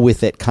going to go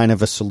with it kind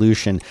of a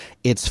solution.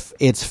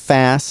 It's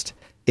fast,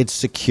 it's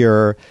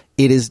secure.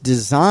 It is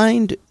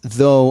designed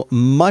though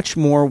much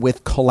more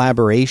with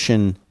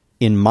collaboration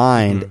in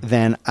mind,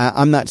 then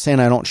I'm not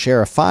saying I don't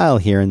share a file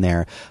here and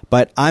there,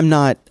 but I'm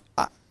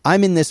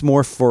in this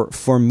more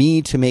for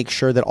me to make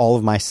sure that all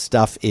of my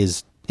stuff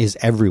is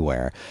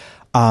everywhere.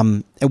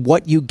 And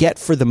what you get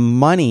for the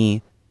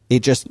money,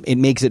 it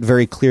makes it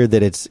very clear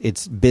that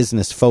it's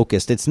business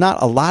focused. It's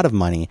not a lot of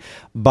money,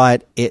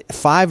 but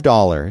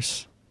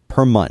 $5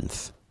 per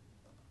month,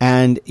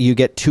 and you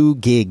get 2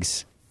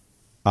 gigs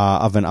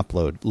of an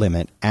upload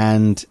limit,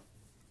 and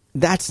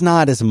that's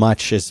not as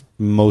much as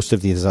most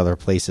of these other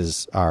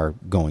places are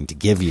going to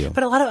give you.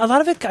 But a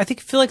lot of it, I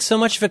feel like so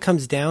much of it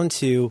comes down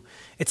to.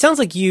 It sounds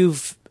like you're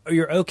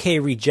okay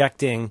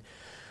rejecting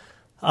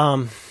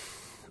a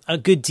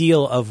good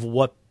deal of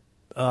what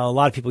a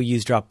lot of people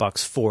use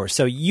Dropbox for.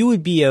 So you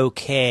would be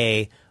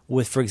okay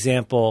with, for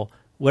example,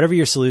 whatever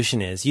your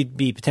solution is, you'd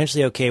be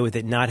potentially okay with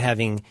it not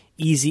having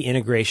easy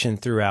integration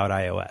throughout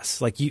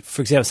iOS. Like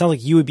for example, it sounds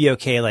like you would be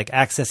okay like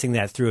accessing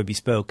that through a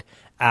bespoke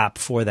app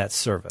for that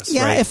service.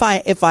 Yeah,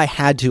 right? if I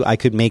had to, I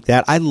could make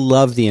that. I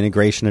love the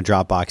integration of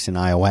Dropbox in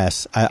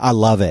iOS. I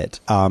love it.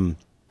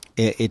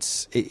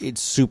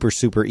 It's super,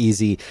 super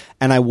easy,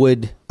 and I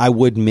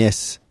would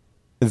miss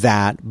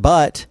that,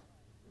 but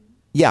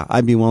yeah,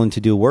 I'd be willing to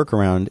do a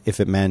workaround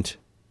if it meant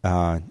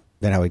that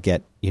I would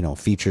get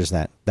features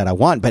that I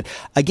want. But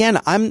again,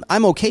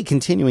 I'm okay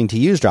continuing to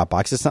use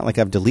Dropbox. It's not like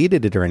I've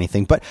deleted it or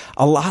anything. But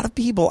a lot of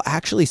people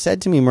actually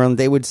said to me, Merlin,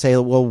 they would say,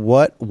 "Well,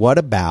 what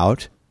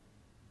about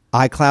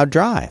iCloud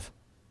Drive?"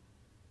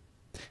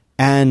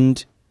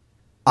 And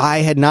I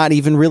had not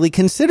even really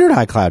considered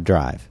iCloud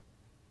Drive.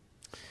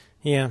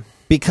 Yeah,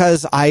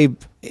 because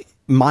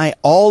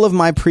all of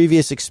my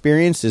previous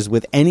experiences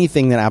with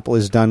anything that Apple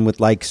has done with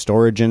like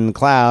storage in the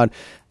cloud,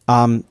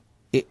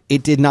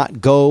 it did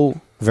not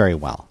go very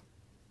well.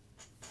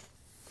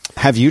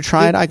 Have you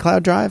tried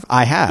iCloud Drive?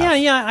 I have.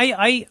 Yeah.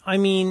 I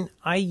mean,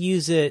 I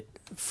use it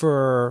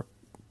for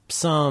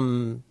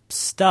some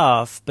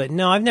stuff, but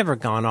no, I've never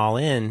gone all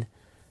in.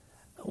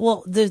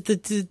 Well,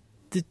 the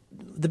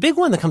big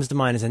one that comes to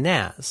mind is a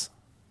NAS.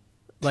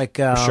 Like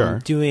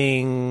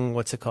doing,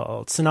 what's it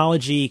called?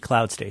 Synology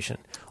Cloud Station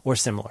or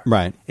similar.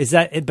 Right. Is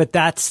that, but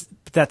that's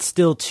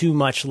still too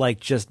much like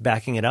just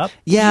backing it up?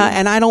 Yeah,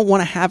 and I don't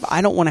want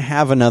to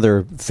have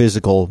another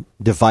physical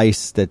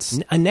device that's...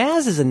 A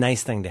NAS is a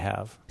nice thing to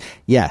have.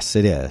 Yes,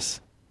 it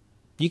is.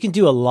 You can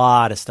do a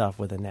lot of stuff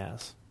with a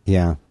NAS.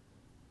 Yeah.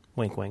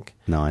 Wink, wink.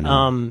 No, I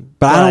know.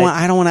 But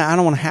I don't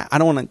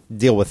want to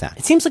deal with that.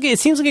 It seems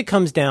like it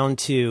comes down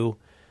to,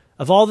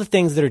 of all the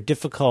things that are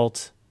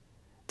difficult,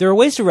 there are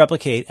ways to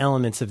replicate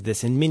elements of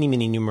this in many,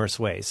 many numerous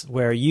ways,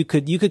 where you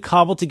could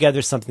cobble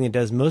together something that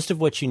does most of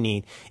what you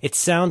need. It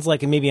sounds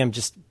like, and maybe I'm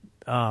just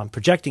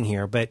projecting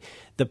here, but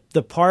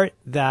the part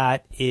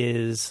that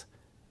is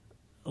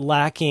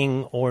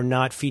lacking or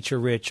not feature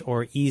rich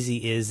or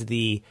easy is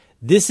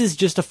this is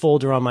just a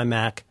folder on my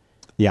Mac.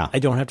 Yeah, I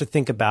don't have to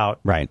think about.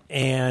 Right.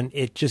 And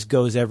it just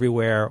goes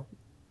everywhere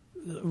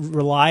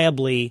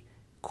reliably,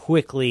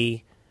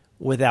 quickly,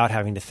 without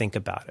having to think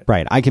about it.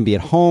 Right. I can be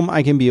at home.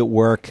 I can be at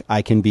work.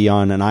 I can be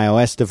on an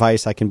iOS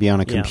device. I can be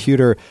on a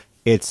computer.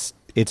 It's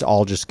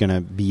all just going to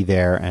be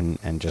there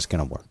and just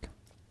going to work.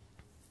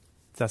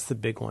 That's the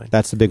big one.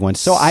 That's the big one.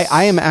 So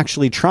I am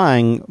actually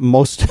trying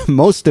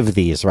most of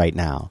these right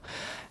now.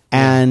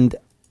 And,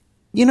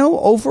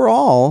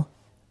 overall,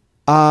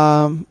 they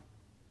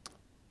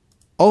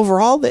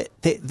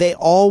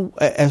all,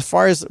 as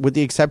far as with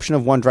the exception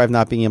of OneDrive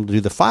not being able to do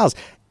the files,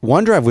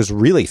 OneDrive was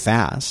really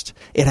fast.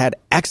 It had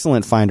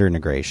excellent Finder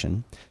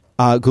integration.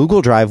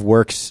 Google Drive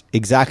works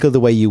exactly the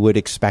way you would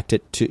expect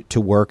it to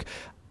work.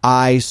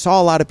 I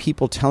saw a lot of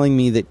people telling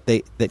me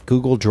that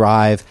Google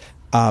Drive,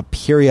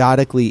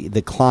 periodically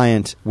the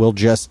client will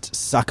just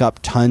suck up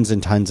tons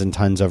and tons and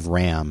tons of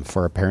RAM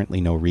for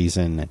apparently no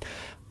reason. And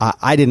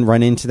I didn't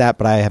run into that,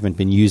 but I haven't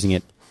been using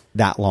it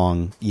that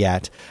long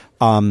yet.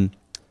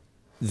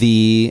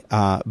 The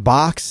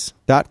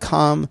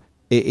Box.com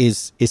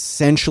is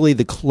essentially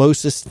the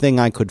closest thing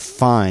I could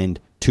find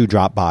to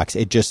Dropbox.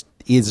 It just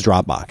is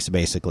Dropbox,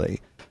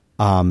 basically.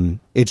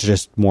 It's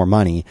just more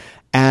money.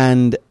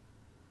 And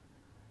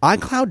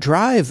iCloud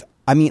Drive,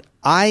 I mean,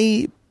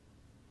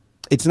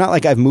 it's not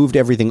like I've moved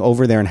everything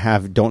over there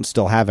and don't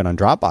still have it on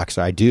Dropbox.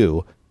 I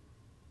do.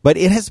 But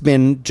it has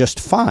been just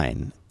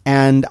fine.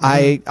 And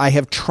I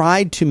have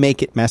tried to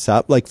make it mess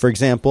up. Like, for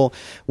example,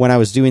 when I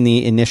was doing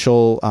the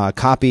initial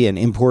copy and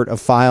import of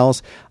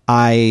files,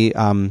 I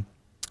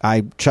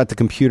shut the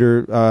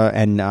computer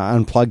and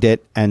unplugged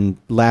it and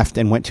left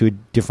and went to a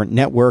different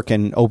network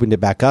and opened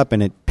it back up,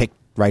 and it picked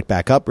right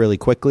back up really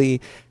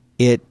quickly.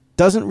 It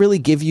doesn't really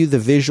give you the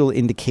visual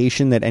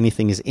indication that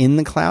anything is in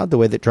the cloud the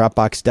way that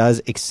Dropbox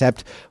does,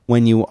 except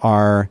when you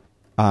are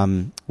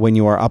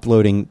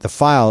uploading the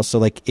file. So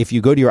like if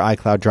you go to your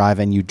iCloud Drive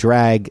and you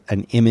drag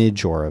an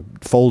image or a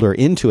folder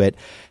into it,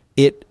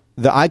 the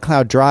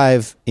iCloud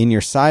Drive in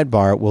your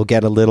sidebar will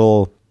get a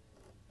little,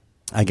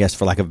 I guess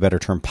for lack of a better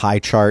term, pie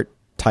chart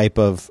type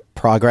of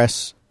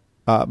progress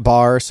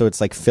bar. So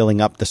it's like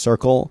filling up the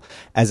circle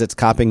as it's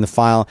copying the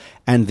file.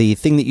 And the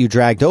thing that you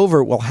dragged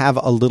over will have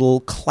a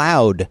little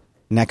cloud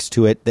next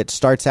to it that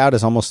starts out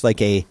as almost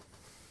like a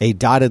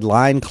dotted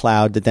line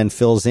cloud that then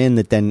fills in,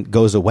 that then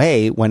goes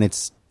away when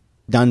it's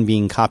done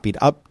being copied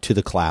up to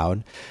the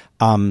cloud.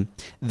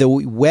 The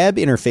web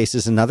interface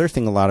is another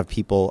thing a lot of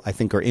people, I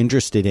think, are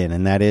interested in,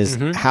 and that is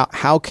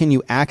how can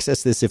you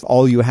access this if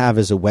all you have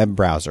is a web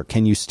browser?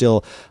 Can you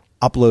still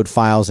upload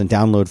files and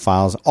download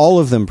files? All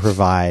of them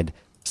provide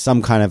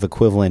some kind of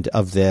equivalent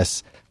of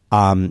this,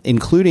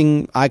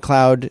 including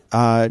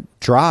iCloud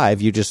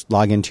Drive. You just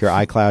log into your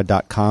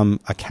iCloud.com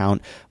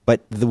account,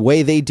 but the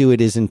way they do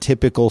it is in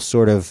typical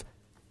sort of,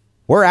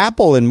 we're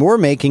Apple and we're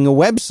making a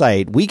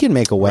website. We can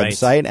make a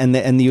website, right.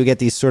 and you get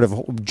these sort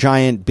of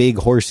giant, big,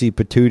 horsey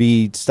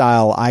patootie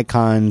style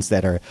icons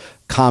that are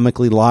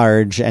comically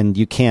large, and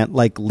you can't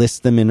like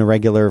list them in a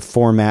regular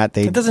format.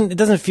 It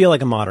doesn't feel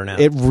like a modern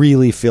app. It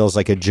really feels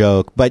like a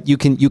joke. But you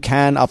can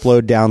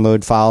upload,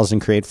 download files,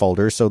 and create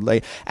folders. So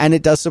and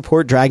it does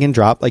support drag and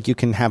drop. Like you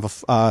can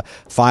have a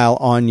file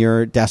on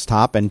your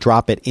desktop and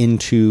drop it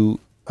into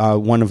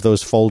one of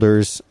those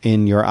folders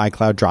in your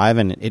iCloud Drive,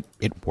 and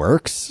it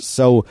works.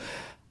 So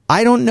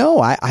I don't know.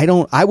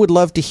 I would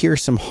love to hear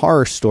some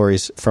horror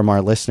stories from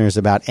our listeners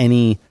about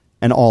any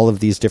and all of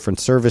these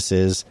different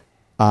services.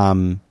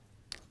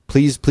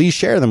 Please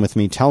share them with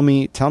me. Tell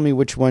me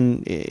which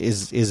one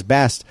is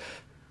best.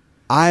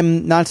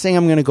 I'm not saying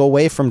I'm going to go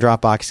away from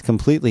Dropbox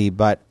completely,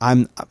 but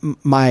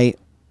my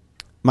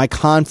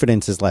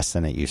confidence is less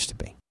than it used to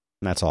be.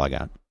 And that's all I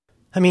got.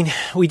 I mean,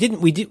 no,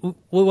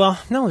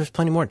 there's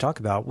plenty more to talk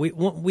about.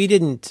 We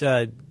didn't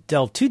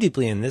delve too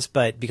deeply in this,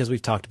 but because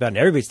we've talked about it and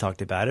everybody's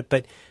talked about it,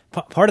 but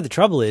part of the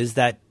trouble is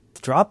that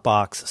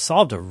Dropbox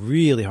solved a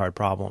really hard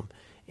problem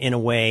in a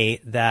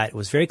way that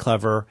was very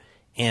clever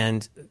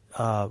and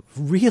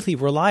really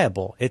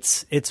reliable.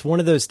 It's one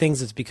of those things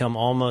that's become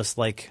almost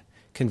like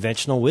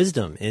conventional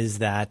wisdom, is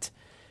that,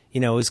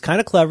 it was kind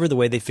of clever the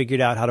way they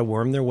figured out how to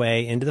worm their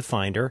way into the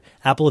Finder.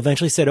 Apple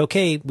eventually said,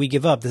 okay, we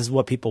give up. This is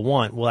what people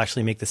want. We'll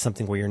actually make this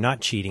something where you're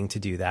not cheating to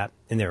do that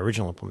in their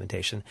original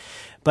implementation.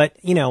 But,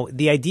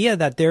 the idea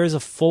that there is a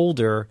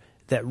folder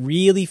that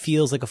really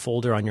feels like a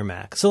folder on your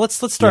Mac. So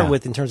let's start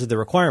with, in terms of the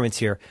requirements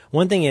here.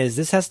 One thing is,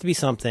 this has to be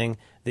something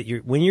that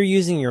when you're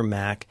using your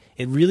Mac,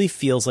 it really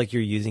feels like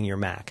you're using your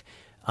Mac.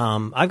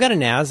 I've got a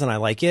NAS and I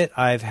like it.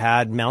 I've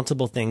had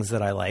mountable things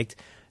that I liked.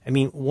 I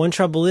mean, one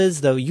trouble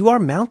is, though, you are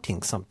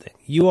mounting something.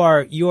 You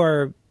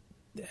are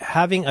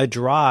having a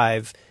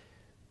drive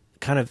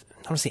kind of, I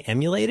don't want to say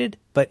emulated,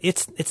 but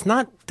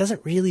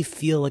doesn't really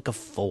feel like a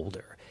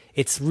folder.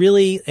 It's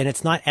really, and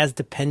it's not as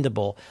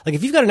dependable. Like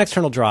if you've got an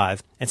external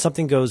drive and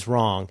something goes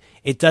wrong,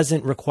 it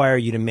doesn't require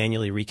you to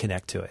manually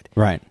reconnect to it.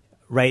 Right.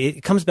 Right.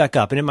 It comes back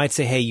up and it might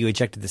say, hey, you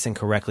ejected this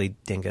incorrectly,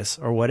 dingus,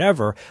 or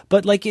whatever.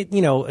 But like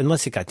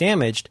unless it got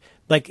damaged,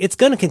 like it's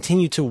going to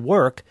continue to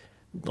work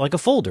like a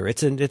folder.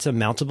 It's a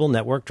mountable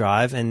network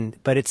drive,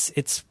 but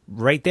it's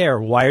right there,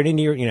 wired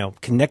into your,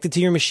 connected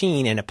to your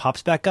machine, and it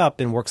pops back up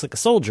and works like a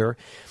soldier.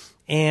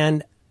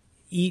 And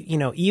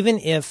even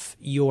if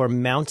your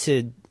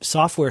mounted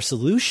software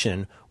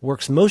solution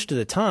works most of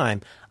the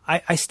time,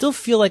 I still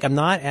feel like I'm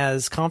not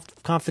as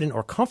confident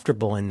or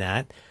comfortable in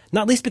that.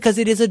 Not least because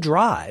it is a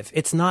drive.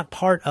 It's not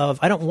part of.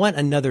 I don't want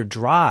another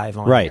drive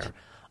on here.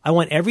 I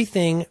want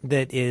everything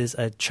that is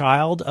a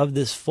child of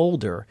this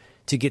folder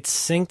to get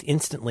synced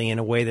instantly in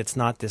a way that's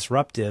not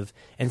disruptive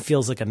and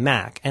feels like a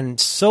Mac. And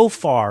so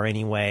far,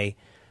 anyway,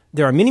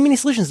 there are many, many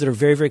solutions that are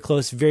very, very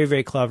close, very,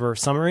 very clever.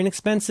 Some are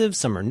inexpensive,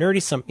 some are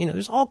nerdy, some,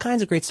 there's all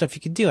kinds of great stuff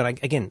you could do. And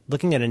again,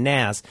 looking at a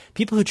NAS,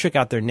 people who trick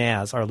out their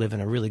NAS are living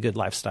a really good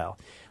lifestyle.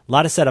 A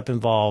lot of setup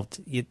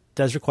involved. It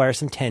does require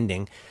some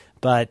tending.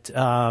 But, the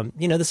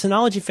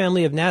Synology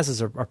family of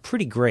NASs are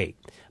pretty great.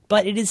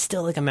 But it is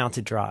still like a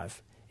mounted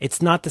drive.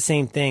 It's not the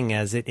same thing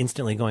as it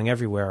instantly going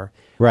everywhere.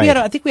 Right.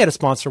 I think we had a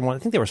sponsor one. I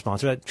think they were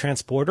sponsored,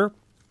 Transporter.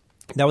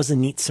 That was a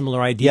neat,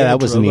 similar idea. Yeah,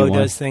 that was a neat one. Drobo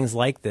does things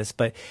like this.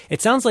 But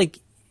it sounds like,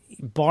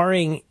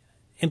 barring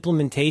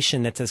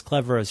implementation that's as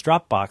clever as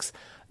Dropbox,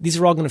 these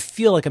are all going to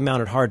feel like a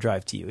mounted hard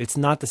drive to you. It's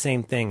not the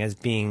same thing as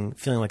feeling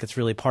like it's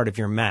really part of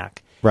your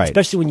Mac. Right.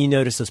 Especially when you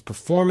notice those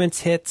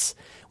performance hits,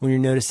 when you're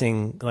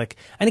noticing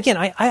and again,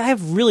 I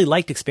have really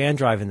liked Expand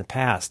Drive in the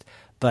past,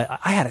 but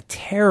I had a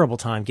terrible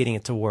time getting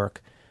it to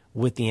work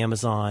with the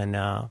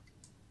Amazon,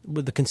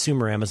 with the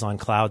consumer Amazon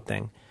cloud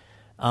thing.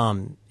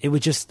 It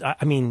would just,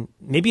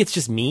 maybe it's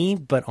just me,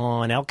 but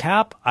on El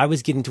Cap, I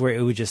was getting to where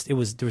there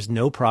was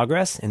no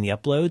progress in the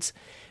uploads.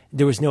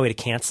 There was no way to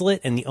cancel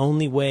it. And the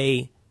only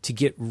way to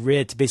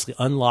to basically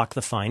unlock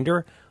the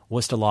Finder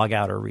was to log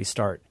out or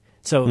restart.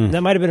 So that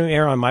might have been an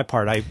error on my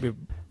part. I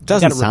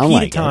got it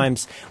repeated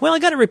times. Well, I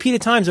got it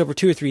repeated times over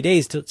 2 or 3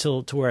 days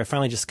to where I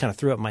finally just kind of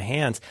threw up my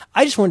hands.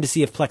 I just wanted to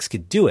see if Plex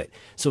could do it.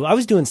 So I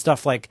was doing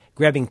stuff like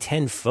grabbing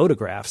 10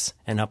 photographs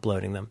and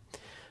uploading them.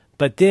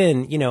 But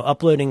then,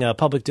 uploading a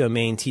public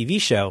domain TV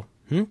show,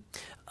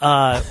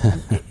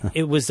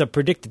 it was a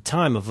predicted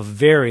time of a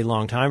very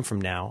long time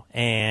from now.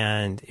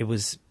 And it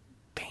was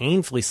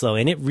painfully slow.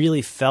 And it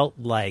really felt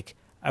like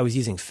I was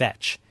using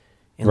Fetch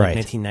in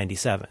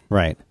 1997.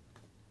 Right.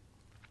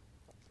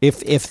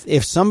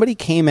 If somebody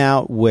came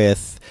out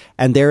with,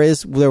 and there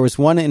was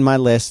one in my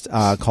list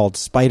called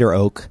Spider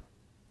Oak,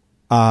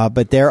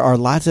 but there are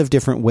lots of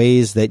different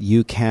ways that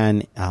you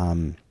can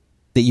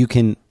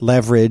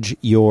leverage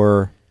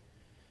your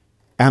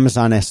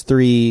Amazon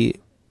S3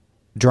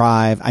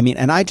 drive. I mean,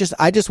 and I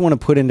just want to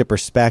put into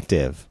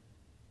perspective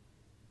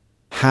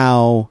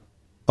how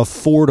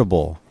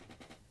affordable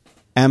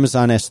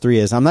Amazon S3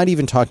 is. I'm not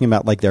even talking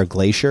about like their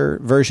Glacier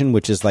version,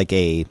 which is like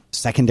a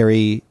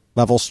secondary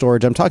level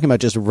storage. I'm talking about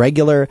just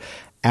regular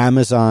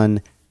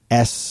Amazon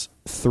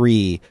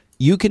S3.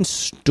 You can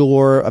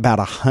store about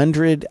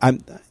 100.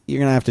 You're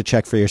gonna have to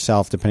check for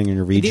yourself depending on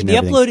your region. The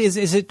upload is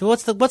it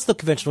what's the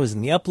conventional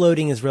wisdom? The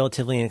uploading is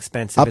relatively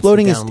inexpensive.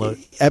 Uploading it's the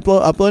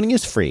uploading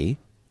is free.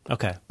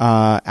 Okay.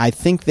 I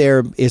think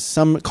there is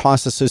some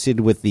cost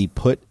associated with the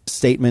put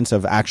statements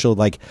of actual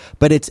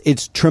but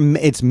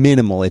it's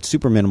minimal. It's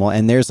super minimal,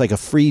 and there's like a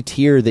free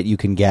tier that you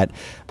can get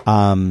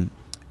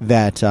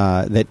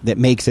that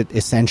makes it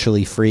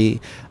essentially free.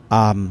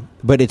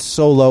 But it's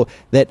so low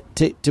that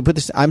to put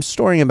this, I'm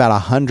storing about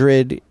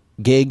 100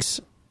 gigs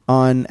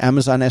on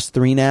Amazon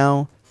S3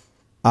 now.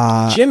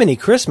 Jiminy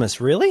Christmas,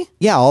 really?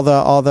 Yeah,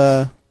 all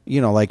the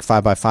like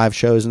 5x5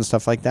 shows and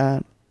stuff like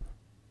that.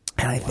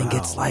 And I think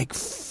it's like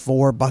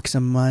 $4 a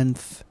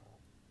month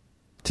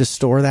to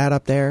store that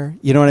up there.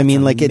 You know what I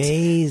mean? Like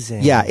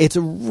amazing. It's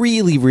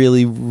really,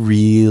 really,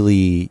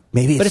 really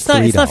maybe. But it's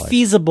it's not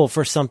feasible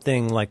for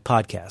something like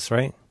podcasts,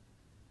 right?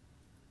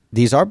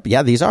 These are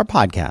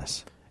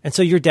podcasts. And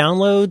so your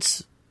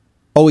downloads.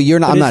 Oh,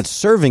 I'm not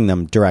serving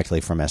them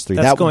directly from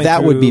S3.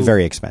 That would be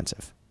very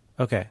expensive.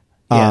 Okay.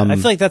 Yeah, I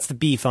feel like that's the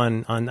beef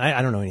on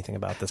I don't know anything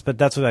about this, but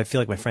that's what I feel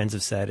like my friends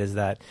have said, is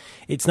that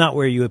it's not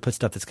where you would put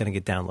stuff that's going to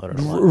get downloaded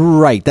a lot.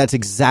 Right, that's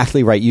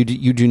exactly right. You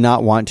do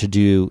not want to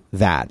do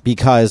that,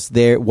 because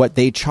what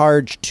they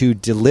charge to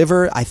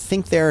deliver, I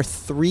think they're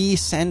 3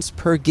 cents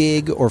per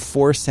gig or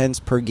 4 cents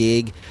per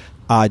gig,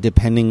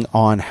 depending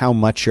on how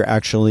much you're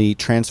actually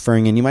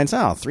transferring. And you might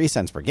say, 3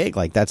 cents per gig,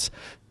 like that's,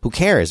 who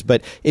cares?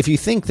 But if you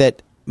think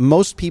that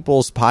most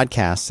people's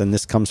podcasts, and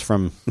this comes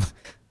from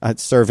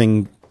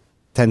serving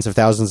tens of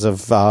thousands of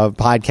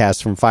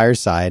podcasts from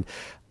Fireside,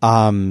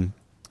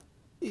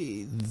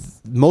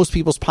 most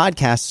people's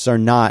podcasts are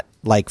not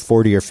like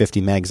 40 or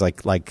 50 megs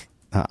like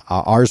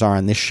ours are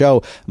on this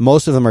show.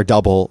 Most of them are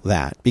double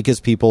that, because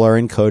people are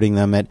encoding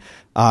them at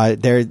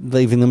they're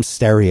leaving them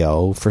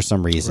stereo for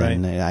some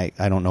reason. Right.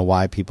 I don't know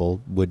why people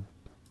would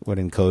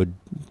encode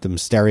them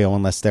stereo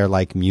unless they're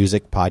like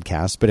music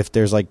podcasts. But if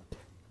there's like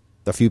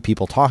a few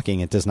people talking,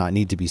 it does not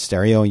need to be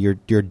stereo. You're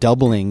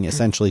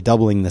essentially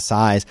doubling the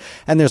size,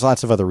 and there's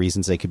lots of other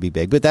reasons they could be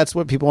big, but that's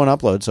what people want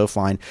to upload, so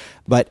fine.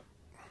 But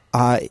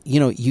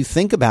you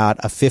think about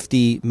a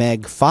 50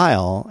 meg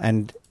file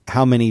and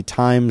how many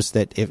times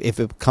that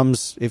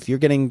if you're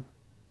getting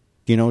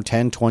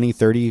 10, 20,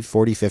 30,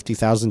 40,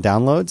 50,000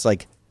 downloads,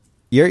 like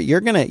you're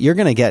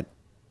gonna get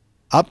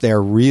up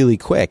there really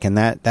quick, and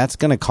that's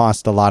going to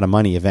cost a lot of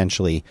money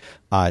eventually,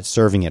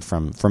 serving it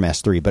from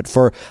S3. But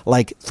for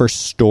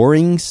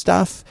storing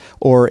stuff,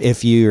 or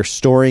if you're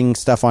storing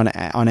stuff on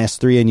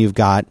S3 and you've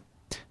got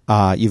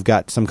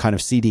some kind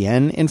of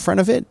CDN in front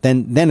of it,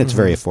 then it's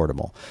very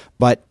affordable.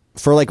 But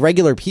for like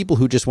regular people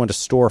who just want to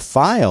store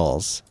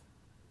files,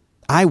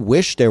 I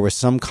wish there was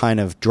some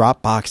kind of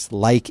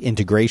Dropbox-like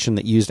integration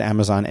that used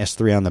Amazon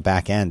S3 on the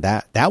back end.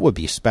 That would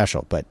be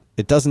special, but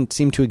it doesn't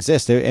seem to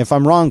exist. If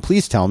I'm wrong,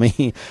 please tell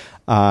me.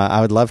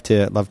 I would love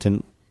to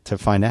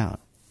find out.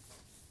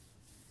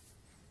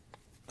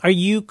 Are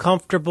you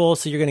comfortable?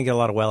 So you're going to get a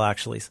lot of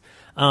actuallys.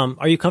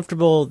 Are you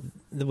comfortable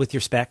with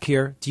your spec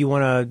here? Do you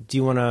want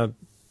to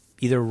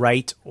either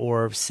write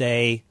or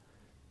say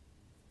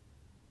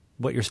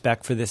what your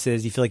spec for this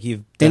is? You feel like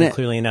you've done it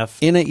clearly enough?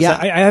 Yeah.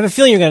 I have a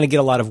feeling you're going to get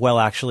a lot of,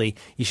 actually,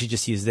 you should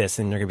just use this,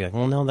 and they're going to be like,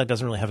 well, no, that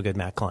doesn't really have a good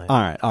Mac client.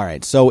 All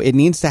right. So it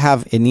needs to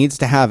have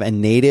a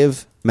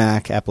native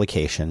Mac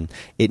application.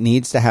 It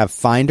needs to have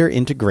Finder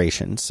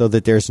integration, so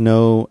that there's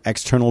no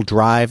external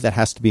drive that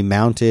has to be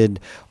mounted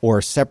or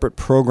a separate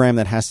program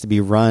that has to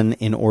be run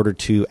in order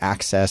to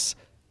access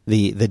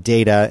the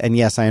data. And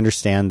yes, I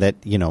understand that,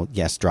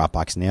 yes,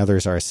 Dropbox and the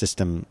others are a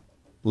system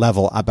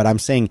level, but I'm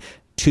saying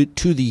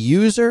to the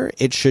user,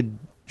 it should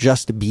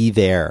just be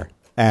there.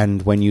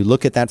 And when you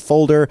look at that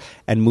folder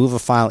and move a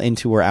file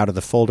into or out of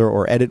the folder,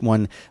 or edit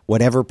one,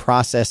 whatever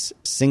process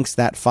syncs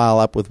that file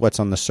up with what's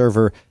on the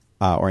server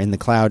or in the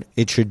cloud,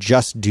 it should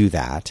just do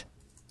that.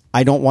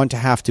 I don't want to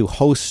have to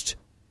host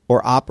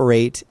or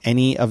operate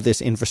any of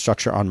this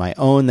infrastructure on my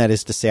own. That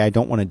is to say, I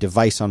don't want a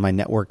device on my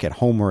network at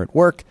home or at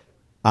work.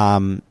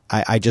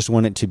 I just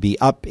want it to be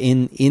up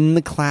in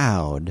the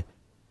cloud.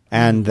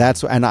 And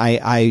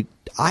I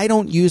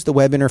don't use the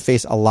web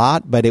interface a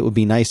lot, but it would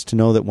be nice to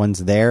know that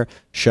one's there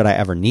should I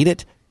ever need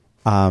it.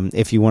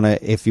 If you want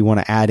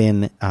to add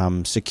in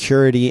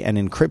security and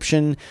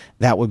encryption,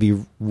 that would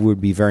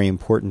be very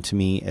important to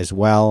me as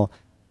well.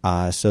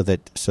 So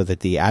that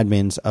the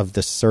admins of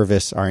the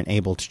service aren't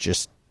able to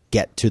just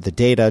get to the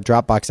data.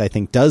 Dropbox, I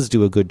think, does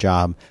do a good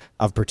job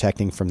of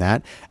protecting from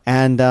that.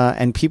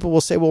 And people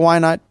will say, well, why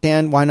not,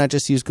 Dan? Why not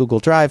just use Google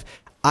Drive?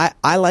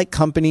 I like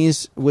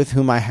companies with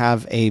whom I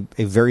have a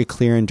very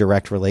clear and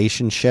direct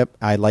relationship.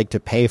 I like to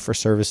pay for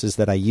services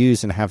that I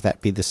use and have that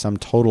be the sum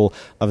total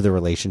of the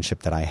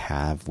relationship that I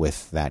have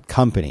with that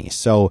company.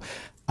 So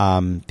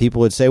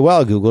people would say,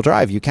 well, Google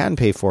Drive, you can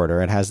pay for it,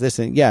 or it has this.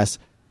 And yes,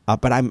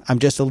 but I'm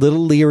just a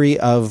little leery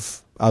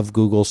of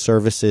Google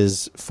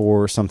services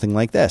for something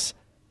like this.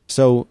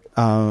 So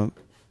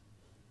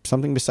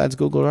something besides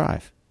Google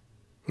Drive.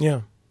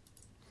 Yeah.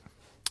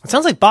 It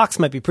sounds like Box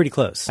might be pretty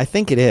close. I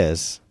think it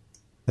is.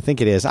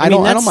 I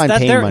don't mind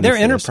paying money. They're for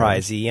this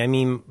enterprisey. I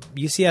mean,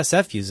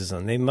 UCSF uses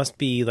them. They must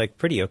be like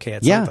pretty okay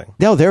at yeah. something.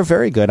 No, they're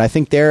very good. I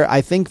think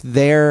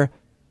they're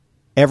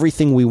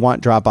everything we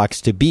want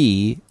Dropbox to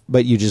be,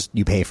 but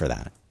you pay for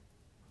that.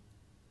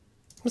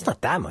 It's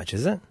not that much,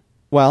 is it?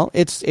 Well,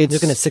 it's You're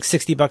looking at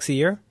 $660 a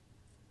year.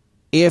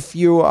 If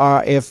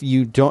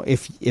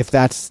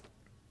that's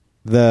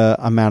the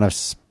amount of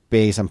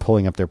space, I'm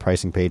pulling up their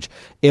pricing page.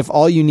 If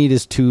all you need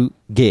is 2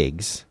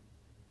 gigs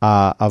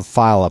of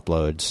file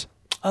uploads.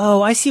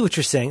 Oh, I see what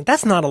you're saying.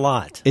 That's not a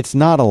lot. It's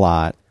not a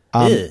lot.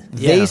 Yeah.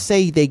 They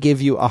say they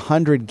give you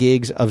 100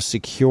 gigs of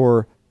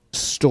secure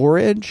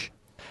storage.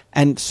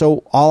 And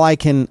so all I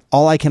can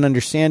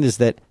understand is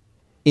that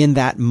in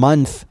that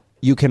month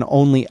you can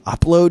only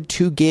upload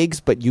 2 gigs,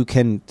 but you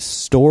can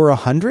store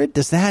 100.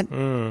 Does that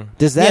Yeah,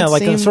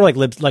 like seem... sort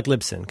of like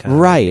Libsyn kind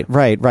of.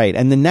 Right.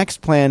 And the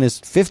next plan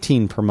is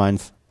 $15 per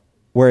month,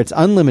 where it's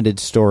unlimited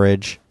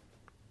storage.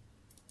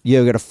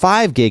 You get a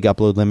 5 gig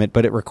upload limit,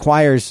 but it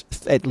requires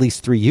at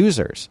least 3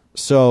 users.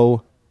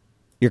 So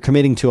you're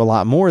committing to a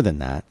lot more than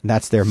that.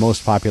 That's their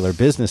most popular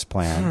business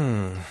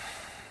plan.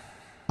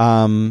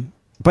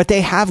 But they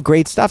have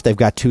great stuff. They've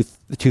got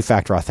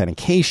two-factor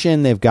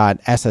authentication. They've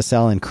got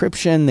SSL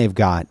encryption. They've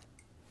got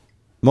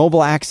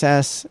mobile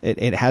access.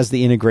 It has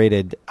the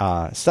integrated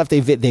stuff.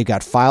 They've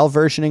got file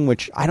versioning,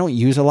 which I don't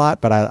use a lot,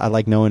 but I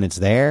like knowing it's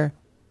there.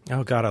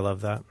 Oh, God, I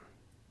love that.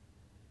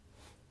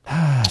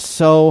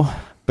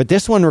 But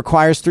this one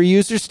requires 3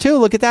 users too.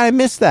 Look at that. I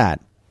missed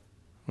that.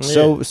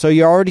 Yeah. So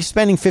you're already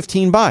spending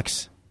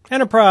 $15.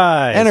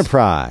 Enterprise.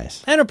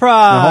 Now,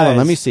 hold on.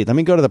 Let me see. Let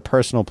me go to the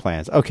personal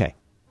plans. Okay.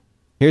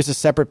 Here's a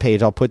separate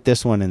page. I'll put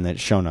this one in the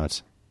show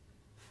notes.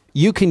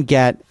 You can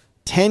get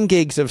 10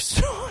 gigs of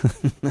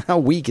how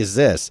weak is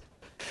this?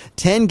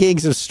 10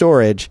 gigs of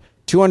storage,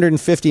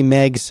 250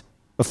 megs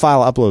of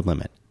file upload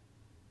limit.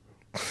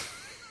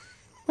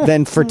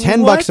 Then for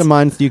 $10 a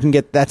month, you can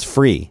get, that's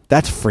free.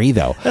 That's free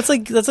though. That's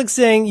like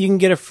saying you can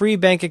get a free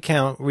bank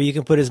account where you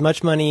can put as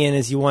much money in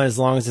as you want, as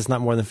long as it's not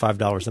more than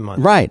 $5 a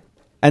month. Right.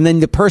 And then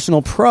the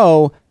Personal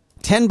Pro,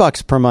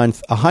 $10 per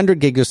month, 100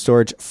 gig of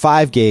storage,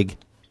 5 gig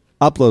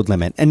upload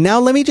limit. And now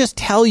let me just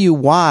tell you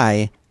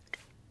why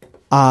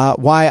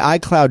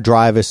iCloud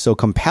Drive is so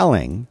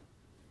compelling.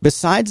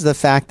 Besides the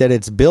fact that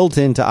it's built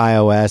into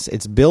iOS,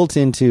 it's built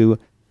into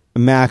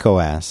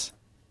macOS.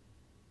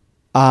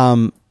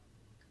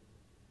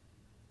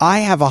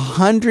 I have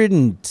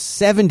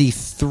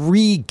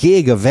 173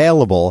 gig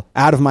available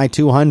out of my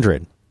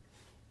 200.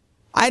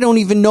 I don't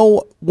even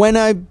know when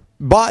I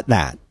bought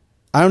that.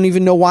 I don't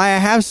even know why I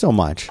have so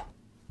much.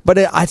 But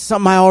it's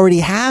something I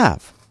already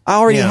have. I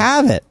already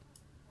have it.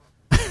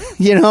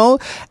 You know?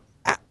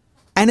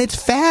 And it's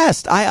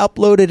fast. I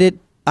uploaded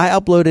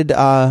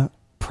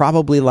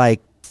probably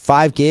like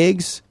 5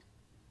 gigs.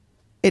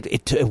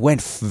 It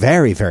went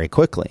very, very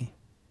quickly.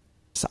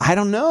 So I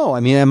don't know. I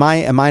mean, am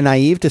I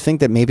naive to think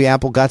that maybe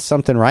Apple got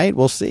something right?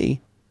 We'll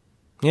see.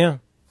 Yeah.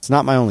 It's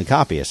not my only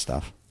copy of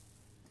stuff.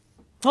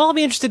 Well, I'll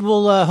be interested.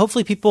 We'll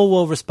hopefully people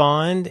will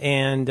respond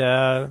and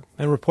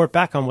report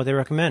back on what they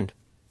recommend.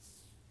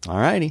 All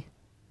righty.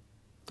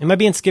 Am I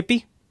being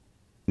skippy?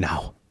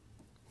 No.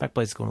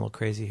 Backblaze is going a little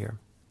crazy here.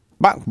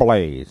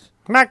 Backblaze.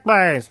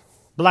 Blackblaze.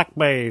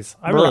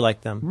 I really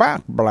like them.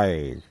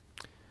 Backblaze.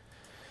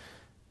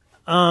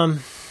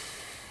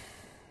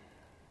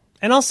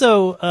 And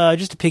also,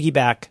 just to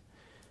piggyback,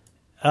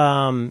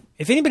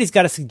 if anybody's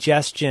got a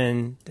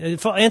suggestion,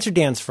 I'll answer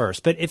Dan's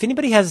first, but if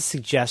anybody has a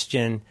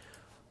suggestion,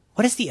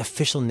 what is the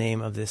official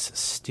name of this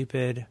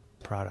stupid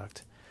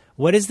product?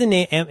 What is the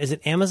name? Is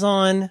it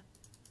Amazon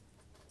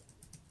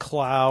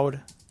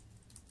Cloud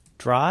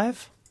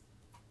Drive?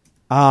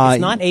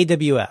 It's not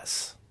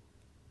AWS.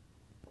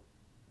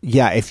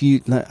 Yeah, I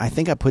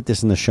think I put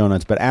this in the show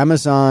notes, but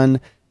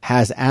Amazon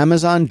has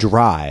Amazon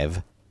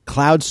Drive,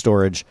 cloud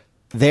storage.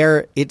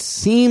 It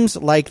seems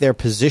like they're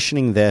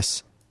positioning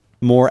this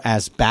more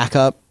as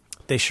backup.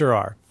 They sure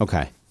are.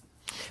 Okay.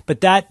 But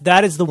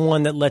that is the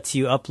one that lets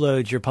you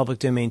upload your public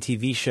domain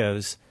TV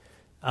shows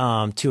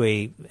to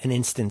an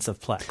instance of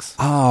Plex.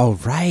 Oh,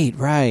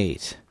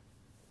 right.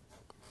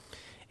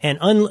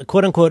 And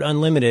quote unquote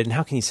unlimited. And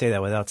how can you say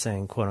that without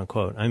saying quote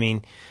unquote? I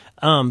mean,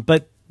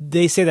 but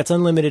they say that's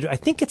unlimited. I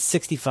think it's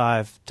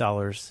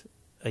 $65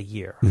 a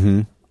year.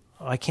 Mm-hmm.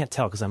 I can't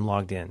tell because I'm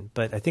logged in,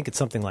 but I think it's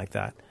something like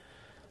that.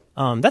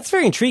 That's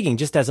very intriguing.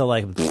 Just as a squirt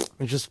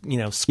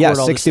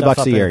all this stuff $60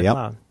 up a year. into the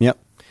cloud. Yep.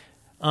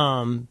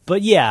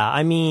 But yeah,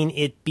 I mean,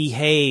 it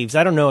behaves.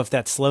 I don't know if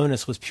that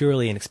slowness was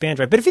purely an Expand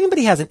Drive, but if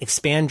anybody has an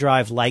Expand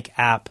Drive-like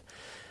app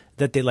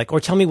that they like, or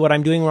tell me what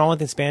I'm doing wrong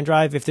with Expand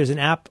Drive, if there's an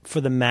app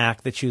for the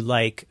Mac that you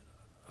like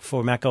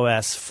for Mac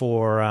OS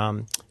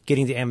for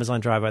getting to Amazon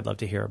Drive, I'd love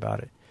to hear about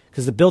it.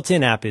 Because the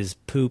built-in app is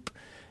poop,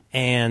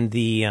 and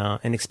the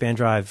and Expand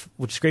Drive,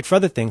 which is great for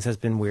other things, has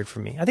been weird for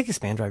me. I think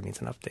Expand Drive needs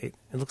an update.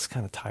 It looks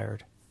kind of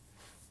tired.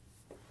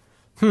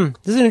 This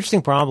is an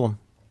interesting problem.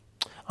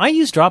 I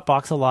use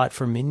Dropbox a lot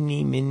for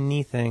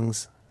many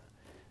things.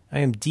 I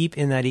am deep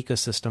in that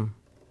ecosystem.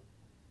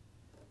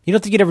 You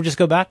don't think you'd ever just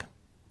go back?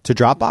 To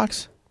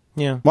Dropbox?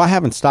 Yeah. Well, I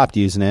haven't stopped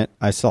using it.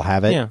 I still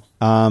have it. Yeah.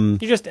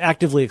 You're just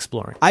actively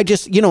exploring. I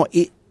just,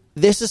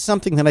 this is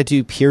something that I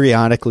do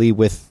periodically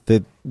with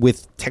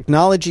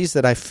technologies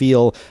that I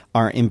feel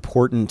are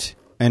important.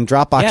 And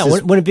Dropbox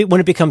is... when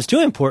it becomes too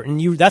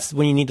important, that's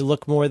when you need to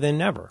look more than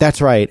ever.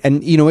 That's right.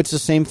 And, it's the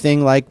same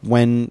thing like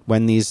when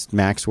these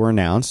Macs were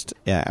announced,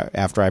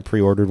 after I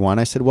pre-ordered one,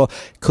 I said, well,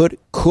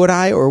 could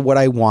I or would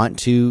I want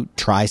to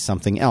try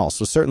something else?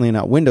 Well, certainly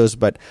not Windows,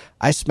 but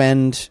I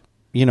spend,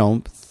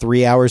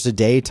 3 hours a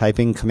day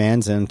typing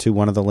commands into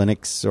one of the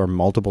Linux or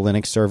multiple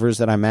Linux servers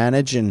that I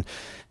manage. And,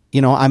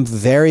 I'm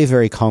very,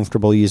 very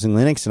comfortable using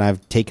Linux, and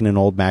I've taken an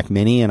old Mac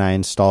Mini and I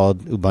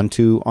installed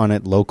Ubuntu on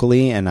it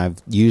locally, and I've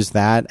used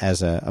that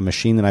as a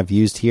machine that I've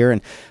used here.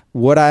 And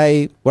would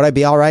I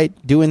be all right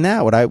doing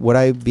that? Would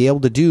I be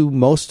able to do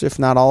most, if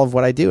not all, of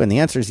what I do? And the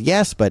answer is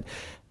yes, but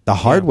the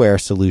hardware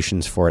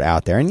solutions for it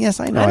out there. And yes,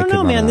 I know. I don't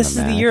know, man. This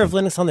is the year of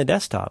Linux on the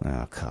desktop.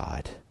 Oh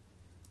God.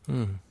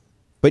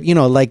 But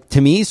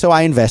to me, so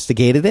I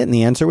investigated it, and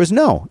the answer was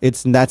no.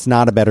 That's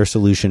not a better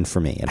solution for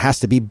me. It has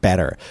to be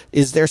better.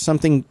 Is there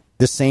something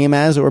the same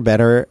as or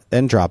better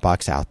than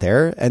Dropbox out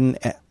there? And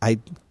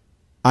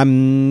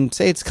I'm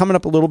say it's coming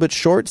up a little bit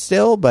short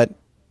still, but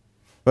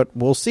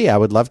we'll see. I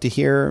would love to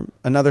hear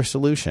another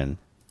solution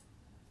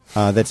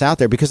that's out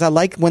there, because I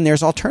like when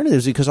there's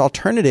alternatives, because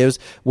alternatives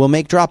will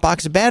make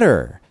Dropbox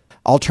better.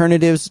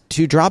 Alternatives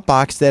to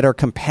Dropbox that are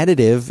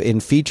competitive in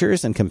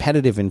features and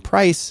competitive in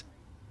price.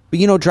 But,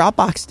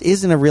 Dropbox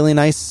is in a really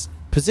nice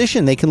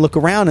position. They can look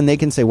around and they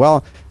can say,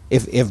 well,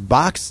 if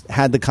Box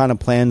had the kind of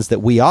plans that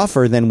we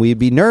offer, then we'd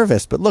be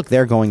nervous. But look,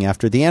 they're going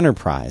after the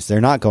enterprise. They're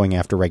not going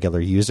after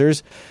regular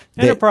users.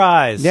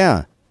 Enterprise.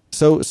 Yeah.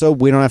 So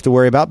we don't have to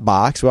worry about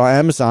Box. Well,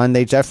 Amazon,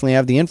 they definitely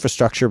have the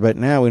infrastructure, but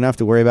now we don't have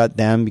to worry about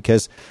them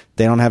because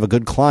they don't have a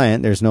good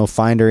client. There's no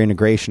Finder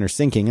integration or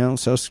syncing.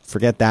 So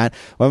forget that.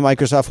 What about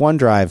Microsoft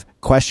OneDrive?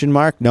 Question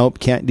mark? Nope,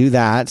 can't do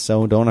that.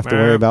 So don't have to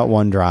worry about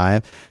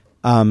OneDrive.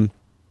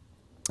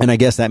 And I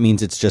guess that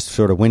means it's just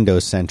sort of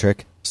Windows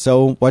centric.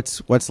 So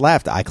what's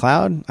left?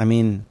 iCloud? I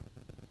mean,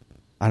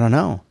 I don't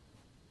know.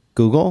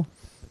 Google?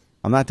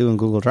 I'm not doing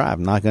Google Drive.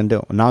 I'm not going to do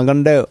it. Not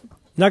going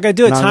to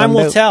do it. Time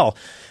will tell.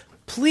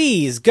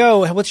 Please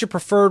go. What's your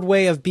preferred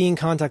way of being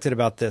contacted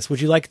about this? Would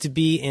you like to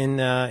be in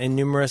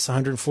numerous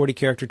 140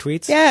 character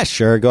tweets? Yeah,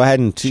 sure. Go ahead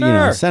and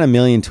send a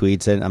million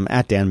tweets. I'm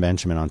at Dan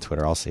Benjamin on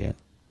Twitter. I'll see it.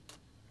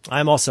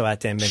 I'm also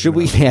at Dan Benjamin. Should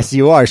we? Yes,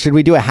 you are. Should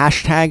we do a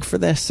hashtag for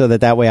this so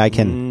that way I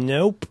can?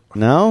 Nope.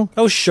 No?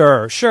 Oh,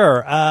 sure.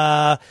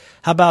 How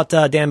about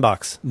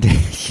Danbox?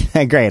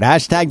 Great.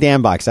 Hashtag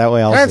Danbox. That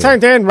way I'll see. Hashtag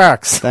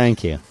Danbox.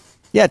 Thank you.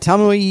 Yeah, tell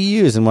me what you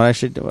use and what I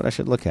should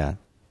look at.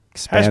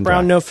 Hash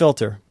brown, no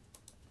filter.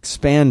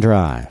 Expand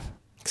Drive.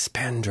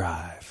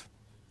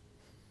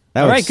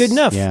 All right, good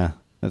enough. Yeah,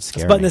 that's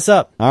scary. Let's button this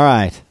up. All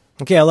right.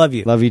 Okay, I love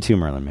you. Love you too,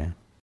 Merlin, man.